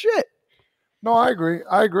good shit. No, I agree.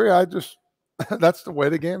 I just that's the way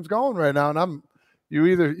the game's going right now, and you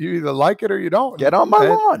either like it or you don't. Get on my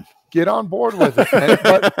lawn. Get on board with it.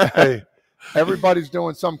 But hey, everybody's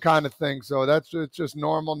doing some kind of thing, so it's just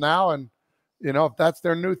normal now. And if that's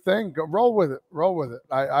their new thing, roll with it.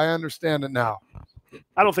 I understand it now.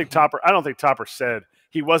 I don't think Topper said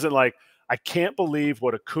he wasn't like, I can't believe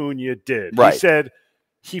what Acuna did. Right. He said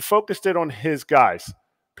he focused it on his guys.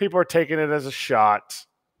 People are taking it as a shot.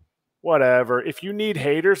 Whatever. If you need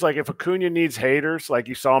haters, like if Acuna needs haters, like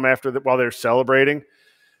you saw him while they're celebrating,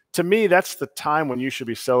 to me, that's the time when you should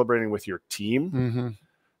be celebrating with your team. Mm-hmm.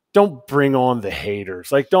 Don't bring on the haters.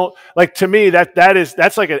 To me,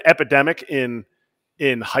 that's like an epidemic in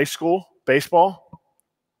high school baseball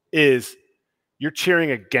is you're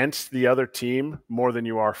cheering against the other team more than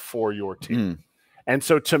you are for your team. And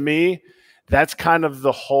so to me, that's kind of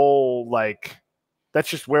the whole, like, that's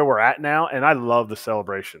just where we're at now. And I love the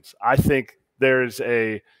celebrations. I think there's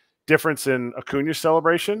a difference in Acuna's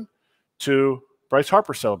celebration to Bryce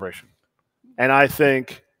Harper's celebration. And I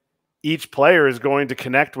think each player is going to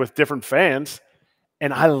connect with different fans.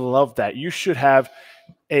 And I love that. You should have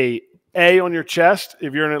a on your chest.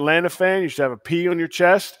 If you're an Atlanta fan, you should have a P on your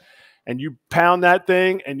chest. And you pound that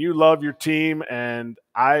thing and you love your team. And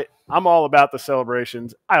I'm all about the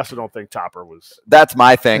celebrations. I also don't think Topper was. That's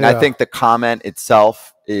my thing. Yeah. I think the comment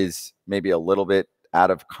itself is maybe a little bit out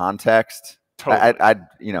of context. Totally.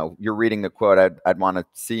 You're reading the quote. I'd want to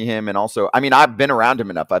see him. And also, I mean, I've been around him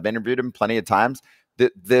enough. I've interviewed him plenty of times. The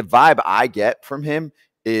vibe I get from him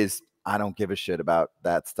is I don't give a shit about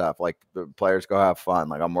that stuff. Like, the players go have fun.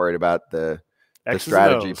 Like, I'm worried about the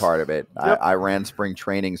strategy part of it. Yep. I ran spring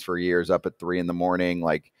trainings for years up at 3 a.m.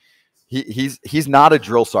 Like, he's not a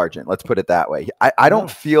drill sergeant. Let's put it that way. I don't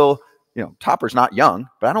feel, Topper's not young,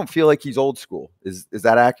 but I don't feel like he's old school. Is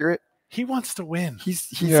that accurate? He wants to win.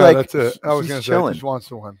 He's Yeah, like, that's it. I was going to say, he chilling. just wants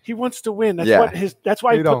to win. He wants to win. Yeah. That's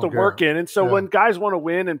why he put the care. work in. And so Yeah. when guys want to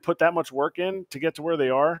win and put that much work in to get to where they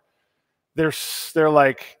are, they're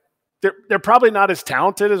probably not as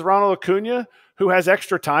talented as Ronald Acuna, who has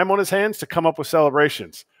extra time on his hands to come up with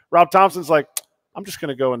celebrations. Rob Thompson's like, I'm just going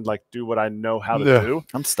to go and do what I know how to do.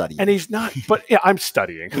 I'm studying. And he's not, but yeah, I'm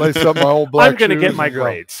studying. Lace up my old black I'm going to shoes get my and go.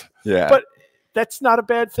 grades. Yeah. But that's not a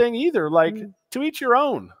bad thing either. To each your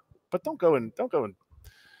own, but don't go and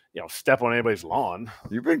step on anybody's lawn.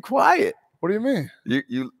 You've been quiet. What do you mean?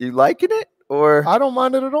 You liking it? Or I don't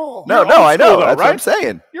mind it at all. no, You're I know. old school, though, That's what I'm right?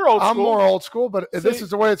 saying. You're old school. I'm more old school, but this is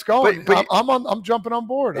the way it's going. But I'm jumping on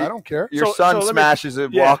board. I don't care. Your So son let me- smashes a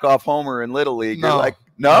walk-off homer in Little League. You're No. like,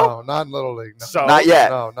 no? not in Little League. No. So Not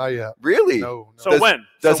yet. No, not yet. Really? No. So Does- when?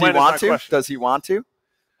 Does So he when is want my to? question. Does he want to?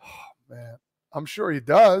 Man, I'm sure he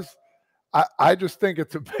does. I just think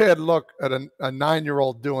it's a bad look at a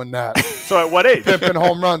 9-year-old doing that. So at what age? Pimping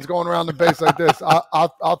home runs, going around the base like this.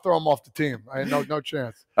 I'll throw him off the team. I ain't no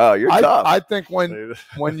chance. Oh, you're tough. I think when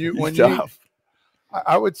you tough.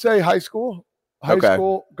 I would say high school. High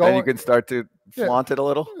school Then going you can start to flaunt it a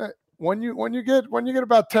little. when you get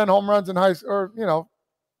about 10 home runs in high school, or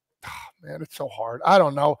man, it's so hard. I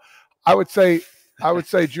don't know. I would say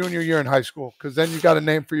junior year in high school, because then you got a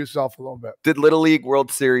name for yourself a little bit. Did Little League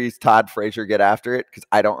World Series Todd Frazier get after it? Because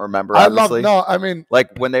I don't remember. I Obviously.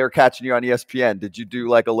 Like when they were catching you on ESPN, did you do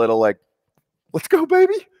like a little let's go,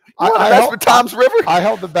 baby? That's with Tom's River. I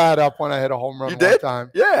held the bat up when I hit a home run You one did?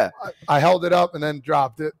 time. Yeah. I held it up and then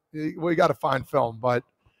dropped it. We got to find film, but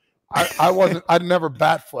I'd never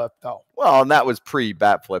bat flip though. Well, and that was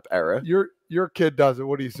pre-bat flip era. Your kid does it.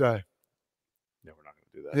 What do you say? No, we're not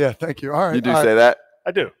going to do that. Yeah, thank you. All right. You do all say right. that?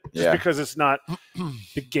 I do. Just because it's not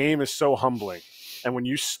 – the game is so humbling. And when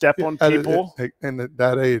you step on people – and at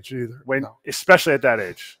that age either. Especially at that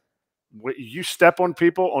age. When you step on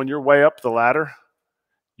people on your way up the ladder,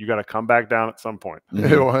 you got to come back down at some point. And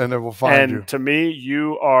it will find you. And to me,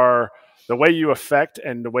 you are – the way you affect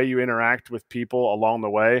and the way you interact with people along the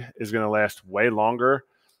way is going to last way longer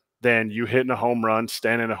than you hitting a home run,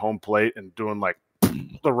 standing at home plate, and doing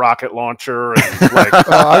the rocket launcher and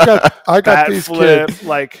I got these flip.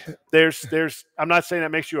 kids. There's I'm not saying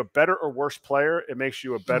that makes you a better or worse player. It makes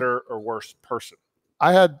you a better or worse person.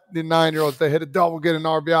 I had the 9-year-olds, they hit a double, get an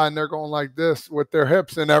RBI, and they're going like this with their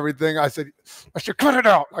hips and everything. I said, I should cut it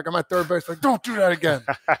out. Like I'm at third base, like, don't do that again.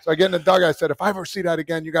 So I get in the dugout, I said, if I ever see that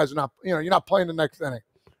again, you guys are not, you're not playing the next inning.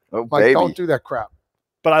 Oh, like, baby. don't do that crap.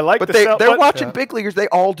 But I like But they're watching big leaguers. They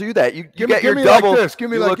all do that. You get your me double. Like this. Give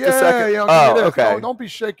me you like, look yeah, the second. give me this. Okay. Don't be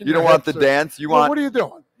shaking You your don't want the hips dance. You want. What are you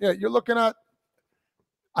doing? Yeah, you're looking at.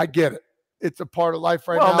 I get it. It's a part of life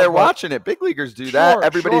right now. Well, they're watching it. Big leaguers do that.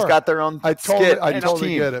 Everybody's got their own skit. I totally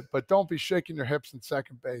team. get it. But don't be shaking your hips in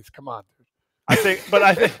second base. Come on, dude. I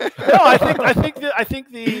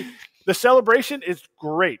think the celebration is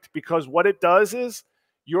great because what it does is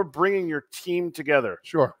you're bringing your team together.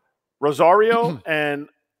 Sure. Rosario and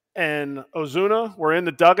Ozuna were in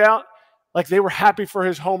the dugout. Like they were happy for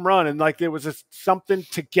his home run. And like there was something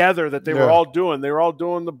together that they were all doing. They were all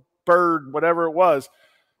doing the bird, whatever it was.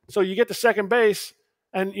 So you get to second base,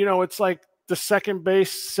 and, it's like the second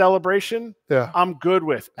base celebration, I'm good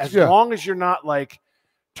with. As long as you're not like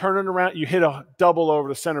turning around, you hit a double over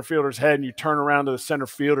the center fielder's head, and you turn around to the center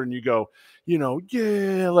fielder, and you go,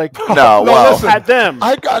 like, listen, at them.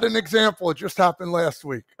 I got an example. It just happened last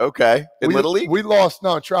week. Okay. In Little League? We lost,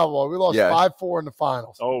 travel. We lost 5-4 in the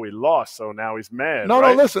finals. Oh, we lost, so now he's mad. No,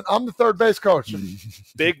 right? listen, I'm the third base coach.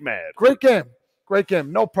 Big mad. Great game.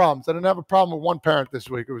 No problems. I didn't have a problem with one parent this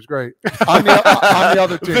week. It was great. On the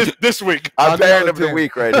other team. This week. I'm parent of the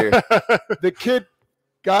week right here. The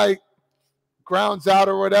guy grounds out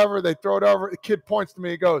or whatever. They throw it over. The kid points to me.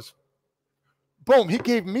 He goes, boom. He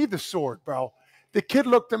gave me the sword, bro. The kid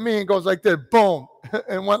looked at me and goes like this, boom,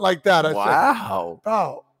 and went like that. I said,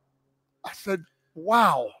 bro. I said,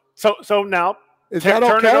 wow. So now is that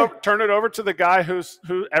okay? Turn it over to the guy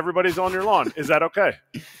who everybody's on your lawn. Is that okay?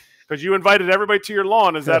 Because you invited everybody to your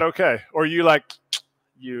lawn. Is that okay? Or are you like,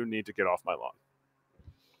 you need to get off my lawn?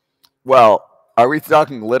 Well, are we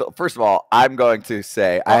talking little? First of all, I'm going to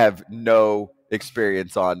say I have no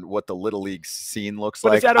experience on what the Little League scene looks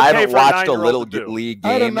like. Okay, I haven't watched a Little League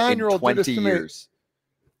game in 20 years.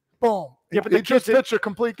 Boom. Yeah, but he just pitched a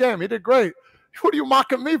complete game. He did great. What are you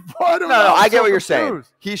mocking me for? I don't know. I get what you're saying.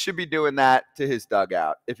 He should be doing that to his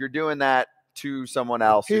dugout. If you're doing that to someone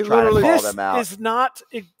else, you're trying to call them out. This is not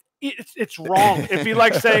 – it's wrong. It'd be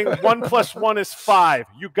like saying 1 + 1 is 5.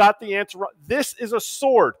 You got the answer wrong. This is a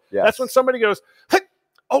sword. Yes. That's when somebody goes, hey,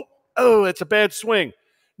 oh, it's a bad swing.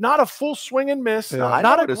 Not a full swing and miss. Yeah.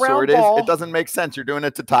 Not a ground ball. It doesn't make sense. You're doing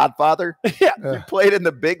it to Todd Father. Yeah. You played in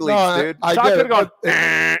the big leagues, dude. I Todd get could have it.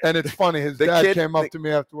 gone. And it's funny. His dad came up to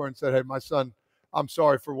me afterward and said, hey, my son, I'm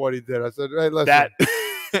sorry for what he did. I said, hey, listen.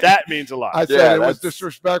 That means a lot. I said it was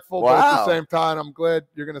disrespectful, but at the same time, I'm glad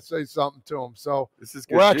you're going to say something to him. So this is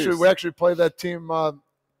good. We actually play that team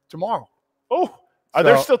tomorrow. Oh, are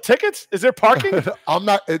there still tickets? Is there parking? I'm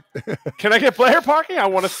not. Can I get player parking? I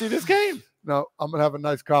want to see this game. No, I'm going to have a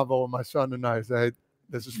nice convo with my son tonight. Say,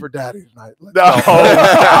 this is for Daddy tonight.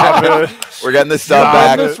 We're getting this stuff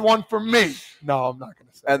back. This one for me. No, I'm not going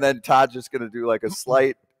to say. And then Todd's just going to do like a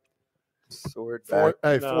slight sword back.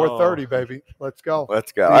 4:30, baby. Let's go. All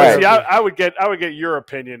See, right. I would get your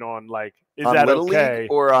opinion on, like, is on that Little okay?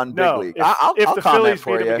 League or on Big League? If the Phillies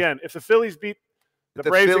beat them again, if the Phillies beat the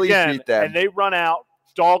Braves again, and they run out,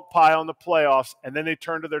 dog pile in the playoffs, and then they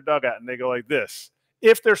turn to their dugout and they go like this.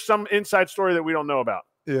 If there's some inside story that we don't know about.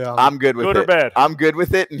 Yeah, I'm good with it. Good or bad? I'm good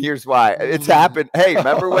with it, and here's why. It's happened. Hey,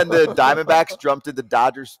 remember when the Diamondbacks jumped in the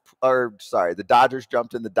Dodgers – the Dodgers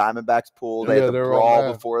jumped in the Diamondbacks pool? They had the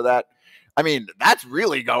brawl before that. I mean, that's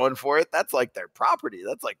really going for it. That's like their property.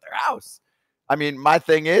 That's like their house. I mean, my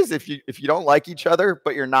thing is, if you don't like each other,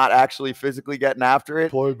 but you're not actually physically getting after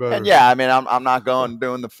it, and I mean, I'm not going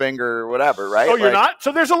doing the finger or whatever, right? Oh, you're not?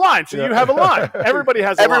 So there's a line. So you have a line. Everybody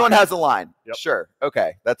has a line. Everyone has a line. Yep. Sure.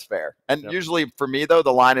 Okay. That's fair. And usually for me, though,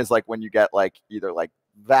 the line is like when you get like either like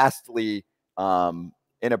vastly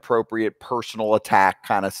inappropriate personal attack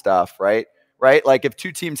kind of stuff, right? Right? Like if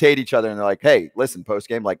two teams hate each other and they're like, hey, listen, post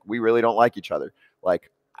game, like we really don't like each other. Like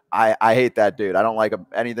I hate that dude. I don't like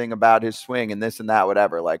anything about his swing and this and that,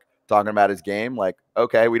 whatever. Like talking about his game, like,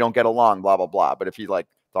 okay, we don't get along, blah, blah, blah. But if he's like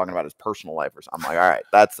talking about his personal life or something, I'm like, all right,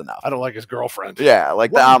 that's enough. I don't like his girlfriend. Yeah,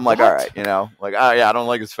 like that. I'm like, all right, like, oh yeah, I don't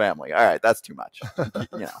like his family. All right, that's too much.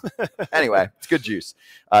 Anyway, it's good juice.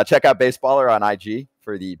 Check out Baseballer on IG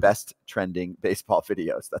for the best trending baseball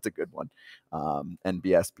videos. That's a good one.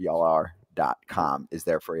 NBSBLR.com is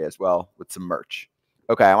there for you as well with some merch.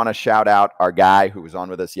 Okay, I want to shout out our guy who was on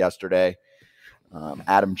with us yesterday.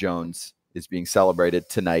 Adam Jones is being celebrated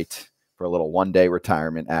tonight for a little one-day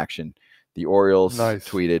retirement action. The Orioles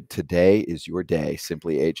tweeted, today is your day,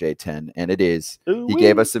 simply AJ10, and it is. He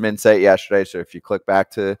gave us some insight yesterday, so if you click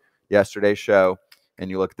back to yesterday's show and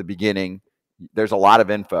you look at the beginning, there's a lot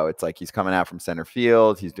of info. It's like he's coming out from center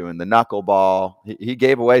field. He's doing the knuckleball. He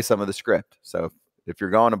gave away some of the script, so if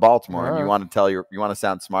you're going to Baltimore and you want to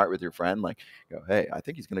sound smart with your friend, like go, hey, I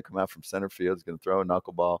think he's going to come out from center field. He's going to throw a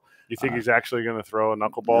knuckleball. You think he's actually going to throw a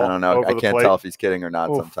knuckleball? I don't know. I can't tell if he's kidding or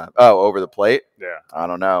not sometimes. Oh, over the plate? Yeah. I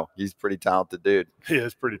don't know. He's a pretty talented dude. He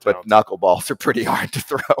is pretty talented. But knuckleballs are pretty hard to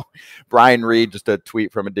throw. Brian Reed, just a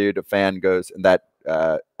tweet from a dude, a fan goes, and that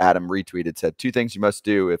Adam retweeted, said, 2 things you must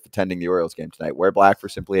do if attending the Orioles game tonight. Wear black for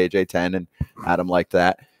simply AJ10, and Adam liked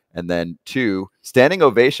that. And then 2, standing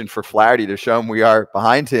ovation for Flaherty to show him we are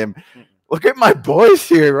behind him. Look at my boys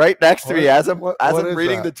here right next to me as I'm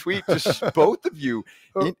reading the tweet. Just both of you.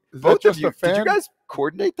 Both of you. Did you guys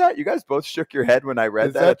coordinate that? You guys both shook your head when I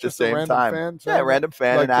read that at the same time. Yeah, random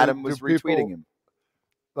fan, like and Adam was retweeting him.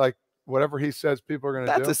 Like whatever he says people are going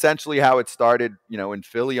to do. That's essentially how it started, in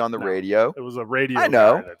Philly on the radio. It was a radio I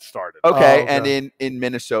know. guy that started. Okay, Oh, okay. and in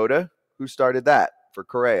Minnesota, who started that for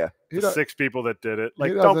Correa? The 6 people that did it.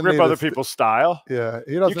 Like, doesn't don't grip need other a people's style. Yeah,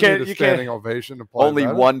 he doesn't need a standing ovation to play. Only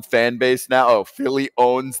one fan base now. Oh, Philly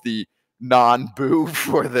owns the non-boo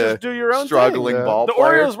for the Just do your own struggling thing. ball The player.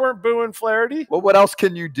 Orioles weren't booing Flaherty. Well, what else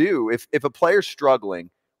can you do if a player's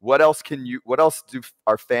struggling? What else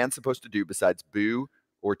are fans supposed to do besides boo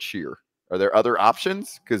or cheer? Are there other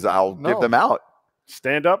options? Because I'll give them out.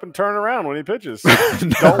 Stand up and turn around when he pitches.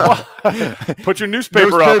 Put your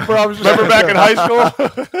newspaper up. Remember back in high school?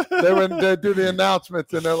 they do the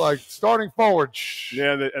announcements and they're like, starting forward. Shh.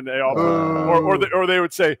 Yeah, and they all or they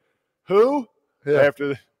would say, who? Yeah.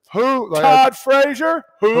 After Who? Like, Todd Frazier?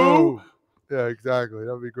 Who? Yeah, exactly.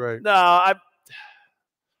 That would be great. No, I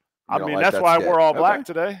mean that's why we're all black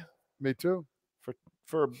today. Me too.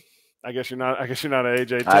 For I guess you're not an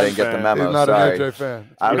AJ. I didn't get the memo. He's not Sorry. an AJ fan.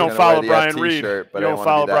 You don't follow Brian Reed. But You don't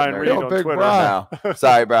follow Brian Reed on Twitter. Brian. No.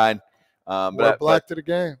 Sorry, Brian. We're black to the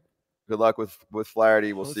game. Good luck with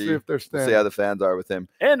Flaherty. We'll see if they're we'll see how the fans are with him.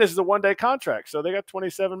 And this is a one-day contract, so they got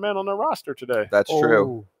 27 men on their roster today. That's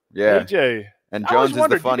true. Yeah. AJ. And Jones is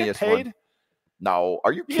the funniest one. No,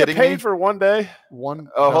 are you kidding me? You get paid for one day?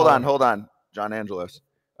 Oh, hold on. John Angelos.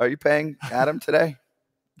 Are you paying Adam today?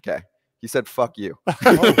 Okay. He said, fuck you. All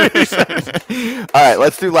right,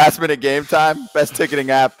 let's do last minute game time. Best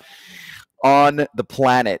ticketing app on the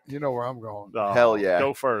planet. You know where I'm going. Oh, hell yeah.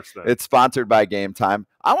 Go first then. It's sponsored by Game Time.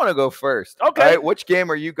 I want to go first. Okay. All right, which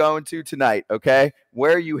game are you going to tonight, okay?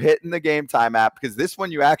 Where are you hitting the Game Time app? Because this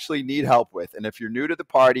one you actually need help with. And if you're new to the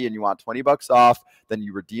party and you want $20 off, then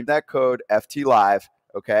you redeem that code FTLive,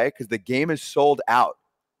 okay? Because the game is sold out.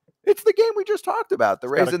 It's the game we just talked about, the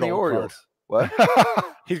Rays and the Orioles. What?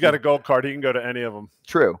 He's got a gold card. He can go to any of them.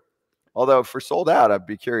 True. Although for sold out, I'd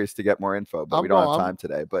be curious to get more info, but we don't have time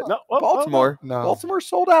today. But Baltimore's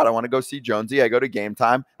sold out. I want to go see Jonesy. I go to Game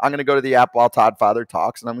Time. I'm going to go to the app while Todd Father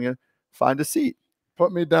talks, and I'm going to find a seat.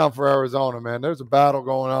 Put me down for Arizona, man. There's a battle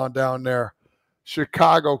going on down there.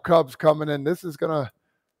 Chicago Cubs coming in. This is going to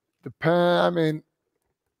depend. I mean,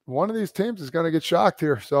 one of these teams is going to get shocked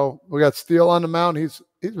here. So we got Steele on the mound. He's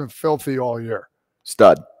been filthy all year.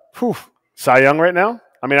 Stud. Whew. Cy Young right now?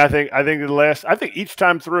 I mean, I think each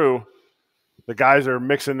time through, the guys are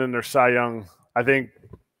mixing in their Cy Young. I think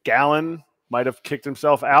Gallen might have kicked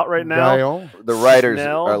himself out right now. Gaillon. The writers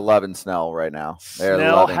are loving Snell right now. They're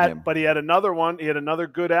loving him. But he had another one. He had another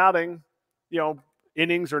good outing,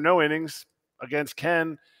 innings or no innings against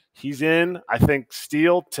Ken. He's in. I think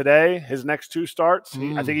Steele today, his next 2 starts,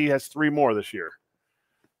 I think he has 3 more this year.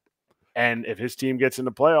 And if his team gets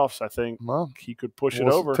into playoffs, I think he could push it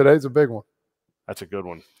over. Today's a big one. That's a good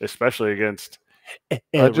one, especially against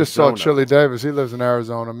Arizona. I just saw Chili Davis. He lives in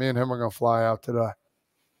Arizona. Me and him are going to fly out today.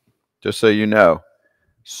 Just so you know,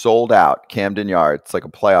 sold out Camden Yards. It's like a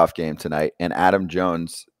playoff game tonight. And Adam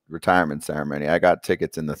Jones' retirement ceremony. I got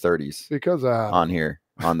tickets in the 30s. Because on here,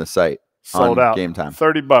 on the site. Sold out. Game Time.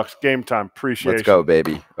 $30. Game Time. Appreciation. Let's go,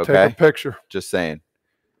 baby. Okay. Take a picture. Just saying.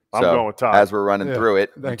 I'm going with Todd. As we're running through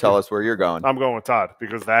it, tell us where you're going. I'm going with Todd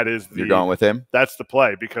because that is You're going with him? That's the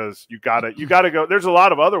play because you gotta go. There's a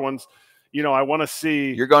lot of other ones. I want to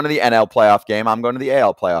see. You're going to the NL playoff game. I'm going to the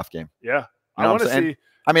AL playoff game. Yeah. I want to see.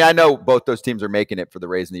 I mean, I know both those teams are making it for the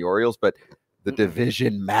Rays and the Orioles, but the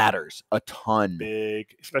division matters a ton.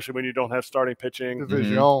 Big, especially when you don't have starting pitching.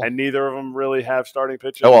 And neither of them really have starting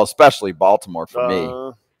pitching. Oh, well, especially Baltimore for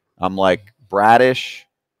me. I'm like, Bradish.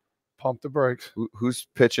 Pump the brakes. Who's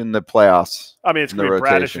pitching the playoffs? I mean, it's going to be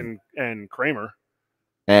Bradish and Kramer.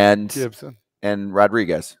 And Gibson. And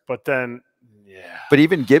Rodriguez. But then, But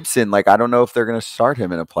even Gibson, I don't know if they're going to start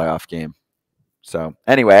him in a playoff game. So,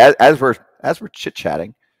 anyway, as we're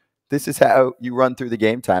chit-chatting, this is how you run through the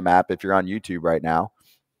Game Time app if you're on YouTube right now.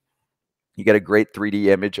 You get a great 3D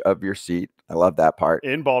image of your seat. I love that part.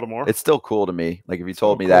 In Baltimore. It's still cool to me. Like, if you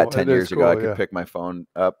told me that 10 years ago, I could pick my phone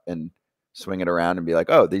up and swing it around and be like,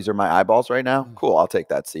 oh, these are my eyeballs right now? Cool, I'll take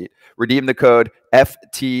that seat. Redeem the code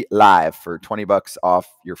FTLive for $20 off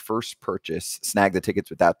your first purchase. Snag the tickets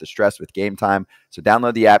without the stress with Game Time. So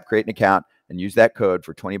download the app, create an account, and use that code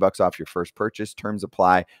for $20 off your first purchase. Terms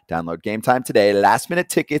apply. Download Game Time today. Last minute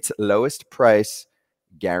tickets, lowest price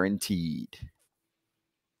guaranteed.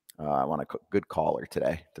 I want a good caller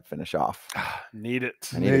today to finish off. Need it.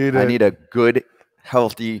 I need a good,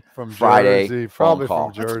 healthy from Friday Jersey, phone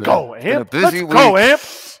call. from Jersey. Let's go, Amp. Let's go, Amp.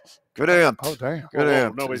 Good Amp. Oh, damn. Good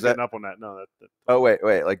Amp. Nobody's getting up on that. No. Oh, wait.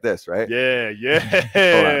 Like this, right? Yeah.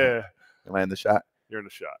 Am I in the shot? You're in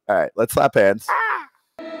the shot. All right. Let's slap hands.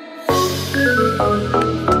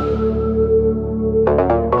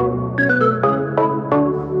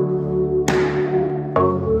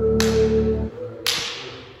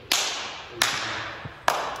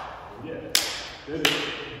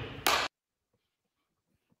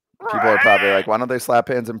 Why don't they slap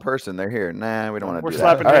hands in person? They're here. Nah, we don't want to do that.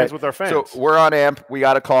 We're slapping hands with our fans. So we're on AMP. We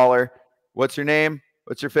got a caller. What's your name?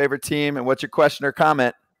 What's your favorite team? And what's your question or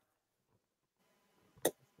comment?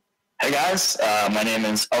 Hey, guys. My name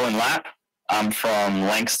is Owen Lapp. I'm from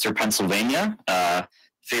Lancaster, Pennsylvania.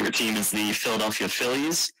 Favorite team is the Philadelphia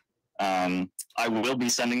Phillies. I will be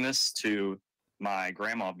sending this to my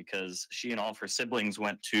grandma because she and all of her siblings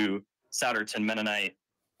went to Souderton Mennonite,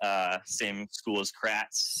 same school as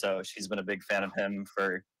Kratz. So she's been a big fan of him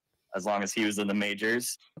for as long as he was in the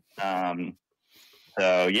majors. My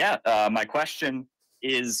question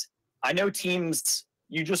is, I know teams,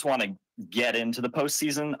 you just want to get into the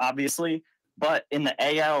postseason, obviously, but in the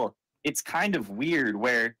AL, it's kind of weird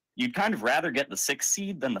where you'd kind of rather get the 6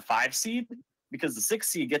 seed than the 5 seed because the 6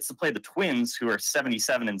 seed gets to play the Twins, who are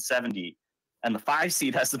 77 and 70, and the 5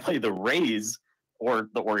 seed has to play the Rays or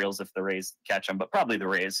the Orioles if the Rays catch them, but probably the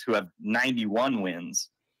Rays, who have 91 wins.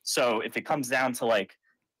 So if it comes down to like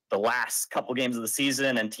the last couple games of the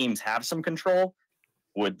season and teams have some control,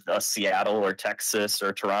 would Seattle or Texas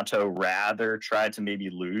or Toronto rather try to maybe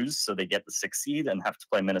lose so they get the 6 seed and have to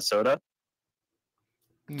play Minnesota?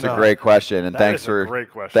 It's a great question, and thanks for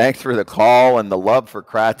the call and the love for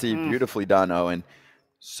Kratzy. Beautifully done, Owen.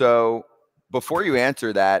 So before you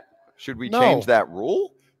answer that, should we change that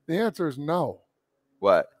rule? The answer is no.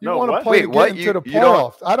 What? You want to play into the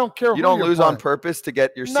playoffs. I don't care. You don't lose on purpose to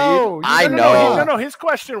get your seed? I know. No. His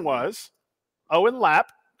question was Owen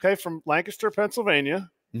Lapp, okay, from Lancaster, Pennsylvania.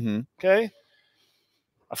 Okay.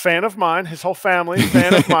 A fan of mine. His whole family,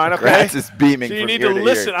 fan of mine. Okay. Kratz is beaming. So you need to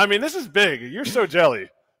listen. I mean, this is big. You're so jelly.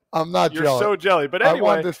 I'm not You're jelly. so jelly. But anyway, I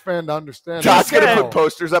want this fan to understand. Todd's going to put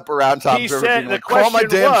posters up around Tom. He said the call my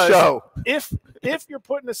damn show. If you're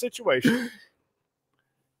put in a situation,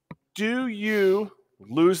 do you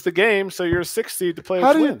lose the game so you're a 6 seed to play?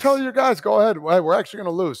 How do you tell your guys, go ahead? Well, we're actually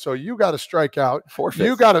going to lose, so you got to strike out. Forfeit.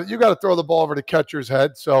 You got to throw the ball over the catcher's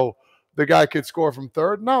head so the guy could score from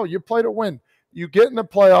third. No, you play to win. You get in the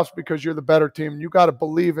playoffs because you're the better team. You got to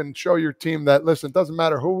believe and show your team that, listen, it doesn't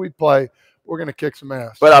matter who we play. We're going to kick some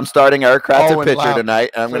ass. But I'm starting Erik Kratz at pitcher tonight,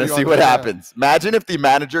 and I'm going to see what happens. Imagine if the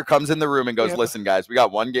manager comes in the room and goes, listen, guys, we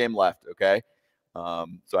got 1 game left, okay?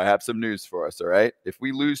 So I have some news for us, all right? If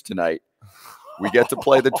we lose tonight, we get to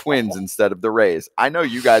play the Twins instead of the Rays. I know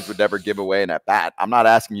you guys would never give away an at-bat. I'm not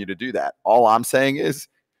asking you to do that. All I'm saying is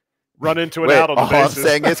run into an out on the bases. All I'm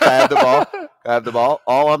saying is, can I have the ball? Can I have the ball?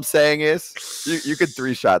 All I'm saying is you could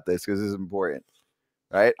 3-shot this because this is important,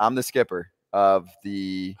 right? I'm the skipper of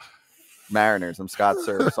the Mariners. I'm Scott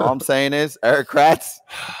Service. All I'm saying is, Erik Kratz,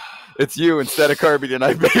 it's you instead of Kirby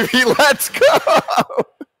tonight, baby. Let's go.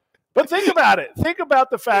 But think about it. Think about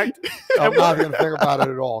the fact. I'm not going to think about it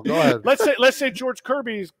at all. Go ahead. Let's say George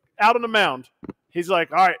Kirby's out on the mound. He's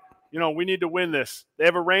like, all right, we need to win this. They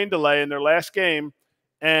have a rain delay in their last game,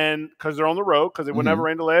 and because they're on the road, because they wouldn't have a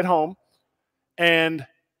rain delay at home, and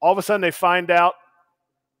all of a sudden they find out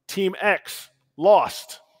Team X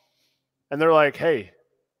lost, and they're like, hey,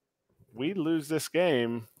 we lose this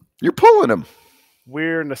game. You're pulling them.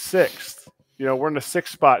 We're in the 6th. We're in the 6th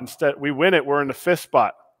spot. Instead, we win it. We're in the 5th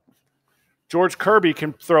spot. George Kirby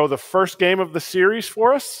can throw the first game of the series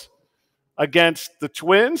for us against the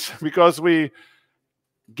Twins because we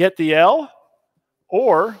get the L,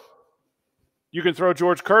 or you can throw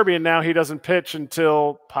George Kirby and now he doesn't pitch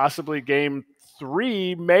until possibly game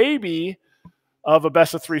 3, maybe, of a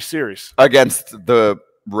best-of-3 series. Against the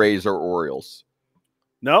Rays or Orioles.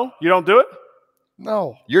 No? You don't do it?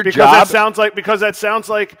 No. Because that sounds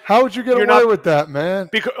like how would you get away with that, man?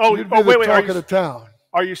 Because wait. Talk of the town.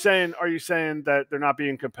 Are you saying that they're not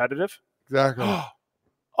being competitive? Exactly.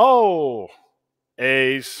 Oh,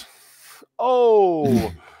 A's.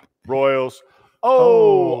 Oh, Royals.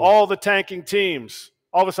 Oh, all the tanking teams.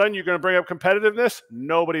 All of a sudden, you're going to bring up competitiveness?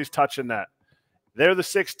 Nobody's touching that. They're the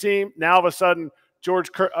 6th team. Now, all of a sudden,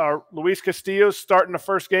 Luis Castillo's starting the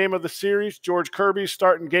first game of the series. George Kirby's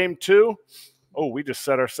starting game 2. Oh, we just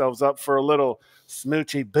set ourselves up for a little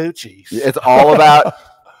smoochy boochies. It's all about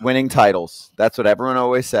winning titles. That's what everyone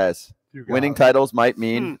always says. Winning titles might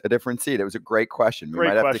mean a different seed. It was a great question. We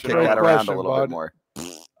might have to kick that around a little bit more.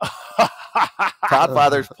 Todd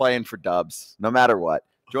Father's playing for dubs, no matter what.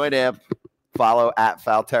 Join AMP, follow at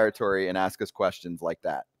Foul Territory, and ask us questions like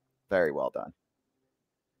that. Very well done.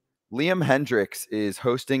 Liam Hendricks is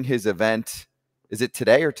hosting his event. Is it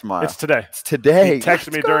today or tomorrow? It's today. It's today. He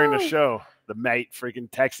texted me during the show. The mate freaking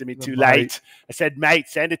texted me too late. I said, mate,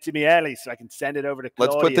 send it to me early so I can send it over to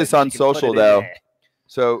Claudia. Let's put this on social, though.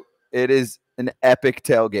 So it is an epic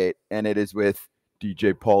tailgate, and it is with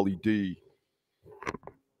DJ Pauly D.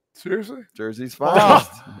 Seriously? Jersey's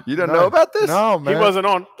finest. You don't know about this? No, man. He wasn't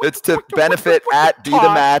on. It's to benefit at Be the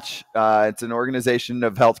Match. It's an organization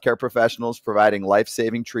of healthcare professionals providing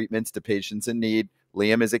life-saving treatments to patients in need.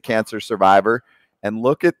 Liam is a cancer survivor. And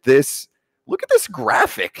look at this. Look at this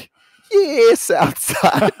graphic. Yes,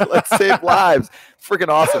 outside. Let's save lives. Freaking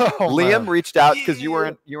awesome. Oh, Liam man. reached out because you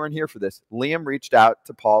weren't here for this. Liam reached out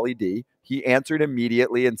to Paulie D. He answered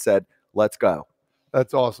immediately and said, "Let's go."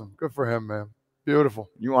 That's awesome. Good for him, man. Beautiful.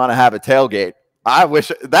 You want to have a tailgate? I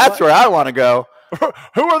wish that's where I want to go.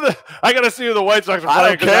 Who are the? I got to see who the White Sox are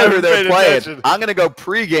I playing. don't care who they're playing. Attention. I'm going to go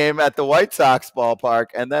pregame at the White Sox ballpark,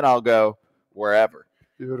 and then I'll go wherever.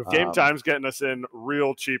 Beautiful. Game time's getting us in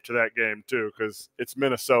real cheap to that game too, because it's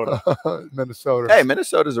Minnesota. Minnesota. Hey,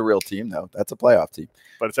 Minnesota's a real team, though. That's a playoff team.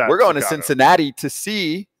 But it's at We're going to Chicago. Cincinnati to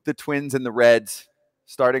see the Twins and the Reds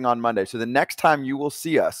starting on Monday. So the next time you will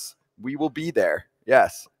see us, we will be there.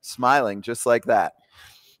 Yes, smiling just like that.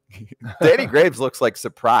 Danny Graves looks like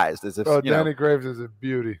surprised, as if Danny Graves is a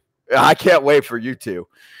beauty. I can't wait for you two.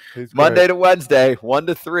 He's Monday great. to Wednesday, 1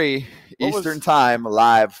 to 3 What Eastern was- time,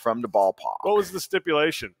 live from the ballpark. What was the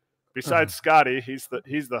stipulation? Besides Scotty, he's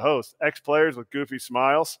the host. Ex-players with goofy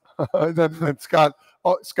smiles. and then Scott.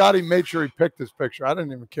 Oh, Scotty made sure he picked this picture. I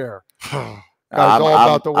didn't even care. I'm all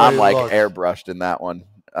about the way he like looks. airbrushed in that one.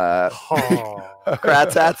 Oh.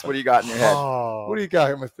 Kratz hats, what do you got in your head? What do you got,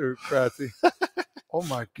 Mr. Kratzy? Oh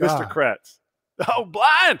my God, Mr. Kratz. Oh,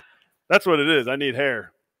 blind. That's what it is. I need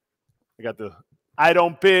hair. I got the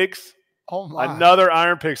Iron Pigs. Oh my. Another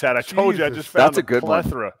Iron Pigs hat. I told you I Jesus. just found That's a good one.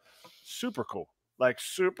 plethora. Super cool.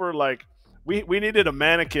 We needed a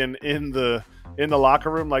mannequin in the locker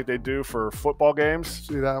room like they do for football games.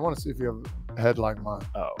 See that? I want to see if you have a head like mine.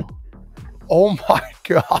 Oh. Oh my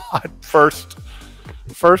God. First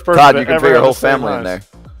person Todd, to you can ever fit your have whole the same family in eyes.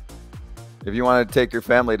 there. If you want to take your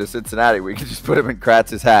family to Cincinnati, we can just put him in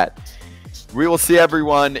Kratz's hat. We will see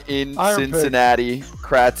everyone in Iron Pig. Cincinnati.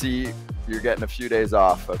 Kratzy, you're getting a few days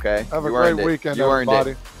off, okay? Have a You great earned it. weekend, You earned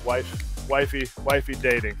everybody. it. Wifey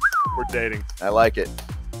dating. We're dating. I like it.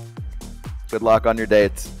 Good luck on your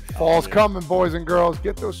dates. Fall's coming, boys and girls.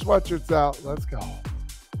 Get those sweatshirts out. Let's go.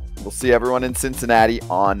 We'll see everyone in Cincinnati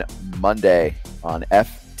on Monday on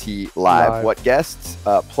FT Live. Live. What guests?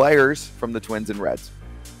 Players from the Twins and Reds.